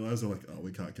 quickly realized they're like, oh,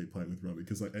 we can't keep playing with Robbie.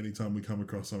 Because like anytime we come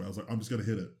across something, I was like, I'm just going to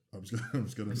hit it. I'm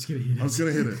just going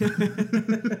to hit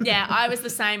it. Yeah, I was the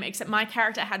same, except my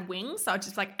character had wings. So I was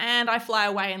just like, and I fly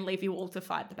away and leave you all to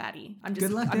fight the baddie.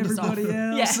 Good luck to everybody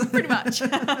else. Yeah, pretty much.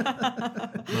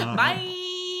 Bye.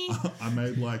 I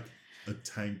made like a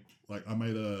tank. Like I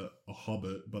made a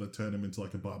hobbit, but I turned him into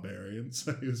like a barbarian.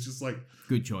 So he was just like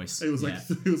good choice. It was like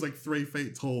he was like 3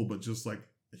 feet tall, but just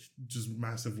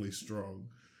massively strong.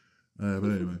 But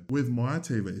anyway, with my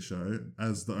TV show,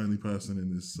 as the only person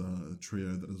in this trio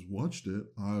that has watched it,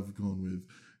 I've gone with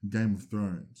Game of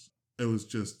Thrones. It was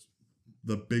just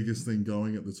the biggest thing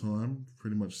going at the time,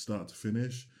 pretty much start to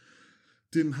finish.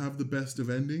 Didn't have the best of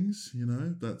endings,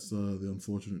 that's the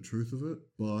unfortunate truth of it.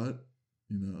 But,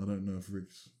 I don't know if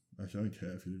Rick's... Actually, I don't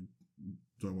care if you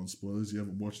don't want spoilers. You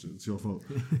haven't watched it. It's your fault.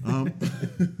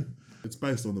 It's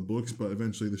based on the books, but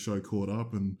eventually the show caught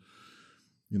up and,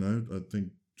 I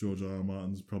think George R.R.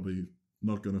 Martin's probably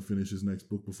not going to finish his next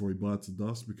book before he bites the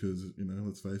dust because,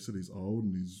 let's face it, he's old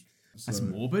and he's... That's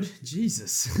morbid.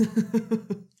 Jesus.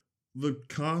 The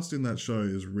cast in that show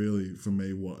is really, for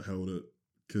me, what held it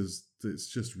because it's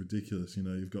just ridiculous.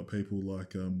 You've got people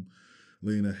like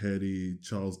Lena Headey,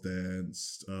 Charles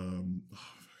Dance,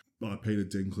 Peter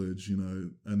Dinklage,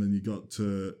 and then you got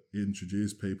to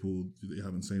introduce people that you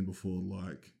haven't seen before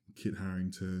like Kit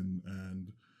Harington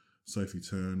and Sophie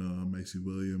Turner, Macy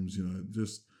Williams,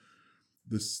 just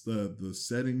this the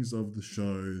settings of the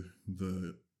show,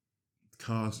 the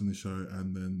cast in the show,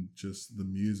 and then just the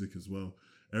music as well.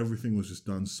 Everything was just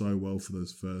done so well for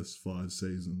those first 5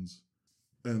 seasons.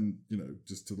 And,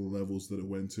 just to the levels that it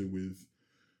went to with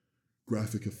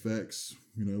graphic effects,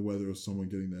 whether it was someone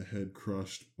getting their head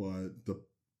crushed by the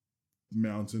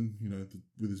mountain,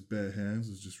 with his bare hands,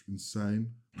 is just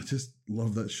insane. I just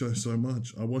love that show so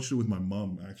much. I watched it with my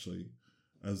mum, actually.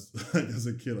 As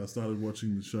a kid, I started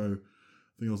watching the show,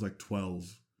 I think I was like 12.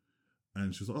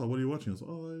 And she was like, oh, what are you watching? I was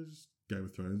like, oh, it's Game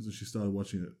of Thrones. And she started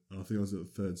watching it. I think I was at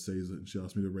the 3rd season. And she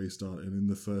asked me to restart. And in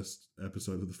the first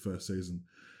episode of the first season,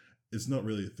 it's not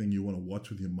really a thing you want to watch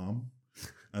with your mum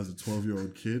as a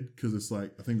 12-year-old kid. Because it's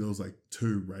like, I think there was like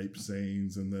 2 rape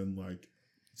scenes. And then like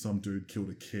some dude killed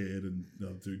a kid. And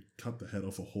the dude cut the head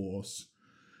off a horse.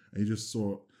 And you just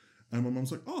saw... And my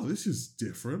mum's like, oh, this is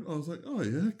different. I was like, oh,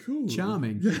 yeah, cool.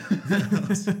 Charming. Yeah.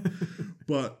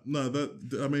 But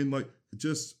no,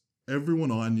 just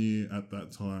everyone I knew at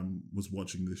that time was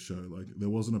watching this show. Like, there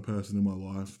wasn't a person in my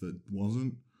life that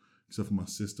wasn't, except for my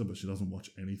sister, but she doesn't watch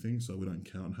anything, so we don't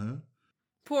count her.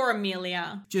 Poor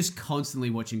Amelia. Just constantly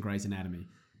watching Grey's Anatomy.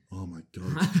 Oh, my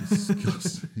God. It's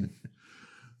disgusting.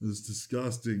 It's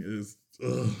disgusting. It's,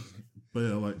 ugh. But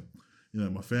yeah, like...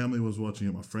 my family was watching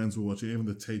it, my friends were watching it, even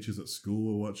the teachers at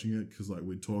school were watching it because, like,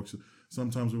 we'd talk.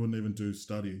 Sometimes we wouldn't even do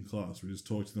study in class. We just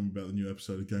talk to them about the new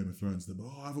episode of Game of Thrones. They'd be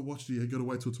like, oh, I haven't watched it yet. Got to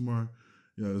wait till tomorrow.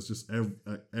 It's just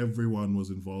everyone was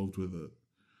involved with it.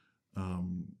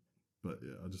 But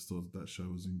yeah, I just thought that show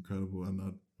was incredible,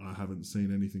 and I haven't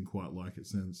seen anything quite like it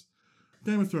since.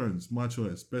 Game of Thrones, my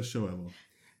choice, best show ever.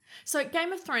 So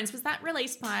Game of Thrones, was that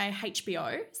released by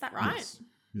HBO? Is that right? Yes.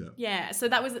 Yeah. Yeah. So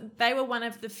they were one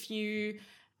of the few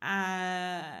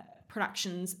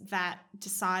productions that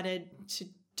decided to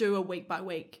do a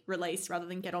week-by-week release rather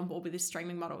than get on board with this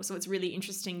streaming model. So it's really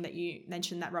interesting that you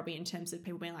mentioned that, Robbie, in terms of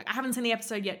people being like, I haven't seen the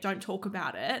episode yet, don't talk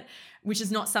about it, which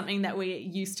is not something that we're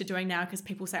used to doing now because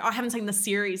people say, oh, I haven't seen the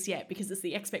series yet, because it's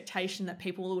the expectation that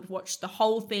people would watch the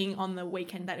whole thing on the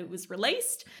weekend that it was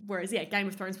released. Whereas, yeah, Game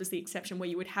of Thrones was the exception, where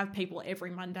you would have people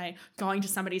every Monday going to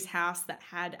somebody's house that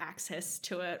had access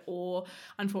to it, or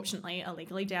unfortunately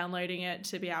illegally downloading it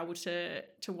to be able to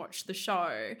watch the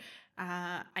show.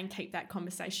 And keep that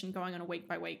conversation going on a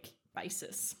week-by-week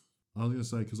basis. I was going to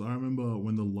say, because I remember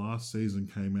when the last season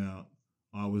came out,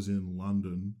 I was in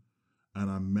London and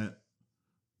I met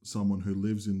someone who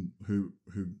lives who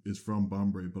is from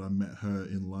Bunbury, but I met her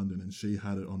in London and she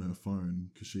had it on her phone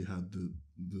because she had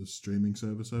the streaming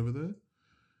service over there.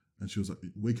 And she was like,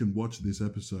 we can watch this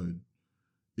episode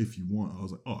if you want. I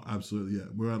was like, oh, absolutely, yeah.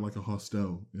 We're at like a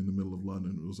hostel in the middle of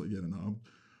London. It was like, yeah, no,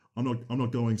 I'm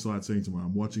not going sightseeing tomorrow.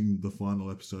 I'm watching the final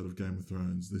episode of Game of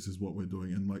Thrones. This is what we're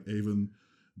doing. And like even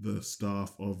the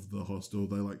staff of the hostel,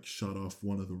 they like shut off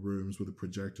one of the rooms with a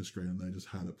projector screen and they just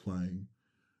had it playing.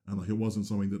 And like it wasn't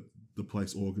something that the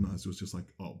place organized. It was just like,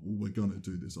 oh, well, we're gonna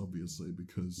do this obviously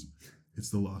because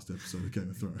it's the last episode of Game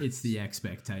of Thrones. It's the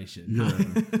expectation. Yeah.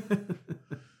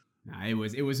 No,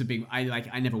 it was a big.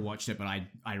 I never watched it, but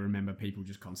I remember people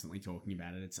just constantly talking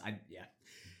about it.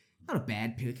 Not a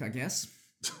bad pick, I guess.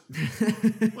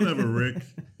 Whatever, Rick.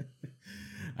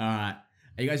 All right.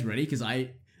 Are you guys ready? Because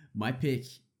my pick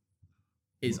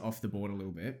is off the board a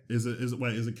little bit. Is it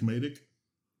comedic?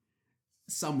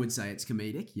 Some would say it's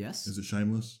comedic, yes. Is it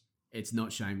shameless? It's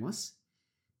not shameless.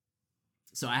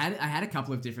 So I had a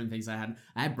couple of different things. I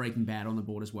had Breaking Bad on the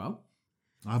board as well.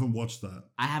 I haven't watched that.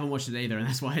 I haven't watched it either, and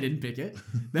that's why I didn't pick it.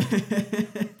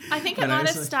 I think it might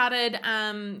have started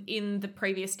in the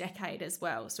previous decade as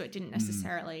well, so it didn't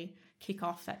necessarily kick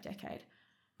off that decade.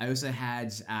 I also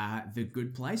had The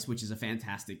Good Place, which is a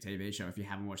fantastic TV show. If you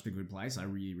haven't watched The Good Place, I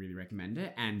really, really recommend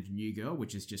it. And New Girl,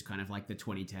 which is just kind of like the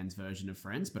 2010s version of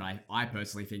Friends, but I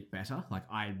personally think better. Like,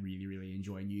 I really, really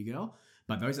enjoy New Girl,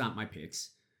 but those aren't my picks.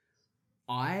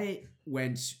 I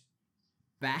went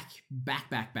back,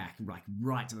 like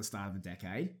right to the start of the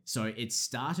decade. So it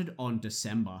started on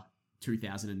December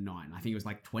 2009. I think it was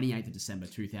like 28th of December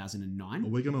 2009. Are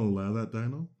we going to allow that,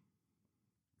 Dana?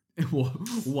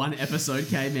 One episode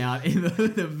came out in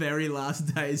the very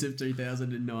last days of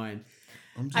 2009.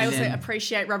 I also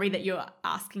appreciate, Robbie, that you're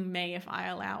asking me if I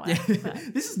allow it. Yeah,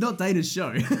 this is not Dana's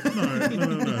show. No.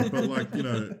 But like,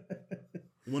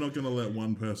 we're not going to let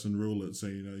one person rule it. So,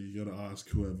 you got to ask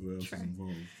whoever else is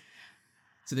involved.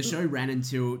 So the show ran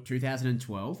until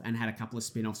 2012 and had a couple of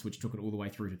spin-offs which took it all the way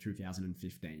through to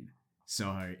 2015.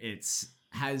 So it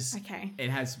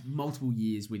has multiple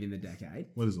years within the decade.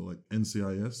 What is it, like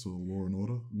NCIS or Law and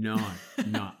Order? No.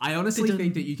 I honestly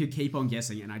think that you could keep on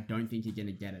guessing and I don't think you're going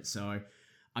to get it. So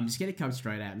I'm just going to come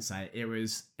straight out and say it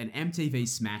was an MTV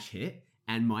smash hit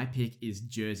and my pick is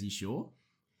Jersey Shore.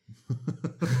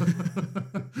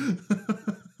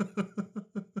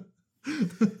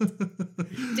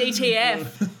 DTF.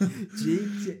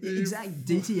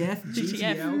 DTF.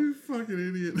 GTL. You fucking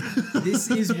idiot. This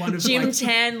is one of Gym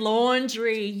Tan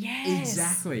Laundry. Yes.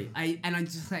 Exactly. I'm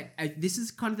just like, this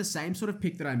is kind of the same sort of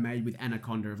pick that I made with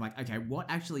Anaconda of like, okay, what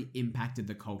actually impacted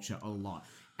the culture a lot?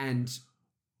 And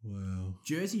wow.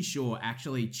 Jersey Shore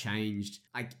actually changed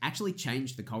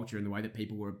the culture and the way that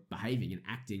people were behaving and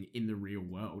acting in the real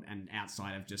world and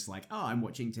outside of just like, oh, I'm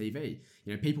watching TV.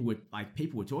 People were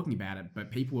talking about it,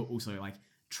 but people were also like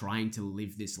trying to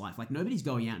live this life. Like nobody's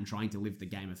going out and trying to live the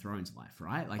Game of Thrones life,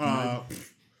 right? Like,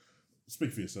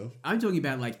 speak for yourself. I'm talking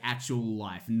about like actual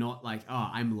life, not like, oh,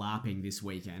 I'm LARPing this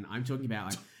weekend. I'm talking about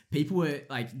like people were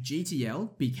like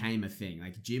GTL became a thing.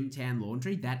 Like Gym Tan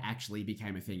Laundry, that actually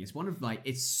became a thing. It's one of like,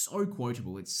 it's so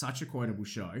quotable. It's such a quotable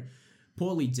show.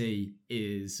 Paulie D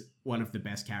is one of the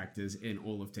best characters in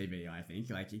all of TV, I think.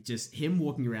 Like just him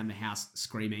walking around the house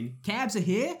screaming, cabs are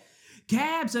here,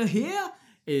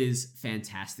 is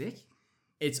fantastic.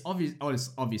 It's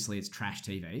obviously it's trash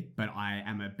TV, but I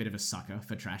am a bit of a sucker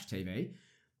for trash TV.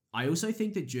 I also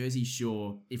think that Jersey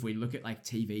Shore, if we look at like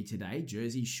TV today,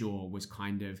 Jersey Shore was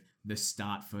kind of the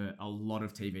start for a lot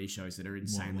of TV shows that are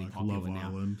insanely popular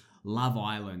now. Love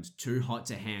Island, Too Hot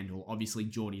to Handle. Obviously,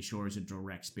 Geordie Shore is a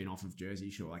direct spin-off of Jersey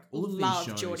Shore. Like all of these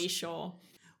shows, Geordie Shore.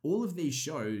 All of these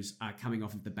shows are coming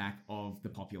off of the back of the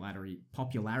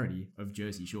popularity of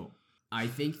Jersey Shore. I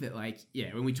think that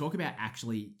when we talk about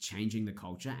actually changing the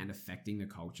culture and affecting the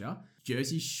culture,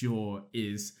 Jersey Shore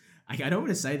is, I don't want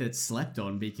to say that it's slept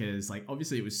on because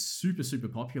obviously it was super, super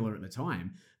popular at the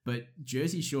time, but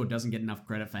Jersey Shore doesn't get enough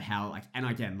credit for how and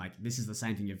again, this is the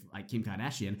same thing of Kim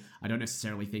Kardashian. I don't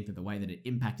necessarily think that the way that it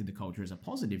impacted the culture is a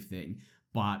positive thing,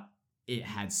 but it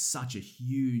had such a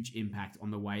huge impact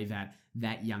on the way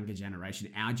that younger generation,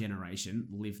 our generation,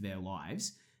 lived their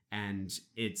lives. And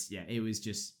it was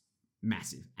just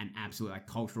massive and absolute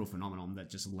cultural phenomenon that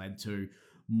just led to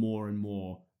more and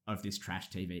more of this trash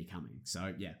TV coming.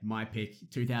 So yeah, my pick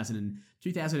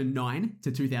 2009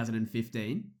 to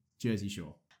 2015, Jersey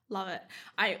Shore. Love it.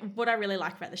 What I really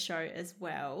like about the show as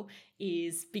well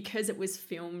is because it was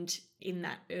filmed in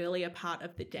that earlier part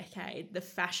of the decade, the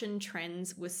fashion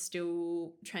trends were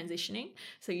still transitioning.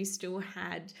 So you still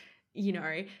had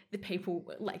the people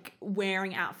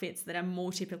wearing outfits that are more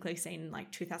typically seen in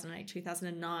 2008,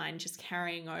 2009, just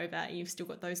carrying over. You've still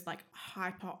got those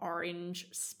hyper orange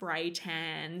spray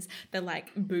tans, the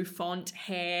bouffant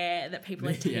hair that people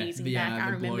are teasing back. I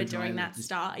remember doing that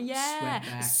style.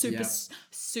 Yeah.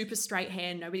 Super straight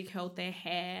hair. Nobody curled their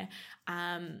hair.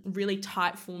 Really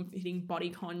tight form-fitting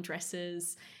bodycon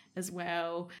dresses as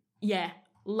well. Yeah.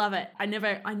 Love it. I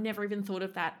never even thought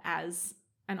of that as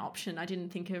an option. I didn't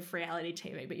think of reality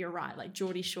TV, but you're right.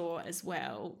 Geordie Shore as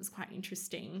well was quite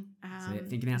interesting.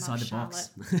 Thinking outside the box.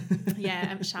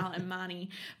 Yeah, Charlotte and Marnie.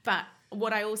 But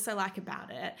what I also like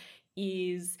about it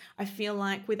is I feel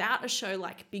like without a show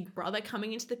like Big Brother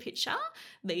coming into the picture,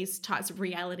 these types of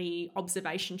reality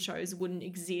observation shows wouldn't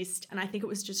exist. And I think it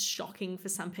was just shocking for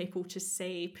some people to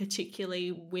see,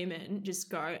 particularly women, just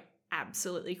go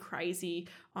absolutely crazy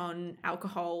on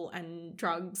alcohol and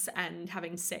drugs and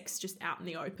having sex just out in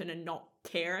the open and not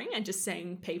caring, and just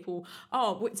seeing people,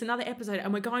 oh, it's another episode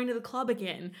and we're going to the club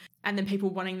again. And then people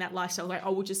wanting that lifestyle, like,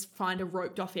 oh, we'll just find a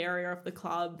roped off area of the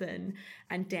club and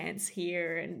dance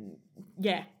here. And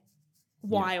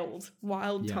wild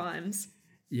times.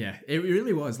 Yeah, it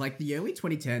really was. Like the early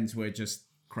 2010s were just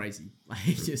crazy, like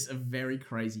just a very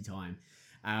crazy time.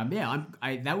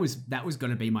 That was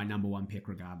going to be my number one pick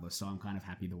regardless. So I'm kind of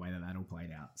happy the way that all played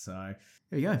out. So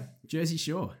there you go, Jersey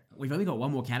Shore. We've only got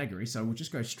one more category, so we'll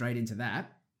just go straight into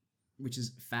that, which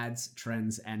is fads,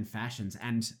 trends, and fashions.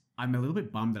 And I'm a little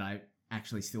bit bummed that I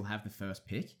actually still have the first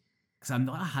pick because I'm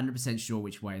not 100% sure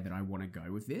which way that I want to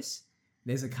go with this.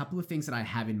 There's a couple of things that I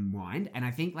have in mind, and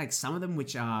I think like some of them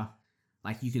which are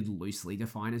like you could loosely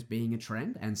define as being a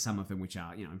trend, and some of them which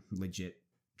are, you know, legit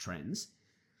trends.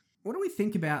 What do we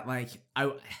think about like,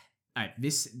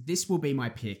 this will be my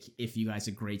pick if you guys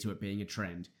agree to it being a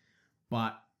trend,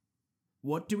 but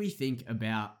what do we think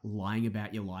about lying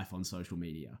about your life on social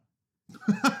media?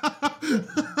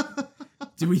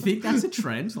 Do we think that's a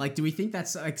trend? Like, do we think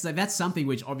that's, because that's something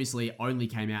which obviously only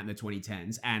came out in the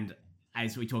 2010s, and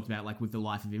as we talked about, like with the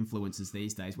life of influencers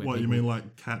these days. Where what, you mean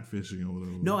like catfishing or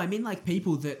whatever? No, I mean like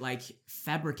people that like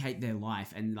fabricate their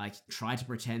life and like try to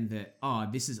pretend that, oh,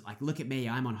 this is like, look at me,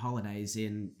 I'm on holidays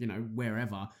in, you know,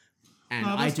 wherever. And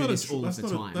I do this all of the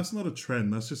time. That's not a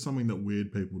trend. That's just something that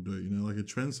weird people do. You know, like a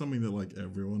trend's something that like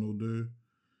everyone will do.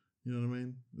 You know what I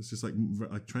mean? It's just like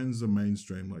trends are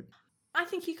mainstream. Like, I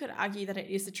think you could argue that it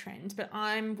is a trend, but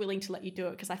I'm willing to let you do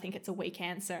it because I think it's a weak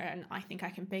answer and I think I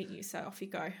can beat you. So off you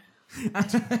go.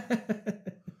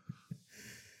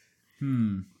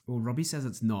 Well, Robbie says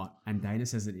it's not, and Dana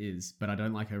says it is, but I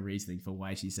don't like her reasoning for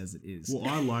why she says it is. Well,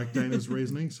 I like Dana's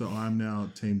reasoning, so I'm now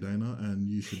Team Dana, and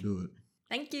you should do it.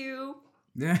 Thank you.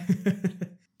 Yeah.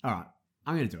 All right,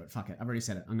 I'm going to do it. Fuck it. I've already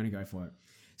said it. I'm going to go for it.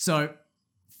 So,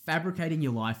 fabricating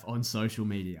your life on social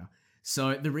media.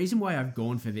 So the reason why I've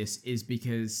gone for this is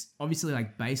because obviously,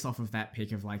 like, based off of that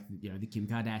pick of like, you know, the Kim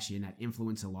Kardashian, that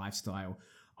influencer lifestyle,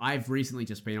 I've recently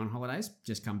just been on holidays,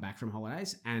 just come back from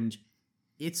holidays, and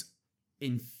it's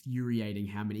infuriating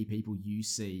how many people you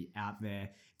see out there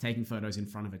taking photos in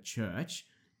front of a church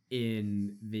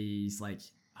in these like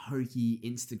hokey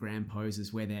Instagram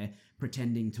poses where they're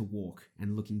pretending to walk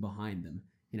and looking behind them,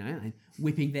 you know, and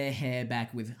whipping their hair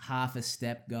back with half a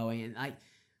step going, and like,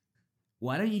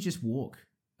 why don't you just walk?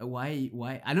 Why?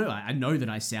 I know that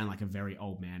I sound like a very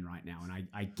old man right now, and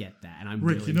I get that, and I'm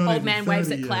Rick, really old man waves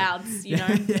at clouds, you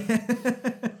know.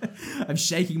 I'm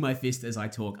shaking my fist as I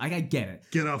talk. I get it.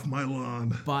 Get off my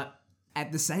lawn. But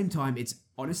at the same time, it's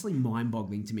honestly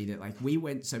mind-boggling to me that like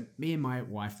me and my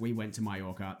wife, we went to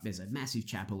Mallorca. There's a massive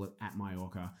chapel at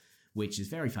Mallorca, which is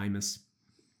very famous.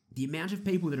 The amount of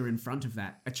people that are in front of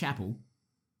a chapel,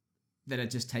 that are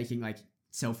just taking like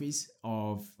selfies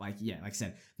of like I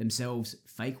said, themselves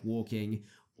fake walking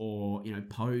or, you know,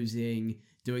 posing,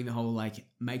 doing the whole like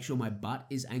make sure my butt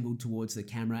is angled towards the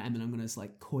camera and then I'm gonna just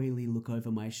like coyly look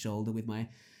over my shoulder with my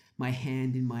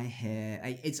hand in my hair.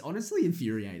 It's honestly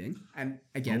infuriating. And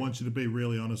again, I want you to be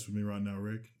really honest with me right now,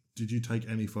 Rick. Did you take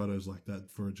any photos like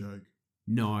that for a joke?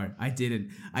 No, I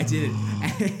didn't.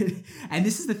 And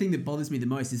this is the thing that bothers me the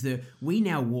most is that we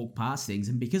now walk past things,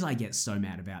 and because I get so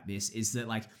mad about this is that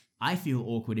like I feel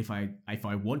awkward if I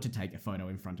want to take a photo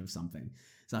in front of something.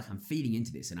 It's like I'm feeding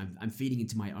into this, and I'm feeding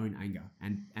into my own anger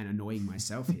and annoying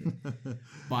myself here.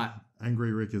 But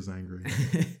angry Rick is angry.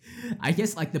 I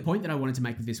guess like the point that I wanted to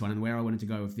make with this one and where I wanted to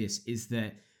go with this is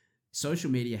that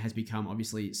social media has become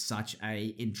obviously such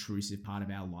a intrusive part of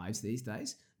our lives these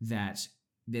days that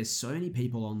there's so many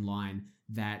people online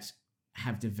that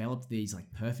have developed these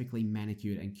like perfectly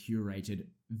manicured and curated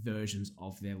versions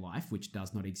of their life, which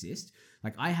does not exist.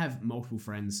 Like I have multiple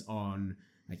friends on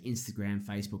like Instagram,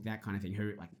 Facebook, that kind of thing,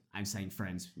 who like I'm saying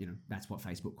friends, you know, that's what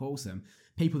Facebook calls them.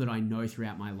 People that I know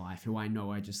throughout my life, who I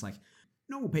know are just like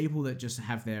normal people that just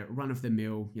have their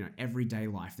run-of-the-mill, you know, everyday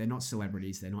life. They're not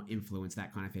celebrities, they're not influenced,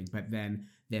 that kind of thing. But then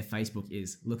their Facebook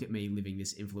is, look at me living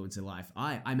this influencer life.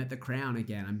 I'm at the Crown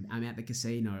again. I'm at the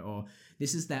casino. Or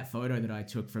this is that photo that I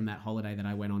took from that holiday that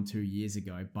I went on 2 years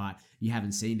ago, but you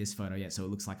haven't seen this photo yet, so it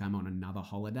looks like I'm on another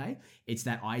holiday. It's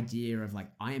that idea of like,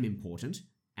 I am important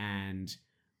and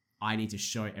I need to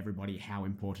show everybody how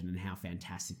important and how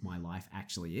fantastic my life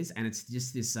actually is. And it's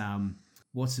just this,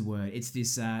 what's the word? It's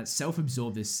this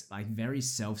self-absorbed, this like very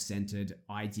self-centered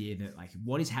idea that like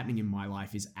what is happening in my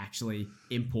life is actually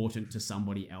important to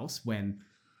somebody else, when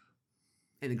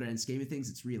in the grand scheme of things,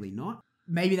 it's really not.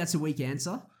 Maybe that's a weak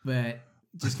answer, but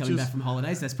just coming back from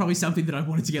holidays, that's probably something that I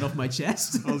wanted to get off my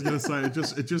chest. I was going to say,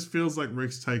 it just feels like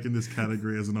Rick's taken this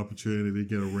category as an opportunity to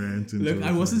get a rant into. Look,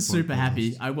 I wasn't super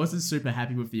happy. I wasn't super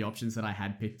happy with the options that I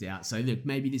had picked out. So look,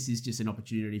 maybe this is just an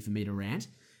opportunity for me to rant.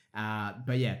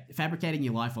 But yeah, fabricating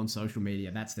your life on social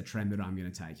media, that's the trend that I'm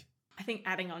going to take. I think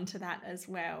adding on to that as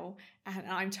well, and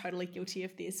I'm totally guilty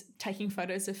of this, taking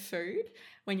photos of food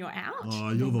when you're out.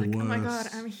 Oh, you're the worst. Oh my God,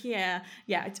 I'm here.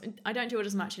 Yeah, I don't do it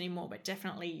as much anymore, but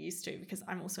definitely used to, because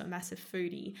I'm also a massive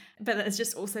foodie. But it's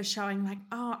just also showing like,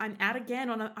 oh, I'm out again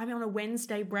I'm on a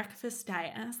Wednesday breakfast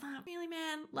day. And it's like, really,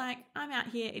 man? Like, I'm out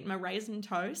here eating my raisin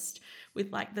toast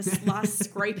with like the last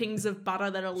scrapings of butter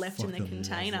that are left in the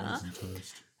container.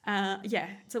 Yeah,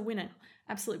 it's a winner.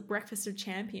 Absolute breakfast of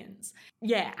champions.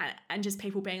 Yeah, and just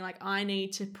people being like, I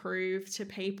need to prove to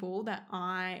people that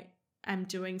I am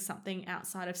doing something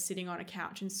outside of sitting on a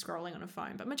couch and scrolling on a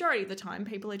phone. But majority of the time,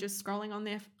 people are just scrolling on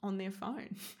their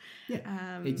phone.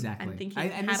 Yeah, exactly. And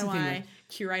thinking, how do I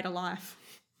curate a life?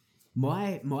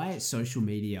 My social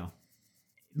media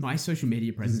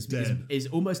presence is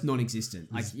almost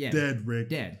non-existent. Like, yeah, dead, Rick.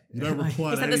 Dead. You don't reply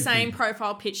He's to had the same anything.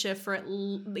 profile picture for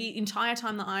the entire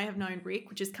time that I have known Rick,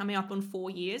 which is coming up on 4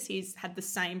 years. He's had the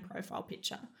same profile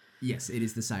picture. Yes, it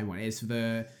is the same one. It's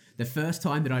the first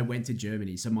time that I went to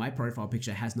Germany. So my profile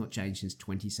picture has not changed since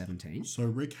 2017. So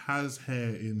Rick has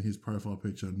hair in his profile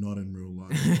picture, not in real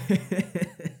life.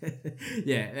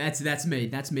 Yeah, that's me.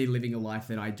 That's me living a life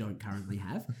that I don't currently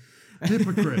have.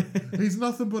 Hypocrite. He's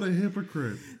nothing but a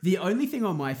hypocrite. The only thing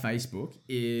on my Facebook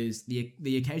is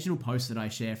the occasional post that I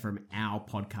share from our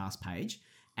podcast page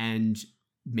and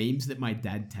memes that my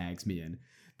dad tags me in.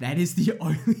 That is the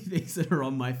only things that are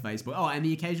on my Facebook. Oh, and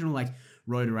the occasional like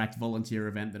Rotaract volunteer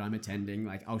event that I'm attending.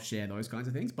 Like, I'll share those kinds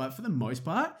of things. But for the most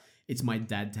part, it's my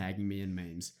dad tagging me in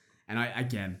memes. And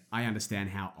I understand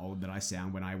how old that I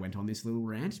sound when I went on this little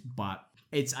rant, but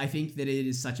I think that it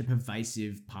is such a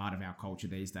pervasive part of our culture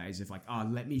these days of like, oh,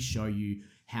 let me show you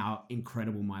how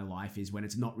incredible my life is, when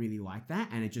it's not really like that.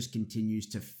 And it just continues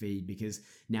to feed, because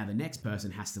now the next person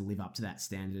has to live up to that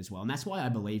standard as well. And that's why I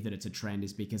believe that it's a trend,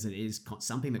 is because it is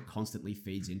something that constantly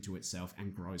feeds into itself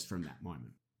and grows from that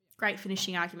moment. Great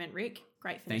finishing argument, Rick.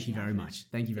 Great finishing argument.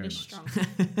 Thank you very much. Strong.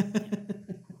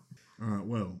 All right,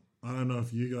 well, I don't know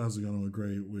if you guys are going to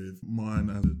agree with mine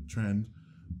as a trend,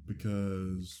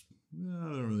 because I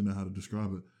don't really know how to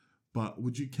describe it. But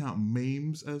would you count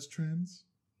memes as trends?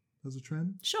 As a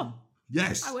trend? Sure.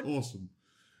 Yes. I would. Awesome.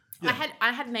 Yeah.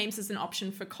 I had memes as an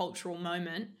option for cultural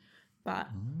moment, but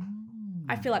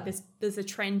I feel like there's a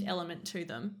trend element to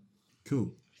them.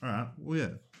 Cool. All right. Well, yeah.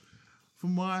 For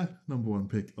my number one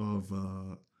pick of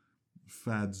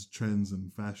fads, trends,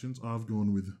 and fashions, I've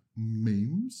gone with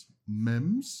memes,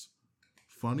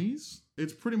 funnies.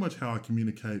 It's pretty much how I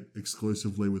communicate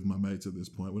exclusively with my mates at this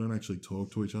point. We don't actually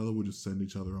talk to each other. We'll just send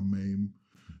each other a meme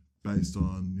based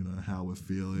on, how we're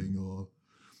feeling or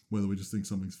whether we just think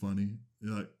something's funny.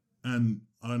 And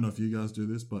I don't know if you guys do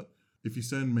this, but if you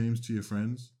send memes to your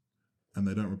friends and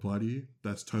they don't reply to you,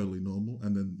 that's totally normal.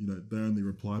 And then, they only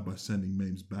reply by sending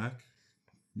memes back.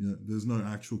 There's no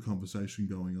actual conversation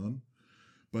going on.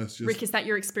 But it's just... Rick, is that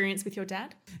your experience with your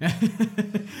dad?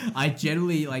 I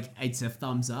generally it's a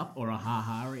thumbs up or a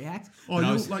ha-ha react. Oh,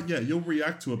 you'll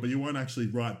react to it, but you won't actually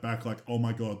write back like, "Oh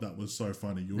my God, that was so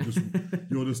funny." You'll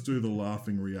just do the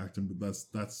laughing reacting, but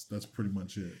that's pretty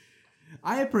much it.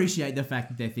 I appreciate the fact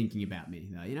that they're thinking about me,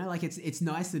 though. It's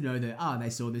nice to know that they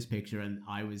saw this picture and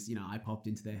I was, I popped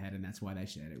into their head and that's why they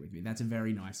shared it with me. That's a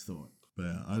very nice thought. But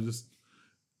yeah,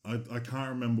 I can't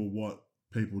remember what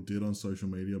people did on social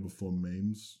media before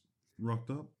memes rocked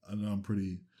up. I know I'm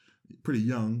pretty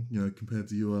young, compared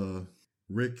to you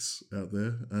Ricks out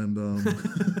there. And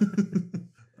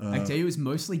I tell you, it was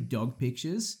mostly dog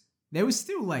pictures. There was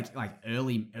still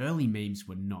early memes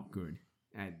were not good.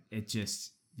 And it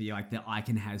just the I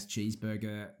can has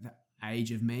cheeseburger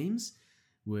age of memes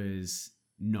was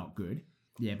not good.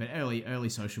 Yeah, but early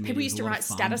social media. People used to write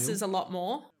statuses a lot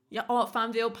more. Yeah,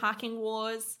 Farmville, parking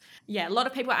wars. Yeah, a lot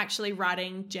of people are actually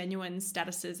writing genuine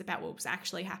statuses about what was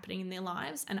actually happening in their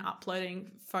lives and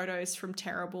uploading photos from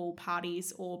terrible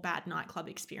parties or bad nightclub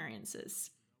experiences.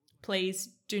 Please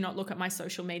do not look at my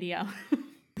social media.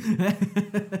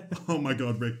 Oh my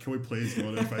God, Rick, can we please go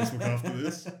on our Facebook after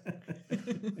this?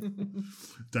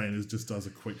 Dana just does a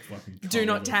quick fucking... Do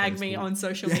not tag me on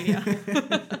social media.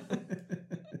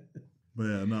 But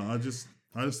yeah, no, I just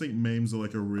think memes are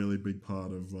a really big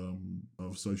part of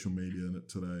of social media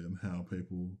today and how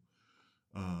people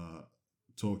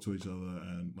talk to each other,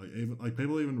 and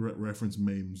people even reference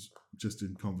memes just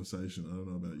in conversation. I don't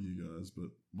know about you guys, but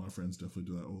my friends definitely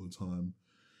do that all the time.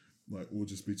 Like, we'll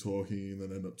just be talking and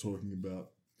then end up talking about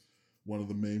one of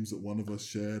the memes that one of us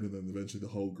shared, and then eventually the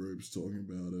whole group's talking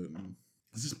about it. And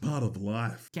it's just part of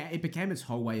life. It became its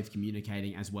whole way of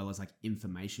communicating as well as like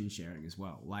information sharing as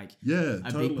well. Like, yeah,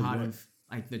 a totally, big part of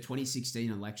like the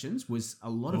 2016 elections was a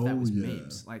lot of that was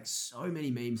memes. Like, so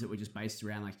many memes that were just based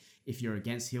around like if you're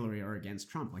against Hillary or against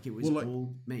Trump. Like, it was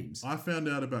all memes. I found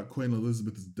out about Queen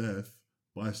Elizabeth's death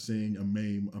by seeing a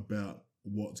meme about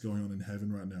what's going on in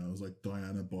heaven right now. It was like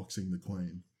Diana boxing the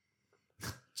Queen.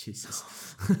 Jesus.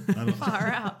 Far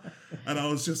out. And I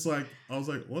was like,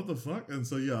 what the fuck? And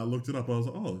so, I looked it up. I was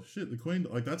like, oh shit, the Queen,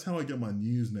 like, that's how I get my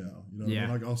news now. You know,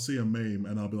 yeah. Like, I'll see a meme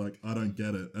and I'll be like, I don't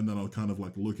get it. And then I'll kind of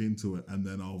like look into it, and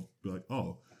then I'll be like,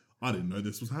 oh, I didn't know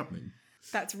this was happening.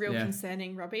 That's real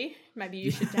concerning, Robbie. Maybe you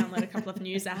should download a couple of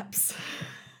news apps.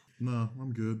 No,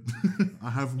 I'm good. I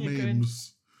have You're memes.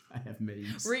 Good. I have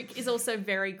memes. Rick is also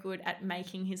very good at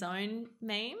making his own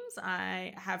memes.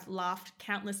 I have laughed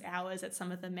countless hours at some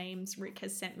of the memes Rick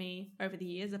has sent me over the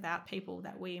years about people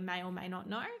that we may or may not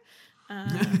know. Oh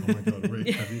my God,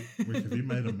 Rick, have you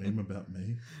made a meme about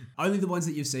me? Only the ones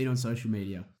that you've seen on social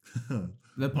media.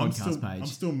 The podcast page. I'm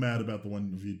still mad about the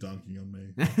one of you dunking on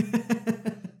me.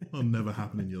 That'll never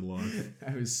happen in your life.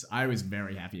 I was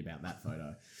very happy about that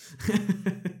photo.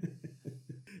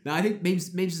 No, I think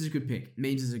memes is a good pick.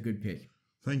 Memes is a good pick.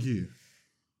 Thank you.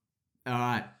 All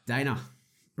right, Dana,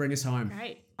 bring us home.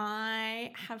 Great.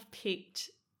 I have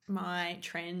picked my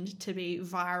trend to be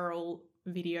viral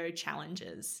video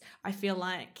challenges. I feel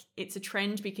like it's a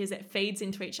trend because it feeds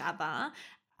into each other,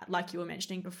 like you were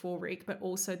mentioning before, Rick, but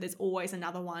also there's always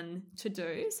another one to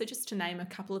do. So just to name a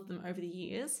couple of them over the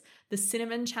years, the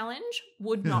cinnamon challenge,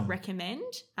 would not recommend,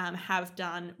 have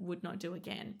done, would not do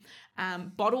again.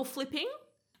 Bottle flipping,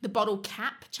 the bottle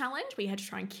cap challenge, where you had to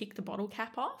try and kick the bottle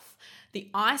cap off. The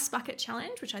ice bucket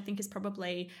challenge, which I think is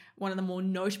probably one of the more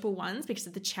notable ones because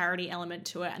of the charity element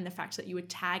to it and the fact that you were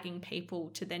tagging people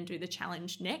to then do the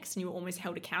challenge next, and you were almost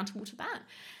held accountable to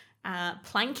that.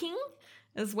 Planking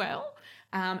as well,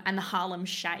 and the Harlem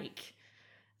Shake.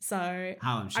 So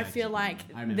Harlem Shake, I feel like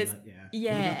I remember there's that,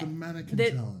 What about the mannequin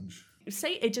challenge?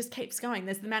 See, it just keeps going.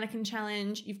 There's the mannequin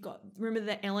challenge. You've got, remember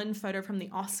the Ellen photo from the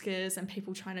Oscars and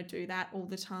people trying to do that all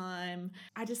the time.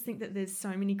 I just think that there's so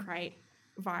many great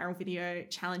viral video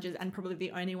challenges, and probably the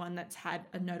only one that's had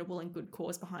a notable and good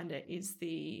cause behind it is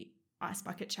the ice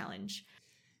bucket challenge.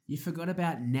 You forgot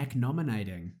about neck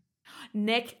nominating.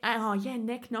 Neck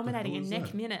nominating and neck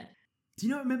that? minute. Do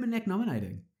you not remember neck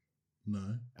nominating?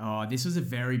 No. Oh, this was a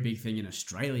very big thing in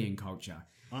Australian culture.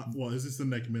 What, is this the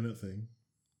neck minute thing?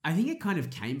 I think it kind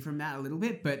of came from that a little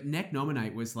bit, but neck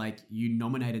nominate was like you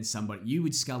nominated somebody. You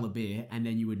would scull a beer and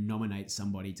then you would nominate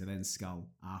somebody to then scull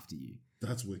after you.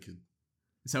 That's wicked.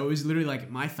 So it was literally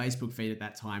like my Facebook feed at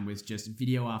that time was just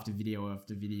video after video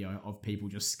after video of people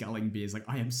just sculling beers. Like,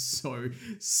 I am so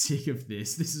sick of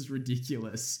this. This is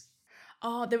ridiculous.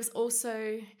 Oh, there was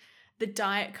also the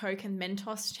Diet Coke and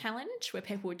Mentos challenge where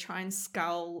people would try and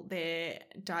scull their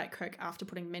Diet Coke after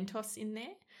putting Mentos in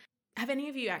there. Have any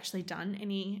of you actually done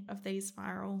any of these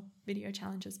viral video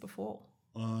challenges before?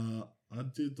 I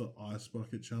did the ice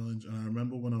bucket challenge, and I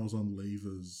remember when I was on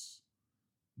Levers,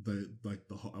 there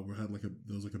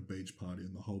was like a beach party,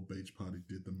 and the whole beach party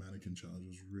did the mannequin challenge. It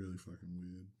was really fucking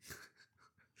weird.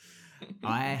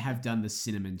 I have done the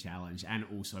cinnamon challenge and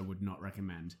also would not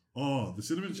recommend. Oh, the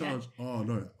cinnamon challenge. Oh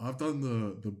no, I've done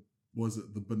the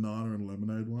banana and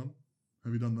lemonade one.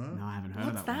 Have you done that? No, I haven't heard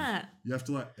What's of that that? You have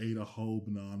to like eat a whole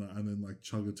banana and then like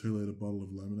chug a 2-liter bottle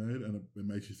of lemonade, and it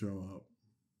makes you throw up.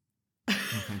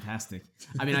 Oh, fantastic.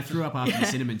 I mean, I threw up after the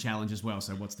cinnamon challenge as well,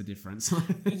 so what's the difference?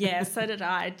 Yeah, so did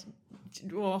I.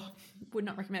 Would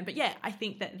not recommend. But yeah, I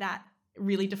think that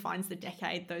really defines the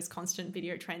decade, those constant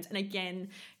video trends. And again,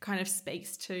 kind of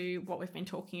speaks to what we've been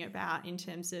talking about in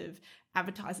terms of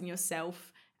advertising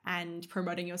yourself and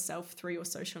promoting yourself through your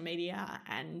social media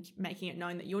and making it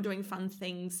known that you're doing fun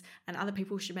things and other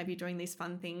people should maybe be doing these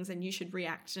fun things, and you should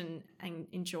react and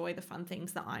enjoy the fun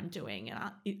things that I'm doing.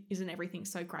 And isn't everything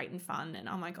so great and fun? And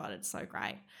oh my God, it's so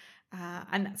great.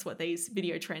 And that's what these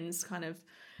video trends kind of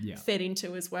fed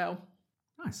into as well.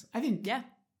 Nice. I think,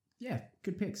 yeah,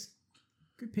 good picks.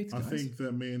 Good picks, guys. I think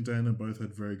that me and Dana both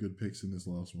had very good picks in this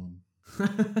last one.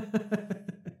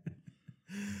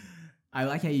 I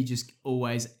like how you just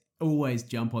always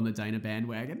jump on the Dana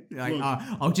bandwagon. Like, Look,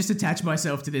 I'll just attach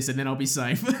myself to this and then I'll be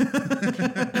safe.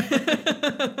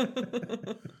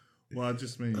 Well, I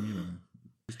just mean,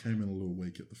 Just came in a little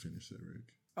weak at the finish there,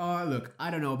 Rick. Oh, look,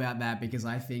 I don't know about that because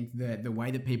I think that the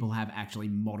way that people have actually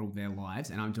modeled their lives,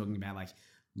 and I'm talking about like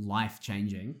life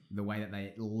changing, the way that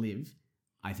they live,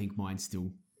 I think mine's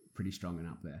still pretty strong and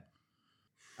up there.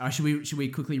 Should we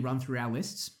quickly run through our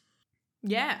lists?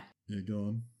 Yeah. Yeah, go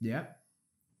on. Yeah.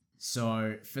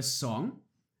 So for song,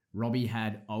 Robbie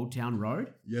had Old Town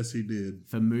Road. Yes, he did.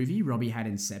 For movie, Robbie had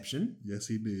Inception. Yes,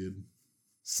 he did.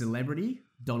 Celebrity,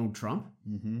 Donald Trump.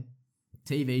 Mm-hmm.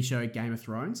 TV show, Game of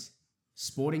Thrones.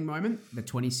 Sporting moment, the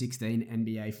 2016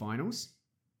 NBA Finals.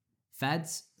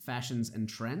 Fads, fashions, and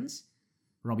trends.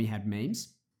 Robbie had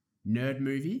memes. Nerd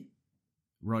movie,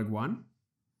 Rogue One.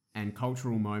 And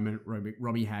cultural moment,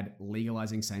 Robbie had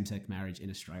legalizing same-sex marriage in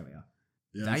Australia.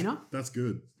 Yeah, Dana? That's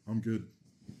good. I'm good.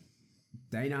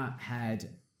 Dana had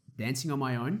Dancing on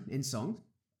My Own in song.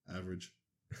 Average.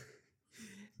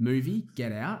 Movie,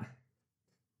 Get Out.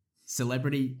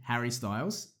 Celebrity, Harry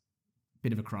Styles.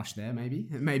 Bit of a crush there, maybe.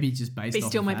 Maybe just based Be off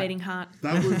still of my that. beating heart.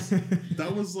 That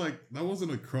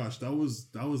wasn't a crush. That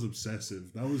was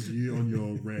obsessive. That was you on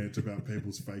your rant about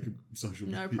people's fake social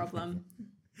media. No problem.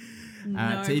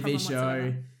 TV problem show,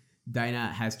 whatsoever.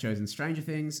 Dana has chosen Stranger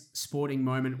Things. Sporting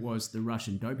moment was the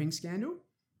Russian doping scandal.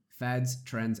 Fads,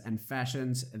 trends, and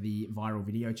fashions, the viral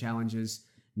video challenges.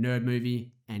 Nerd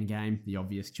movie, Endgame, the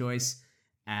obvious choice.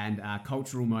 And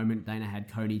cultural moment, Dana had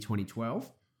Coney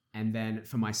 2012. And then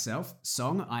for myself,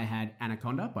 song, I had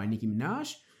Anaconda by Nicki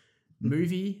Minaj.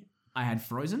 Movie, I had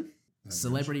Frozen.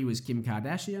 Celebrity was Kim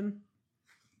Kardashian.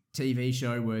 TV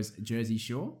show was Jersey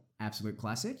Shore, absolute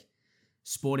classic.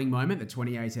 Sporting moment, the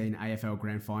 2018 AFL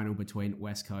Grand Final between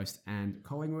West Coast and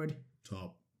Collingwood.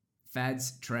 Top.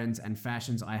 Fads, trends, and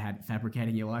fashions, I had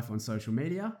Fabricating Your Life on social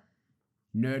media.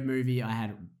 Nerd movie,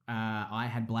 I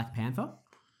had Black Panther.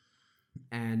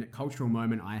 And cultural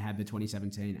moment, I had the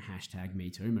 2017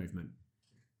 #MeToo movement.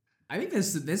 I think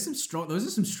those are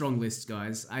some strong lists,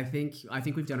 guys. I think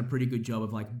we've done a pretty good job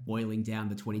of like boiling down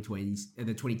the 2020s,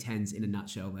 the 2010s in a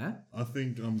nutshell there. I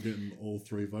think I'm getting all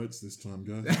 3 votes this time,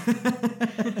 guys.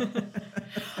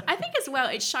 I think as well,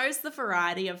 it shows the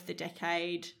variety of the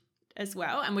decade as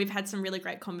well. And we've had some really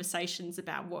great conversations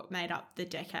about what made up the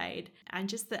decade and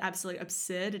just the absolute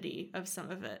absurdity of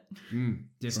some of it.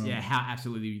 How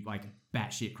absolutely like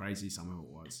batshit crazy some of it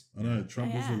was. I know,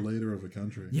 Trump was the leader of a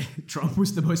country. Yeah, Trump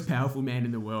was the most powerful man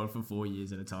in the world for 4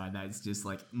 years at a time. That's just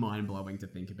like mind-blowing to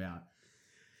think about.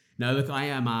 No, look,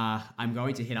 I'm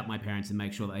going to hit up my parents and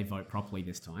make sure that they vote properly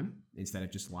this time instead of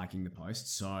just liking the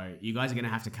post. So you guys are going to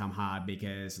have to come hard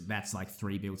because that's like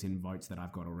 3 built-in votes that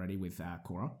I've got already with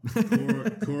Cora.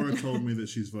 Cora told me that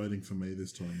she's voting for me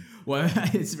this time. Well,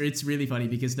 it's really funny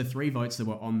because the 3 votes that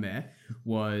were on there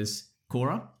was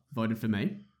Cora voted for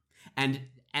me. And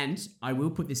I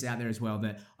will put this out there as well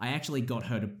that I actually got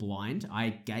her to blind. I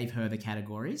gave her the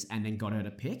categories and then got her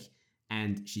to pick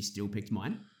and she still picked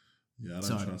mine. Yeah, I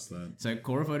don't trust that. So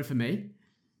Cora voted for me.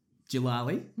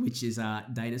 Jalali, which is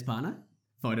Dana's partner,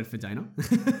 voted for Dana.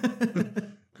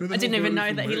 I didn't even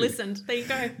know that he listened. There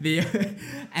you go.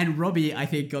 And Robbie, I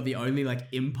think, got the only like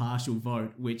impartial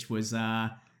vote, which was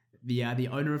the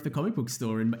owner of the comic book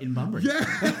store in Bunbury.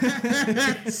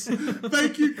 Yes!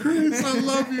 Thank you, Chris. I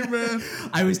love you, man.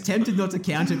 I was tempted not to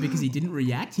count it because he didn't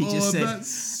react. He just said, that's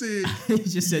sick. He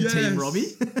just said Team Robbie.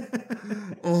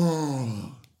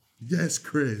 Oh, yes,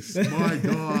 Chris. My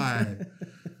guy.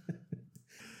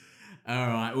 All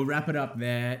right, we'll wrap it up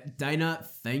there. Dana,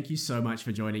 thank you so much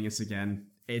for joining us again.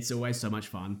 It's always so much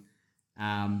fun.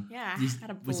 Yeah, had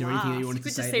a blast. Was there anything that you wanted Good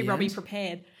to say? to see Robbie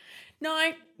prepared.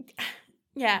 No,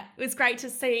 yeah, it was great to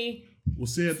see. We'll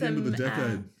see you at the end of the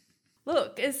decade.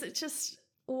 Look, it's just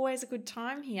always a good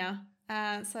time here.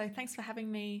 So thanks for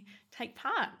having me take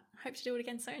part. Hope to do it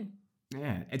again soon.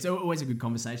 Yeah, it's always a good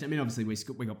conversation. I mean, obviously,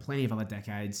 we got plenty of other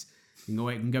decades. We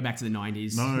can go back to the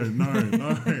 90s. No.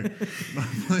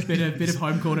 bit of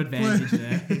home court advantage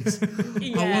there.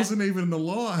 Yeah. I wasn't even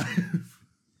alive.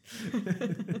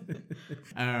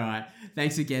 All right.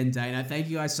 Thanks again, Dana. Thank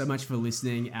you guys so much for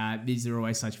listening. These are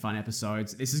always such fun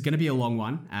episodes. This is going to be a long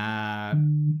one.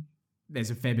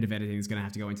 There's a fair bit of editing that's going to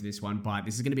have to go into this one, but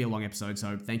this is going to be a long episode.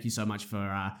 So thank you so much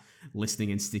for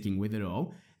listening and sticking with it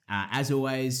all. As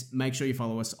always, make sure you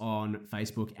follow us on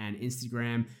Facebook and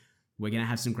Instagram. We're going to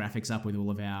have some graphics up with all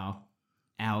of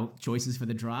our choices for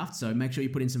the draft. So make sure you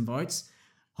put in some votes.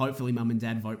 Hopefully mum and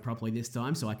dad vote properly this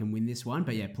time so I can win this one.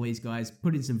 But yeah, please guys,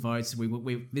 put in some votes.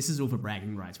 This is all for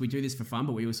bragging rights. We do this for fun,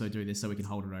 but we also do this so we can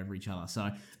hold it over each other.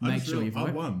 So make sure you vote.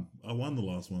 I won the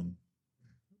last one.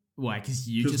 Why? Because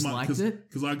you just liked it?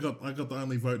 Because I got the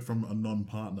only vote from a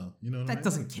non-partner. You know what I mean? That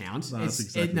doesn't count. No, that's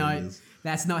exactly what it is.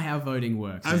 That's not how voting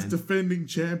works. As man. defending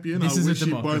champion, This I is a wish you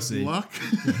both democracy. luck.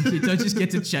 You don't just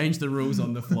get to change the rules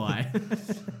on the fly.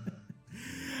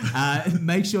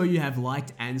 Make sure you have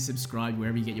liked and subscribed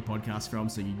wherever you get your podcast from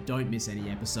so you don't miss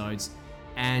any episodes.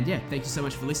 And yeah, thank you so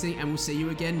much for listening, and we'll see you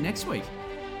again next week.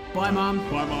 Bye, Mum.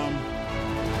 Bye,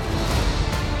 Mom.